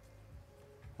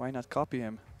 why not copy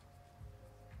him?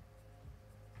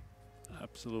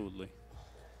 Absolutely.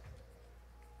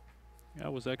 Yeah, I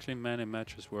was actually many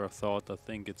matches where I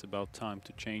think it's about time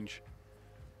to change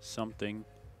something.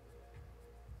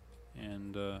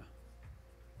 And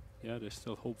yeah, there's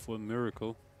still hope for a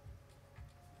miracle.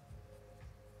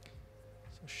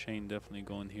 So Shane definitely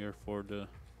going here for the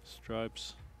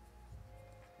stripes.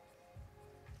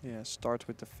 Yeah, start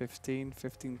with the 15,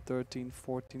 15, 13,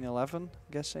 14, 11,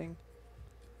 guessing.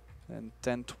 And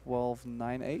 10, 12,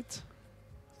 9, 8.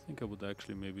 I think I would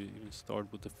actually maybe even start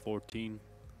with the 14.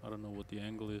 I don't know what the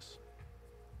angle is.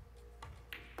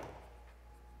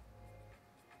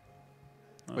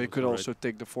 But you could also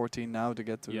take the 14 now to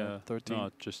get to yeah, the 13. No, I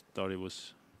just thought it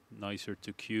was nicer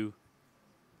to cue.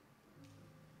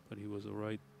 But he was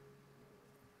alright.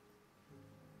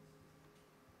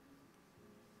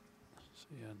 So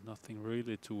yeah, nothing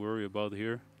really to worry about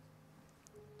here.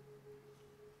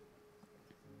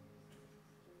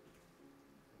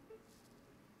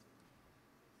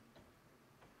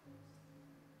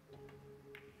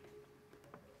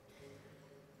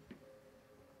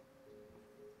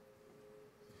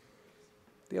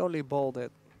 The only ball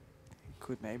that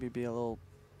could maybe be a little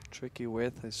tricky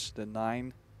with is the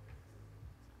 9.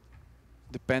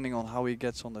 Depending on how he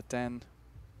gets on the 10,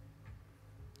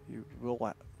 you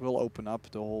will open up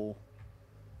the whole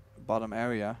bottom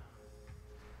area.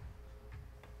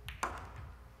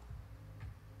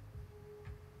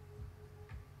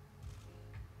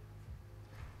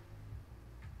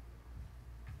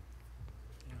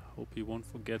 Hope he won't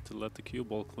forget to let the cue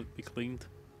ball be cleaned.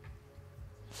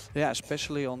 Yeah,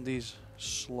 especially on these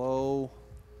slow,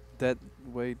 dead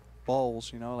weight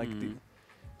balls, you know, like the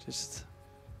just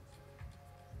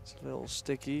it's a little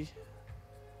sticky.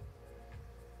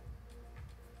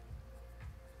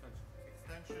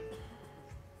 Extension.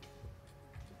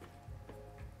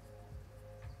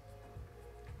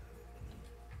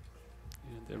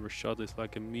 And every shot is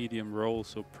like a medium roll,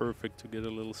 so perfect to get a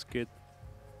little skid.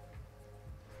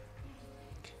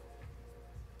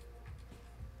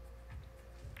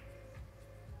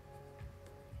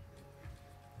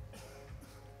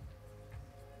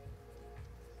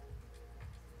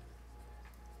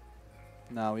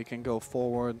 Now he can go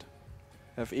forward,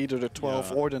 have either the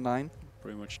 12 or the 9.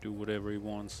 Pretty much do whatever he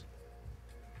wants.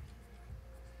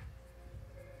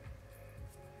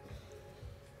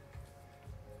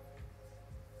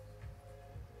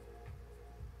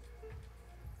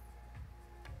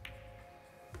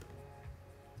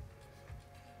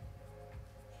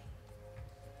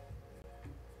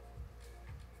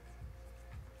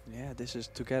 Yeah, this is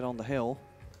to get on the hill.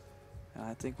 And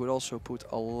I think would also put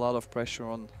a lot of pressure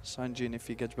on Sanjin if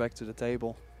he gets back to the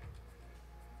table.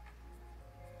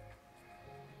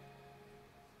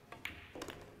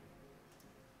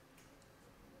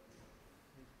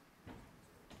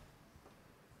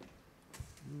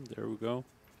 There we go.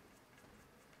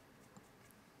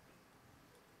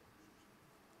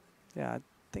 Yeah, I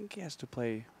think he has to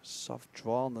play soft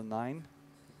draw on the 9.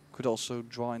 Could also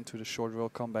draw into the short rail,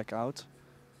 come back out.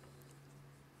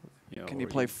 Yeah, Can you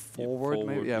play forward,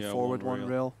 maybe? Yeah, forward one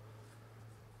rail.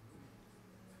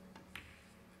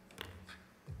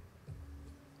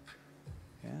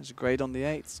 It's great on the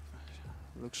 8th.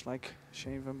 Looks like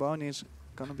Shane Van Boening is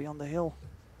gonna be on the hill.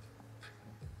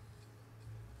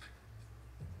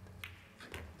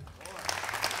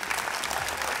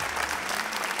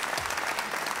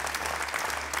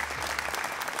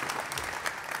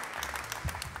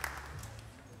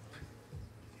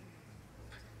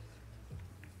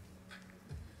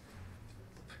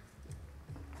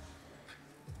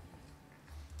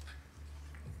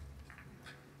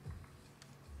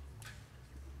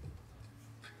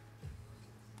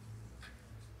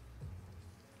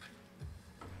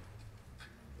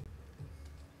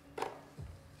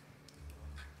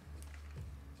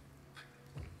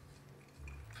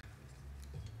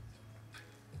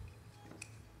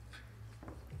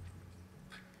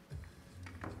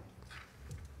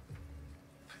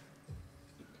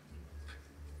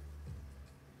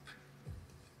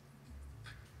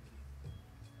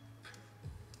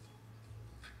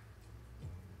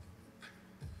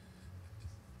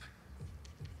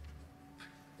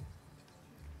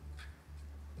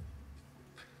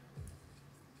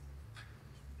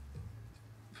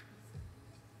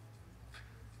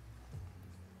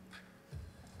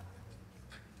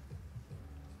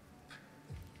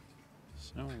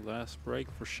 So last break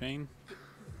for Shane.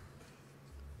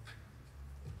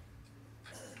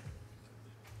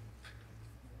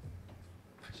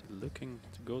 He's looking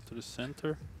to go to the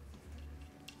center.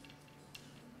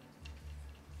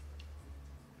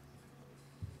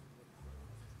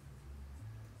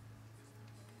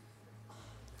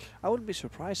 I wouldn't be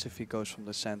surprised if he goes from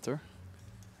the center.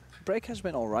 Break has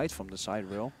been alright from the side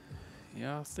rail.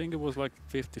 Yeah, I think it was like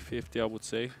 50-50, I would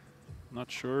say.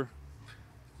 Not sure.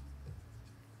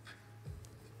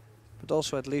 But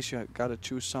also at least you gotta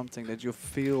choose something that you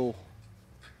feel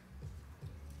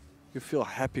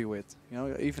happy with. You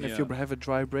know, even if you have a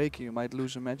dry break, you might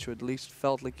lose a match. You at least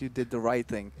felt like you did the right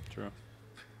thing. True.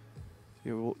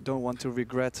 You don't want to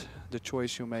regret the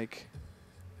choice you make.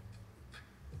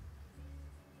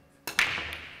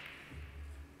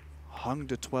 Hung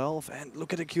the 12 and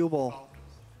look at the cue ball.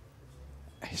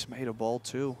 He's made a ball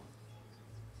too.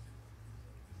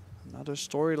 Another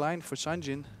storyline for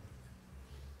Sanjin.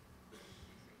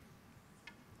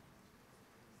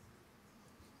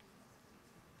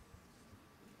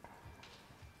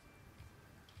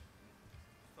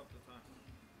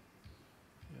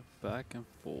 Back and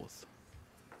forth.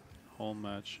 Whole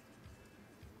match.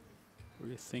 What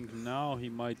do you think now? He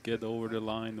might get over the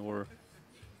line or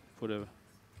put a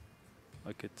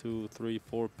like a 2, 3,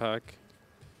 4 pack.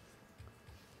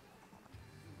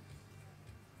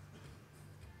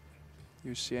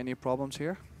 You see any problems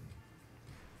here?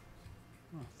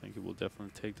 I think he will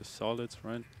definitely take the solids,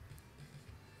 right?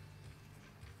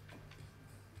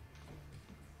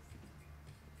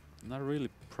 Not really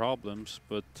problems,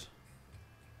 but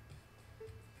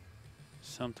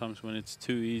sometimes when it's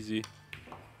too easy.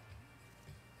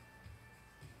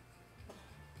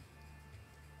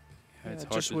 Yeah, it's I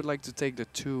hard just would like to take the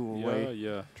 2 away.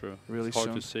 Yeah, true. Really it's hard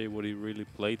soon. to say what he really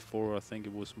played for. I think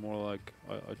it was more like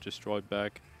I just draw it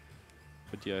back.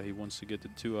 But yeah, he wants to get the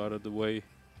 2 out of the way.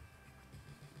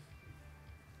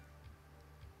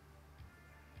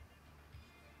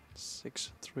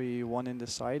 Six, 3, 1 in the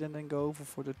side and then go over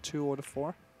for the 2 or the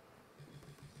 4.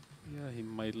 Yeah, he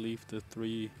might leave the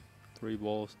three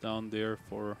balls down there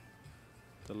for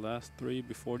the last 3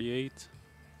 before the 8.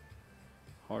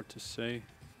 Hard to say.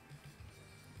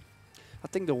 I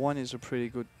think the 1 is a pretty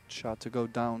good shot to go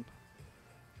down.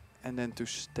 And then to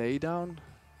stay down.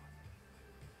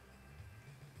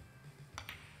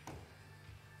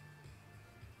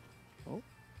 Oh,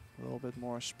 a little bit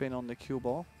more spin on the cue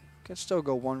ball. Can still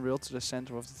go 1 reel to the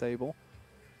center of the table.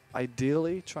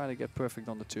 Ideally, trying to get perfect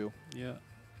on the 2. Yeah.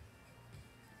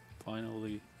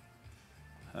 Finally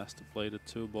has to play the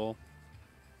 2 ball.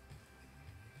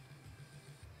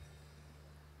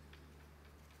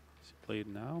 Does he play it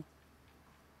now?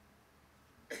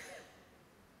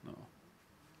 No.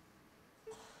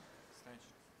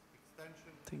 I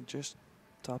think just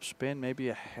top spin, maybe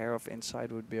a hair of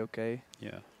inside would be okay.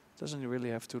 Yeah. Doesn't really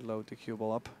have to load the cue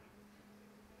ball up.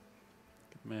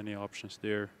 Many options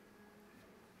there.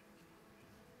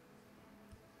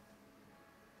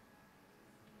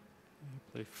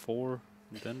 Play 4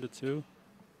 and then the 2.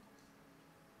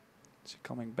 Is he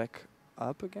coming back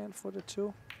up again for the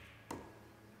 2?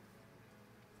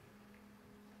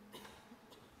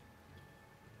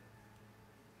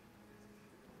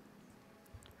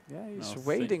 Yeah, he's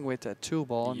waiting with that 2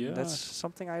 ball, and that's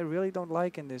something I really don't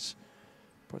like in this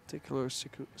particular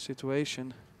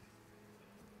situation.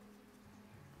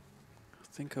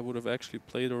 I think I would have actually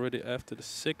played already after the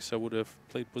 6. I would have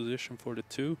played position for the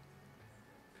 2.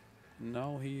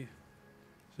 Now he's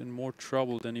in more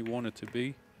trouble than he wanted to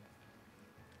be.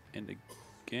 And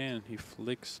again, he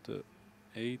flicks the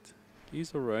 8.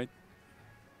 He's alright.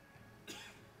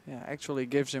 Yeah, actually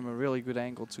gives him a really good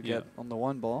angle to get on the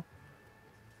 1 ball.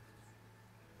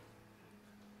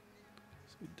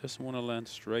 So he doesn't want to land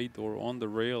straight or on the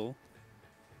rail.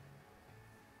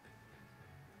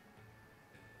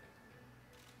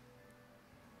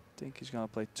 I think he's gonna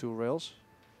play 2 rails,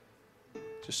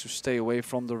 just to stay away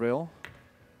from the rail.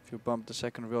 If you bump the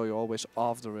second rail, you're always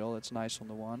off the rail. That's nice on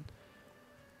the 1.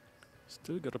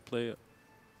 Still got to play it.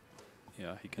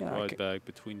 Yeah, he can Yeah, ride back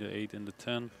between the 8 and the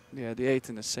 10. Yeah, the 8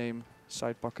 in the same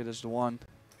side pocket as the 1.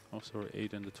 Oh, sorry,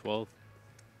 8 and the 12.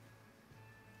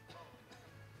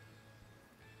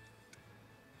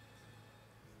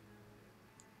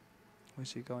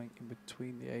 Where's he going in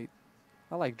between the 8?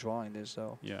 I like drawing this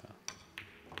though. Yeah.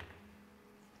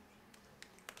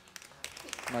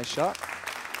 Nice shot.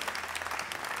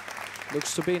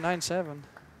 Looks to be 9-7.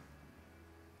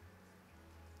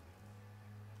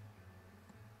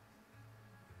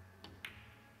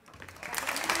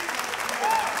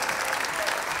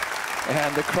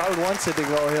 And the crowd wants it to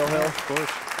go hill-hill. Of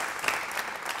course.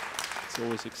 It's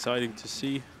always exciting to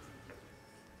see.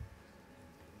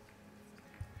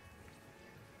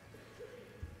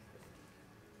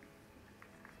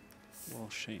 Well,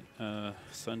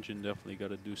 Sanjin definitely got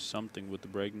to do something with the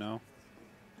break now.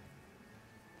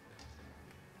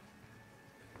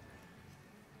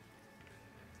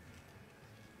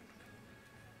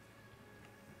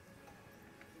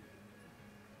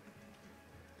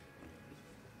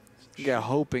 Yeah,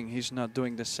 hoping he's not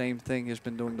doing the same thing he's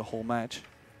been doing the whole match.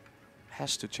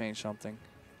 Has to change something.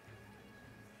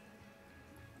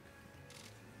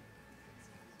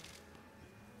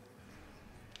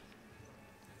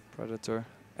 Predator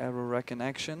arrow rack in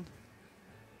action.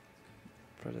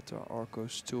 Predator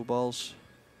Arcos 2 balls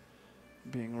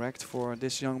being racked for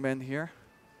this young man here.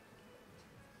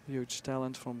 Huge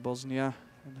talent from Bosnia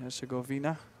and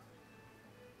Herzegovina.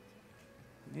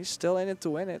 And he's still in it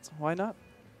to win it. Why not?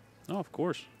 Oh, of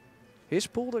course. He's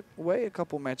pulled away a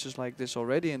couple matches like this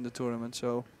already in the tournament,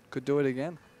 so could do it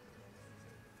again.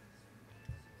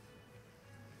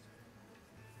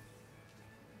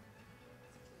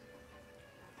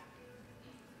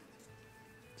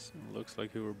 So looks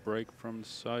like he will break from the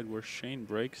side where Shane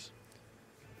breaks.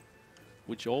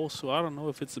 Which also, I don't know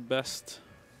if it's the best.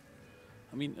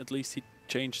 I mean, at least he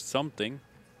changed something.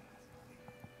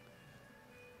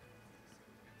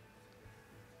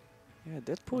 Yeah,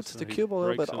 that puts So the he cube a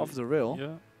little breaks bit off the rail.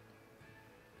 Yeah.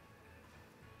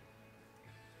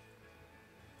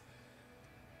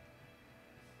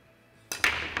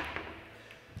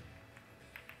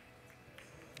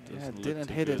 Yeah, Doesn't look didn't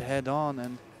too hit it good. head on,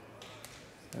 and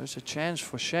there's a chance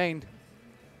for Shane.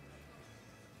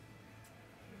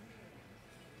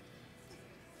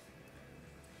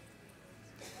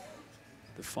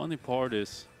 The funny part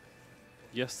is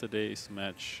yesterday's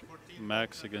match,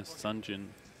 Max against Sanjin.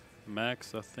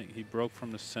 Max, I think he broke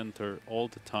from the center all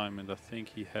the time, and I think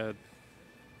he had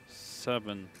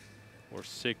 7 or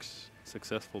 6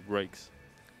 successful breaks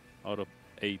out of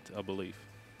 8, I believe,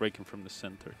 breaking from the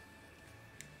center.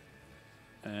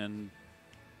 And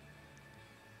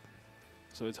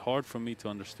so it's hard for me to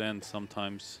understand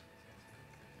sometimes.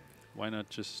 Why not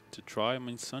just to try? I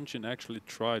mean, Sanjin actually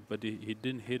tried, but he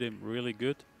didn't hit him really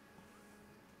good.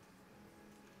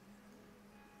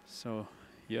 So,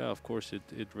 yeah, of course,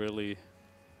 it really,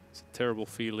 it's a terrible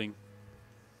feeling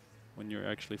when you're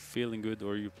actually feeling good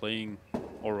or you're playing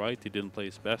all right. He didn't play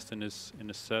his best in his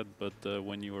set, but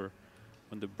when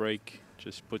the break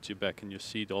just puts you back in your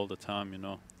seat all the time, you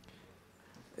know.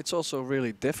 It's also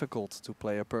really difficult to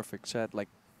play a perfect set, like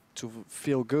to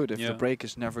feel good if the break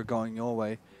is never going your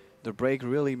way. The break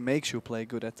really makes you play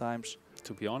good at times.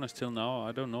 To be honest, till now,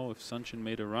 I don't know if Sanjin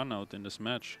made a run out in this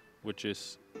match, which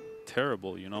is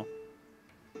terrible, you know.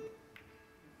 I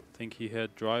think he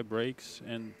had dry breaks,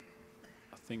 and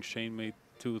I think Shane made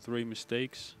 2 or 3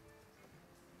 mistakes.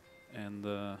 And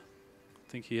I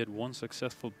think he had 1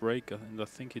 successful break, and I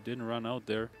think he didn't run out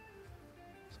there.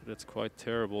 So that's quite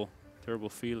terrible. Terrible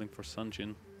feeling for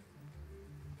Sanjin.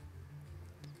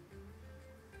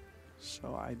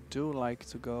 So I do like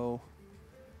to go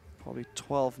probably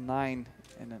 12-9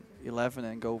 and then 11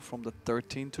 and go from the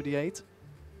 13 to the 8.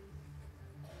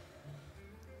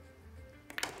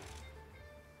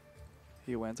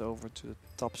 He went over to the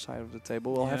top side of the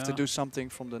table. We'll have to do something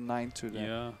from the 9 to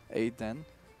the 8 then.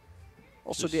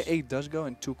 Also, the 8 does go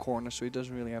in 2 corners, so he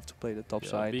doesn't really have to play the top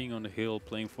side. Being on the hill,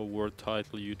 playing for world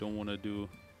title, you don't want to do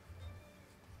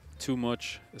too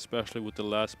much, especially with the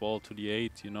last ball to the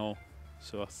 8, you know.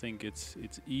 So I think it's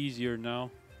easier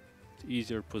now. It's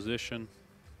easier position.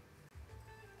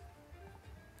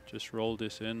 Just roll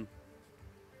this in.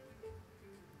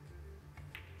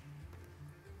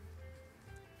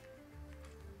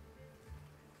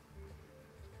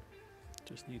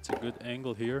 Just needs a good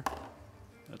angle here.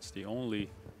 That's the only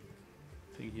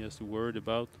thing he has to worry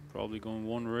about. Probably going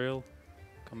one rail,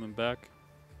 coming back.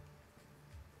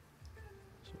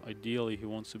 So ideally he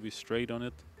wants to be straight on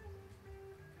it.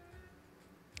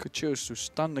 Could choose to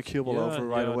stun the cue ball over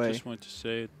right away. I just wanted to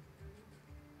say it.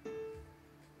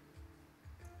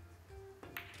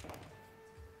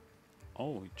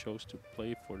 Oh, he chose to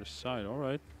play for the side. All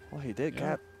right. Well, he did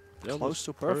Yeah. get close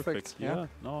to perfect. Yeah.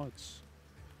 No, it's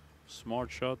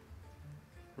smart shot.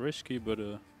 Risky, but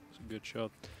it's a good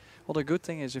shot. Well, the good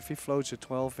thing is if he floats a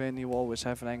 12 in, you always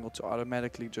have an angle to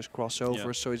automatically just cross over.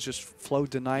 Yeah. So it's just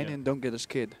float the 9 Yeah. in, don't get a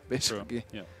skid, basically.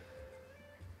 Yeah.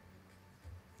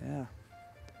 Yeah.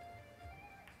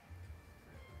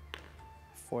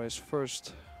 For his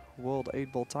first World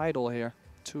 8-ball title here,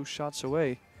 2 shots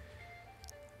away.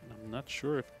 I'm not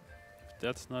sure if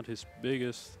that's not his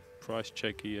biggest price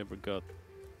check he ever got.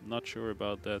 Not sure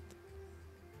about that.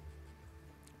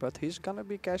 But he's gonna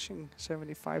be cashing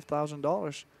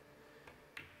 $75,000.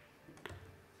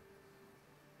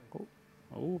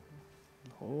 Oh,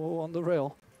 Oh, on the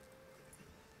rail.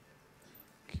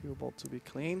 Cue ball to be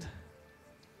cleaned.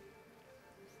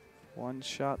 1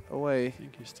 shot away. I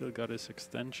think he still got his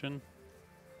extension.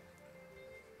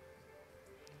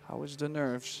 How is the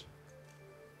nerves?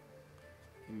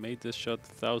 He made this shot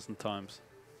 1,000 times.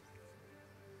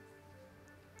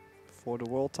 For the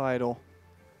world title.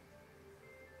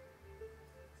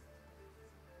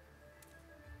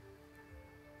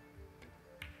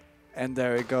 And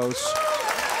there it goes.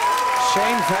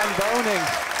 Shane van Boening,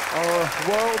 our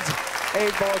world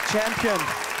 8-ball champion.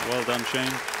 Well done,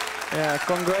 Shane. Yeah,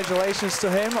 congratulations to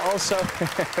him. Also,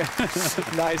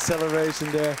 nice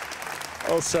celebration there.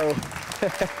 Also,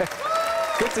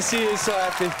 good to see you so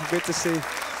happy. Good to see.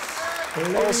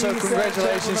 Also,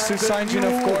 congratulations to Sanjin,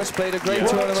 of course, played a great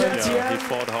tournament. Yeah, he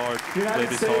fought hard, played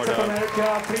his heart out.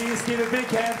 America, please give a big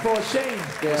hand for Shane.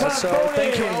 Yeah, so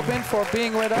thank you, Albin, for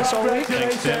being with us all week.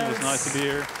 Thanks, Tim. It was nice to be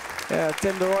here. Yeah,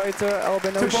 Tim de Ruyter,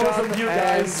 Albin To both O'Shan, of you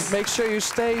and guys. make sure you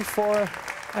stay for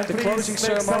And the please closing make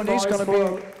some ceremony. Is noise going to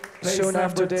for be place soon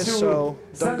after number this, 2. so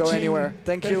don't go Sanjin anywhere.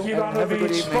 Thank you, and have a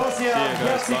good Hiatus, evening. Bosnia,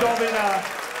 guys. Herzegovina.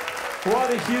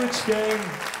 What a huge game.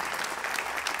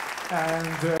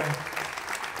 And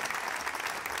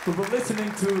we will be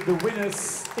listening to the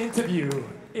winner's interview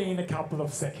in a couple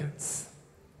of seconds.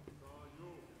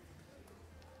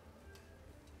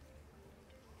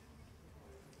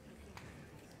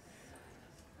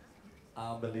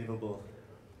 Unbelievable.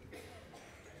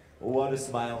 What a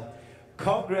smile.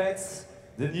 Congrats,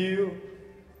 the new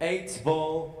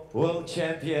 8-ball world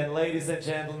champion, ladies and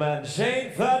gentlemen,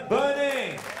 Shane van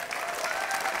Boening.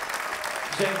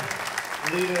 Shane,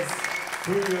 lead us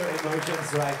through your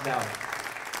emotions right now.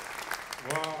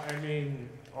 Well, I mean,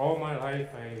 all my life,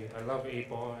 I love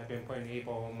 8-ball. I've been playing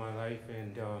 8-ball all my life,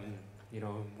 and you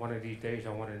know, one of these days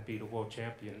I wanted to be the world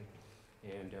champion,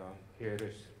 and here it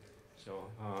is. So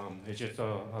it's just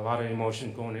a lot of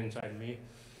emotion going inside me,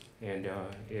 and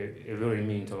it really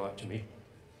means a lot to me.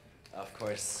 Of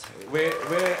course, we're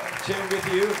cheering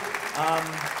with you.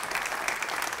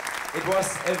 It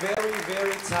was a very,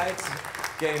 very tight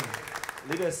game.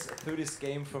 Lead us through this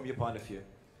game from your point of view.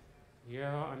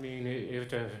 Yeah, I mean, it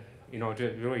was a, you know,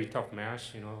 just really tough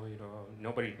match. You know,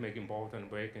 nobody's making balls on the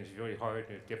break, and it's really hard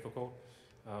and difficult.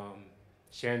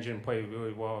 Sanjin played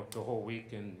really well the whole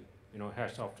week, and you know,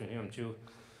 hats off to him too.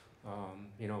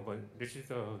 You know, but this is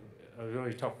a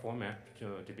really tough format,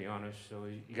 to be honest. So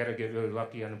you got to get really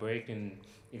lucky on the break, and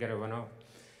you got to run out.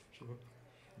 Sure.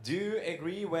 Do you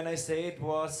agree when I say it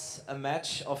was a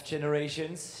match of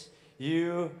generations?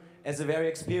 You, as a very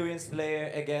experienced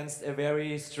player, against a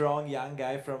very strong young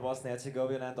guy from Bosnia and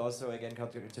Herzegovina, and also again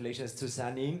congratulations to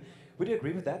Sanjin. Would you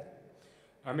agree with that?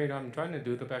 I mean, I'm trying to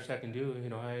do the best I can do. You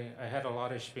know, I had a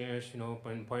lot of experience, you know,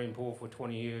 been playing pool for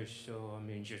 20 years. So, I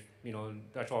mean, just, you know,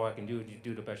 that's all I can do,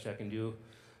 do the best I can do.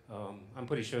 I'm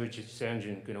pretty sure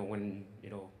Sanjin, you know, when, you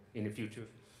know, in the future,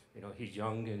 you know, he's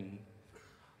young, and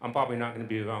I'm probably not going to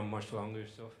be around much longer,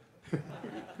 so.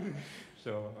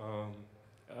 So,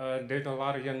 there's a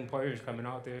lot of young players coming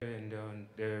out there, and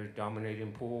they're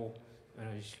dominating pool.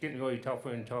 It's getting really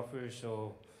tougher and tougher,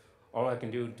 so all I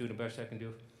can do is do the best I can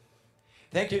do.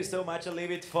 Thank you so much. I'll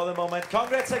leave it for the moment.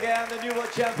 Congrats again, the new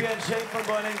world champion, Shane van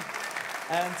Boening.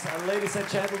 And ladies and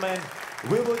gentlemen,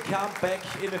 we will come back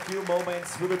in a few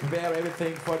moments. We will prepare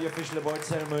everything for the official award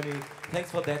ceremony.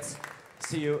 Thanks for that.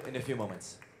 See you in a few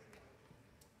moments.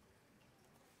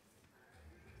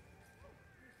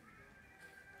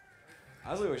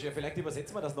 Also, vielleicht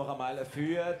übersetzen wir das noch einmal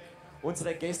für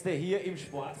unsere Gäste hier im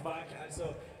Sportpark.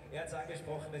 Also, er hat es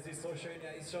angesprochen, es ist so schön,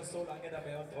 er ist schon so lange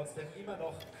dabei und trotzdem immer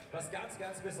noch was ganz,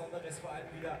 ganz Besonderes, vor allem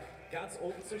wieder ganz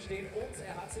oben zu stehen. Und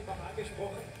er hat es eben auch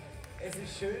angesprochen, es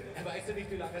ist schön, er weiß ja nicht,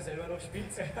 wie lange er selber noch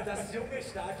spielt, dass junge,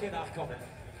 starke nachkommen.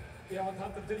 Ja, und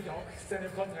hat natürlich auch seine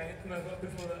Kontrahenten ein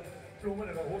bisschen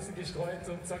Blumen oder Rosen gestreut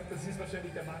und sagt, das ist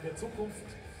wahrscheinlich der Mann der Zukunft.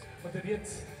 Und er wird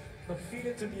noch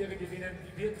viele Turniere gewinnen,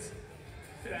 wird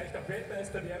vielleicht auch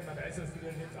Weltmeister werden, man weiß es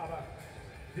natürlich nicht, aber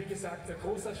wie gesagt, ein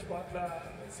großer Sportler,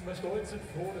 sind wir stolz und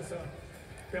froh, dass er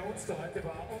bei uns da heute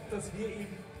war und dass wir ihm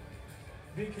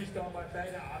wirklich da mal bei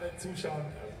der Arbeit zuschauen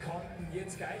konnten.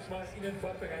 Jetzt gleich mal in den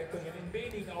Vorbereitungen, in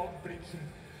wenigen Augenblicken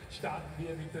starten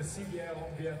wir mit der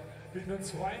Siegerehrung. Wir würden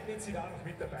uns freuen, wenn Sie da noch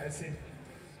mit dabei sind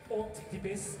und die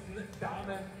besten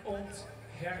Damen und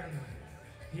Herren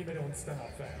hier mit uns dann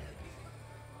abfeiern.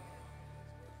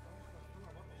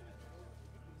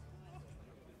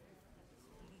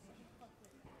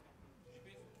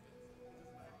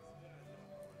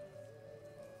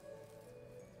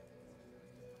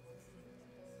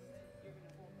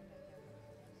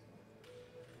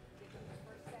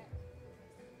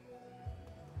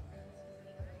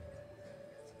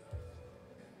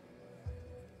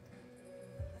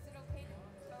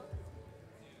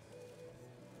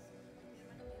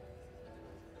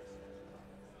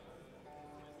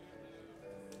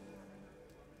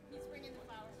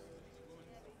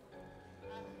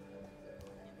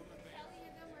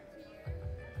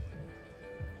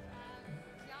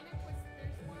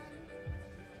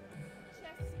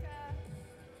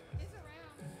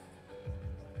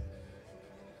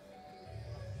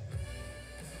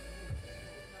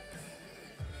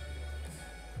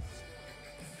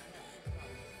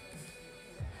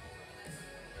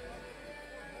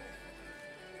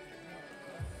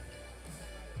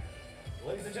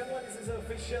 Ladies and gentlemen, this is an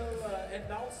official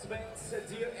announcement.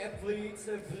 Dear athletes,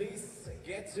 please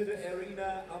get to the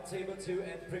arena on table 2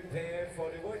 and prepare for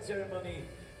the award ceremony.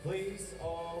 Please,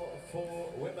 all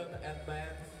for women and men,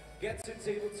 get to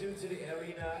table 2 to the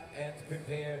arena and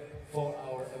prepare for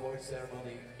our award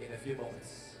ceremony in a few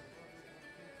moments.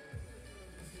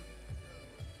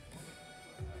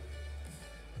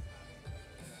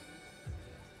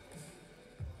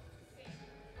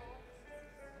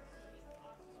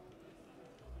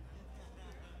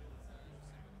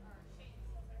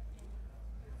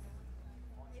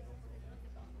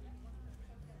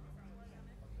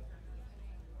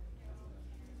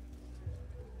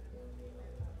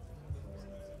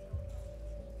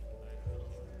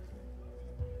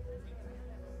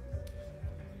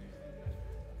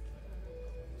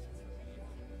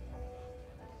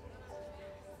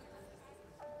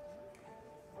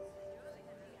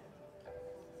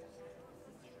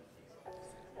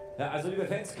 Ja, also liebe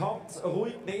Fans, kommt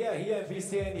ruhig näher hier ein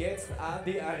bisschen jetzt an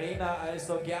die Arena,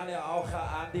 also gerne auch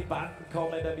an die Banden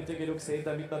kommen, damit ihr genug seht,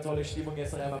 damit wir eine tolle Stimmung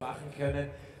jetzt noch einmal machen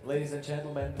können. Ladies and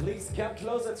gentlemen, please come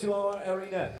closer to our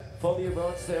arena for the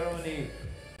award ceremony.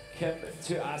 Come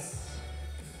to us,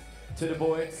 to the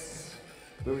boards.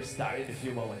 We will start in a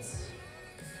few moments.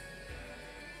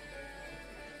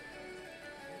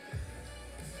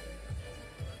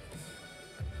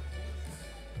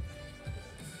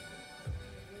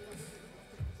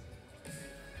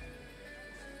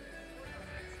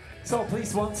 So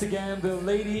please, once again, the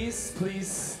ladies,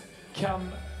 please come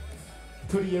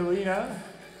to the arena.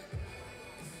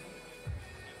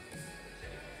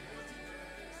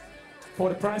 For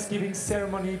the prize giving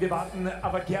ceremony, wir warten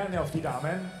aber gerne auf die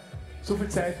Damen. So viel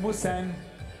Zeit muss sein.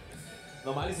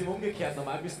 Normal ist es umgekehrt,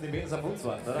 normal müssen die Mädels auf uns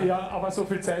warten, oder? Ja, aber so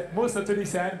viel Zeit muss natürlich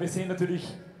sein. Wir sehen natürlich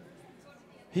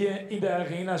hier in der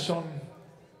Arena schon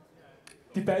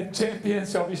die beiden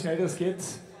Champions. Schau, wie schnell das geht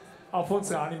auf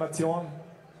unsere Animation.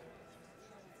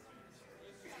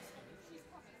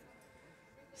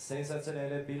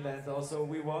 Sensationelle Bilder, and also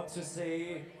we want to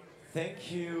say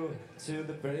thank you to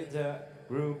the Predator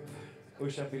Group,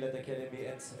 Ocean Billiard Academy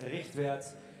and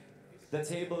Richtwert, the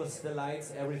tables, the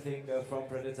lights, everything from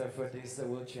Predator for these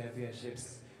World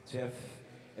Championships, to have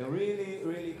a really,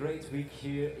 really great week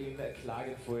here in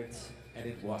Klagenfurt, and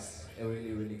it was a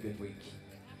really, really good week.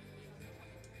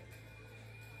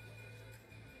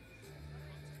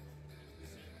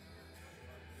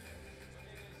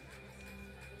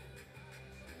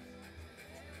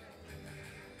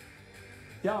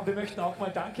 Ja, wir möchten auch mal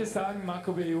Danke sagen.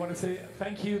 Marco, we want to say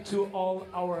thank you to all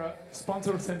our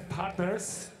sponsors and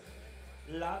partners.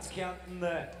 Landskärnten,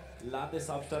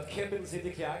 Landeshauptstadt, Capital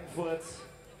City Klagenfurt.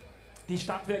 die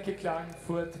Stadtwerke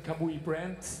Klagenfurt, Kamui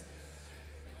Brand,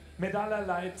 Medalla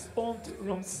Light und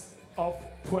Rooms of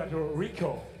Puerto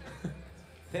Rico.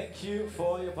 Thank you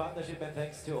for your partnership and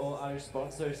thanks to all our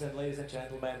sponsors. And ladies and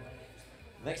gentlemen,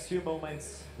 next few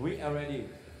moments we are ready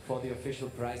for the official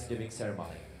prize giving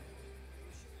ceremony.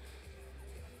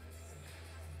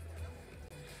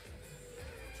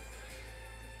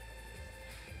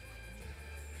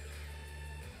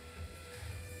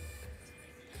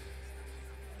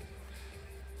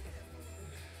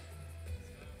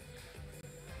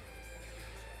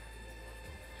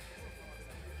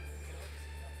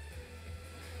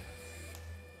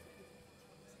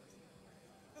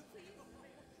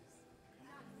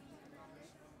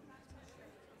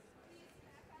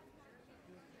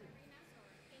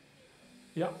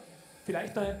 Ja,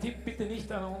 vielleicht noch ein Tipp, bitte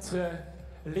nicht an unsere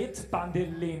LED-Bande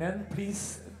lehnen.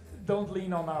 Please don't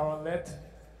lean on our LED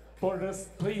borders,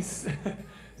 please.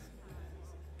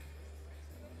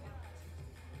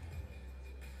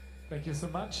 Thank you so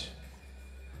much.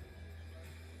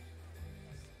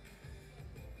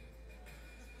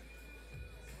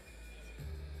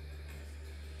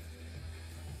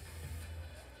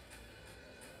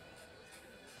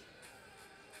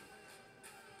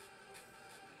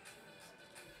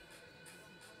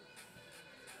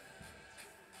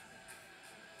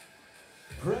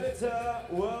 Predator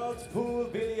World Pool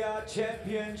Billiard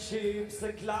Championships,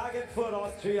 Klagenfurt,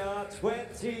 Austria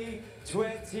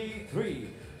 2023.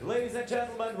 Ladies and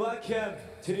gentlemen, welcome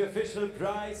to the official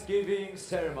prize giving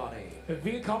ceremony.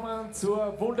 Willkommen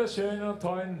zur wunderschönen und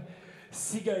tollen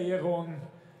Siegerehrung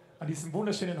an diesem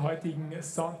wunderschönen heutigen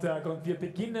Sonntag. Und wir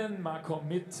beginnen, Marco,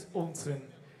 mit unseren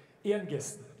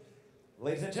Ehrengästen.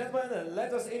 Ladies and gentlemen,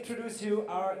 let us introduce you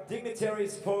our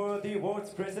dignitaries for the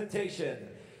awards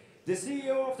presentation. The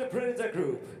CEO of the Predator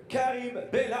Group, Karim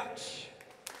Belach.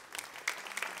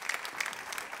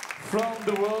 From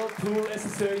the World Pool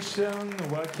Association,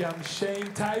 welcome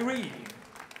Shane Tyree.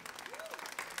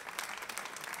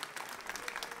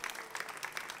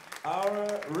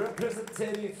 Our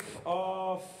representative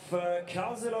of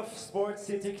Council of Sports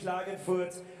City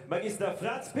Klagenfurt, Magister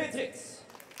Franz Petritz.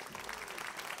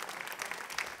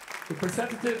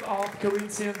 Representative of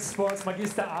Corinthian Sports,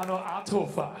 Magister Arno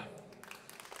Arthofer.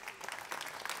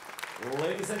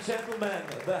 Ladies and gentlemen,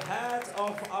 the head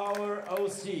of our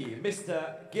OC,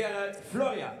 Mr. Gerald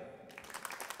Florian.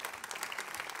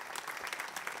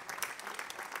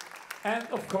 And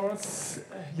of course,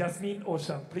 Jasmin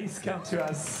Oschan, please come to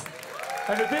us.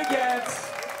 And a big hand.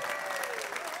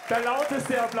 Der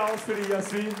lauteste Applaus für die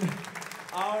Jasmin.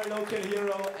 Our local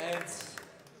hero, and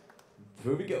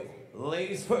here we go.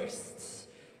 Ladies first.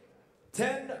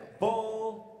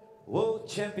 10-ball World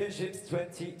Championships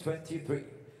 2023.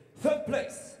 Third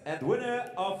place and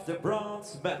winner of the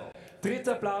bronze medal.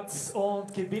 Dritter Platz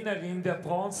und Gewinnerin der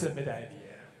Bronzemedaille.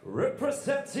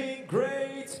 Representing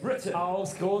Great Britain.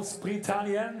 Aus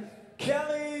Großbritannien,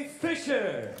 Kelly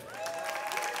Fisher.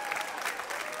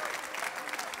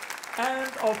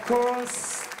 and of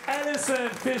course, Alison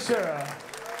Fisher.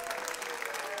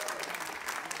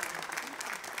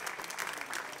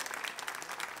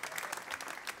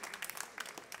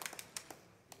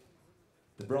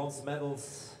 The bronze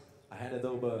medals are handed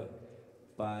over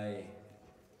by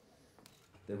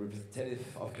the representative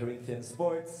of Corinthian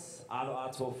Sports, Arno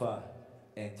Arthofer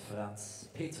and Franz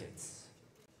Petritz.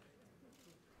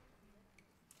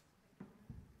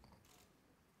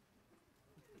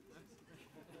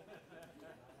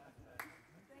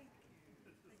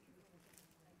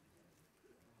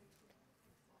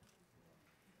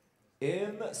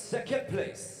 In second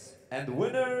place and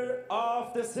winner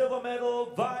of the silver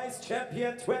medal, Vice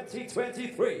Champion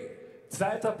 2023.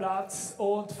 Zweiter Platz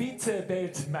und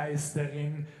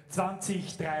Vize-Weltmeisterin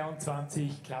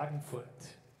 2023 Klagenfurt.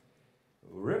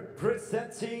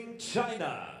 Representing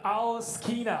China, Aus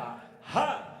China,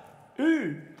 Han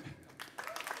Yu.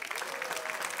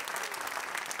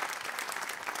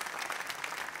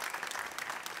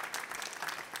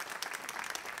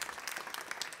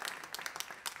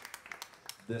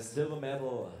 The silver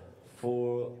medal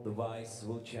for the Vice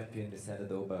World Champion is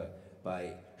handed over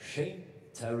by Shane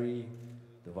Tyree,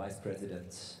 the Vice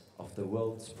President of the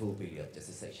World Pool Billiard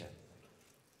Association.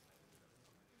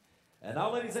 And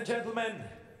now, ladies and gentlemen,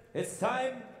 it's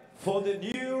time for the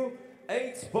new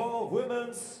 8-ball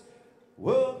Women's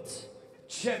World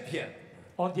Champion.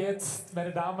 Und jetzt,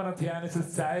 meine Damen und Herren, ist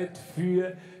es Zeit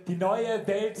für die neue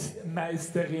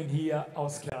Weltmeisterin hier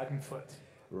aus Klagenfurt.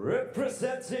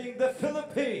 Representing the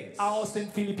Philippines, Aus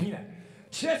den Philippinen,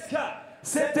 Cheska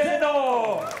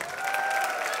Centeno.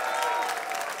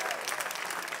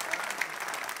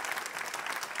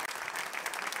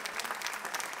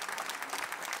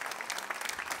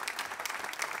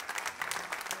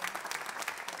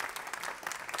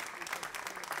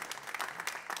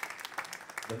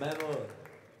 The medal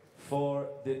for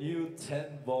the new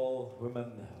 10-ball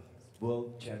women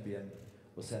world champion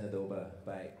was handed over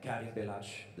by Karin Belach,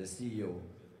 the CEO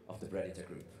of the Predator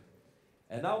Group.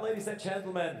 And now, ladies and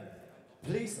gentlemen,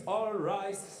 please all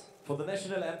rise for the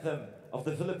national anthem of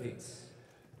the Philippines.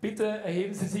 Bitte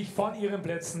erheben Sie sich von Ihren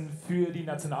Plätzen für die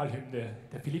Nationalhymne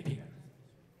der Philippinen.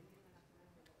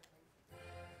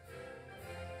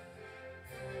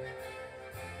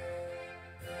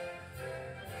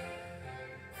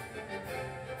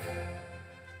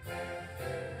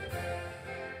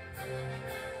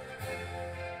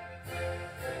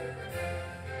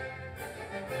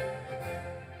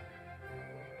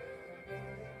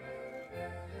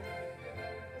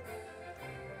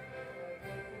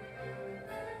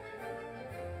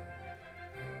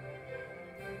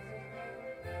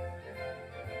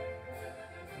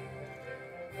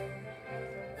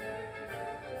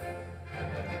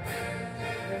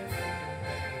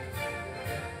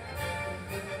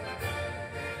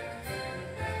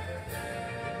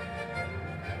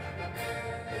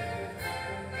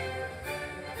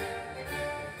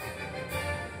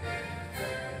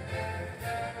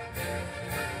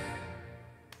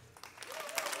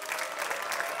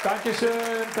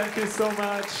 Dankeschön, thank you so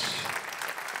much.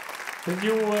 The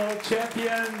new world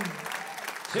champion,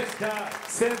 Jessica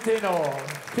Centeno,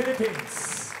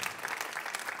 Philippines.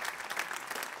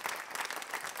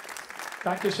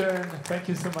 Dankeschön, thank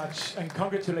you so much, and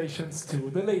congratulations to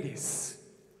the ladies.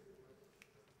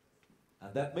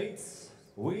 And that means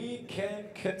we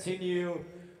can continue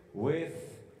with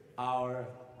our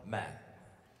man.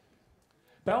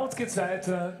 Bei uns geht's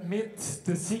weiter mit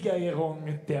der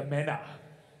Siegerehrung der Männer.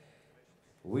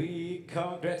 We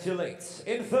congratulate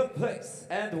in third place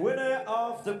and winner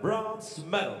of the bronze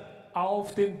medal.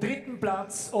 Auf dem dritten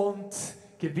Platz und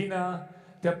Gewinner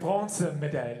der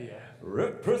Bronzemedaille.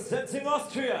 Representing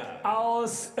Austria,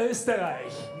 Aus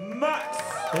Österreich, Max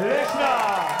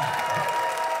Lechner.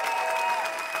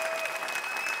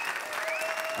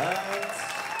 And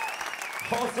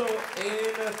also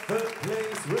in third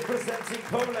place representing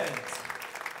Poland,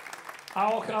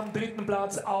 Auch am dritten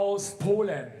Platz aus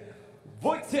Polen,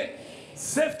 Wojciech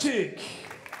Sevcik.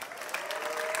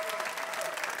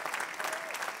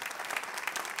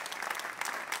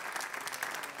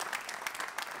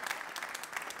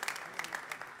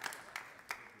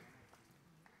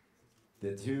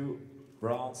 The two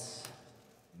bronze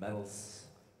medals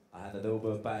are handed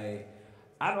over by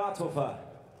Anwar Toffer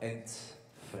and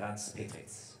Franz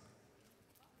Petritz.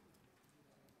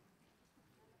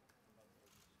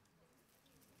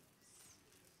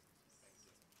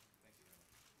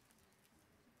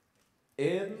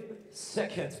 In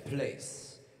second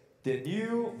place, the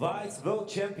new Vice World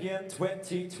Champion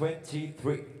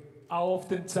 2023. Auf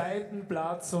dem zweiten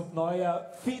Platz und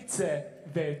neuer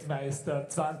Vize-Weltmeister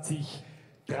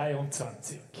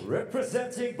 2023.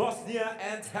 Representing Bosnia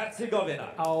and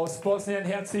Herzegovina, Aus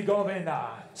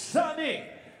Bosnien-Herzegowina, Sanjin.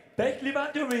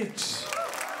 PEHLIVANOVIC.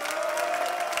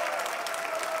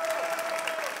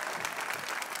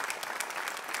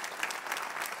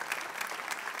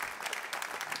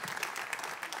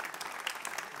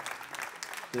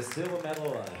 The silver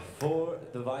medal for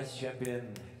the vice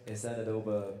champion is handed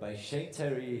over by Shane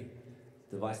Terry,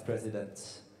 the vice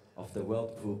president of the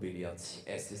World Pool Billiard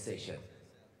Association.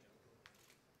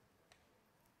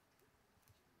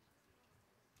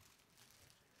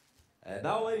 And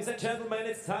now, ladies and gentlemen,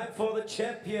 it's time for the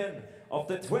champion of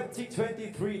the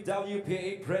 2023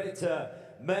 WPA Predator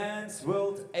Men's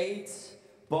World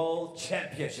 8-Ball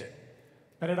Championship.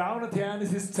 Meine Damen und Herren,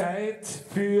 es ist Zeit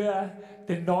für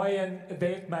den neuen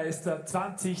Weltmeister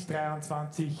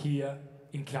 2023 hier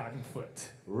in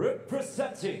Klagenfurt.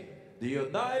 Representing the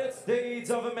United States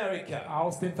of America,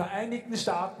 Aus den Vereinigten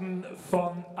Staaten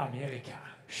von Amerika,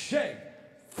 Shane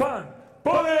von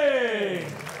BOENING.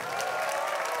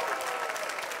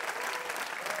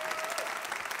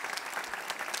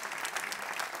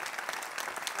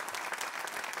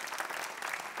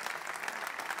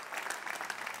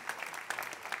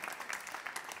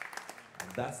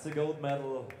 That's the gold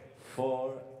medal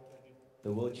for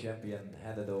the world champion,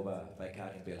 handed over by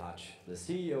Karin Belach, the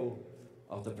CEO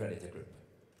of the Predator Group.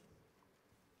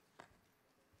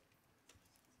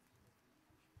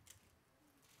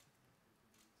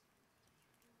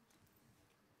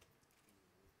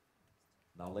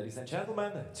 Now, ladies and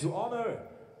gentlemen, to honor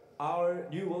our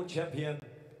new world champion,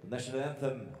 the national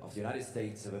anthem of the United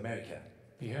States of America.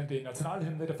 Wir hören die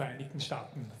Nationalhymne der Vereinigten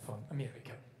Staaten von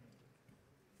Amerika.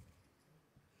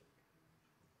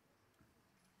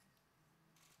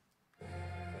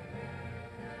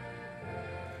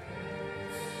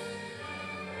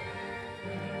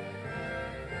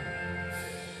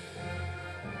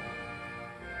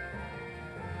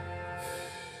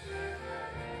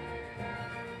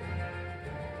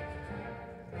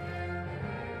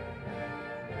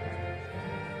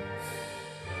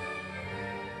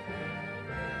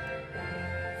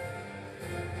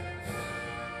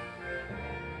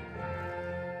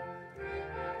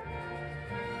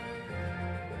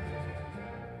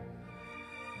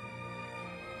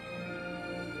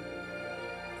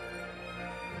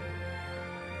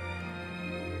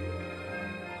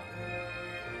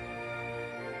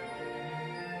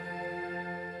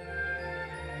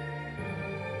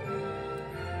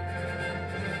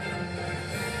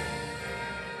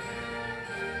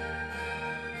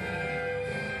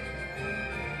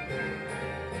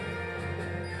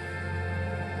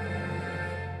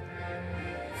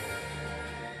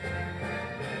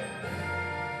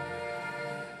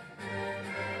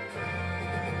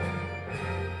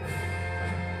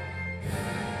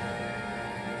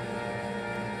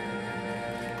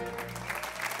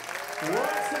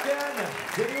 again,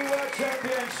 the new world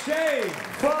champion, Shane.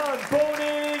 From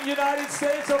BOENING, United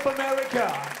States of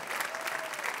America.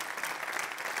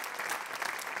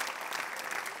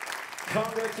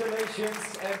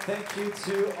 Congratulations and thank you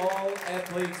to all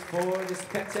athletes for the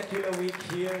spectacular week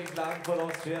here in Klagenfurt,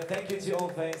 Austria. Thank you to all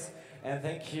fans and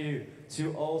thank you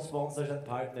to all sponsors and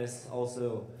partners,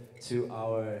 also to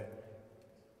our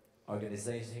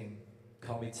organizing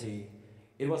committee.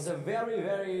 It was a very,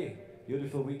 very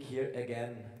beautiful week here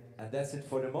again, and that's it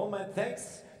for the moment.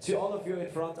 Thanks to all of you in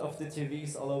front of the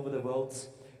TVs all over the world.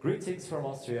 Greetings from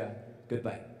Austria.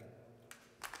 Goodbye.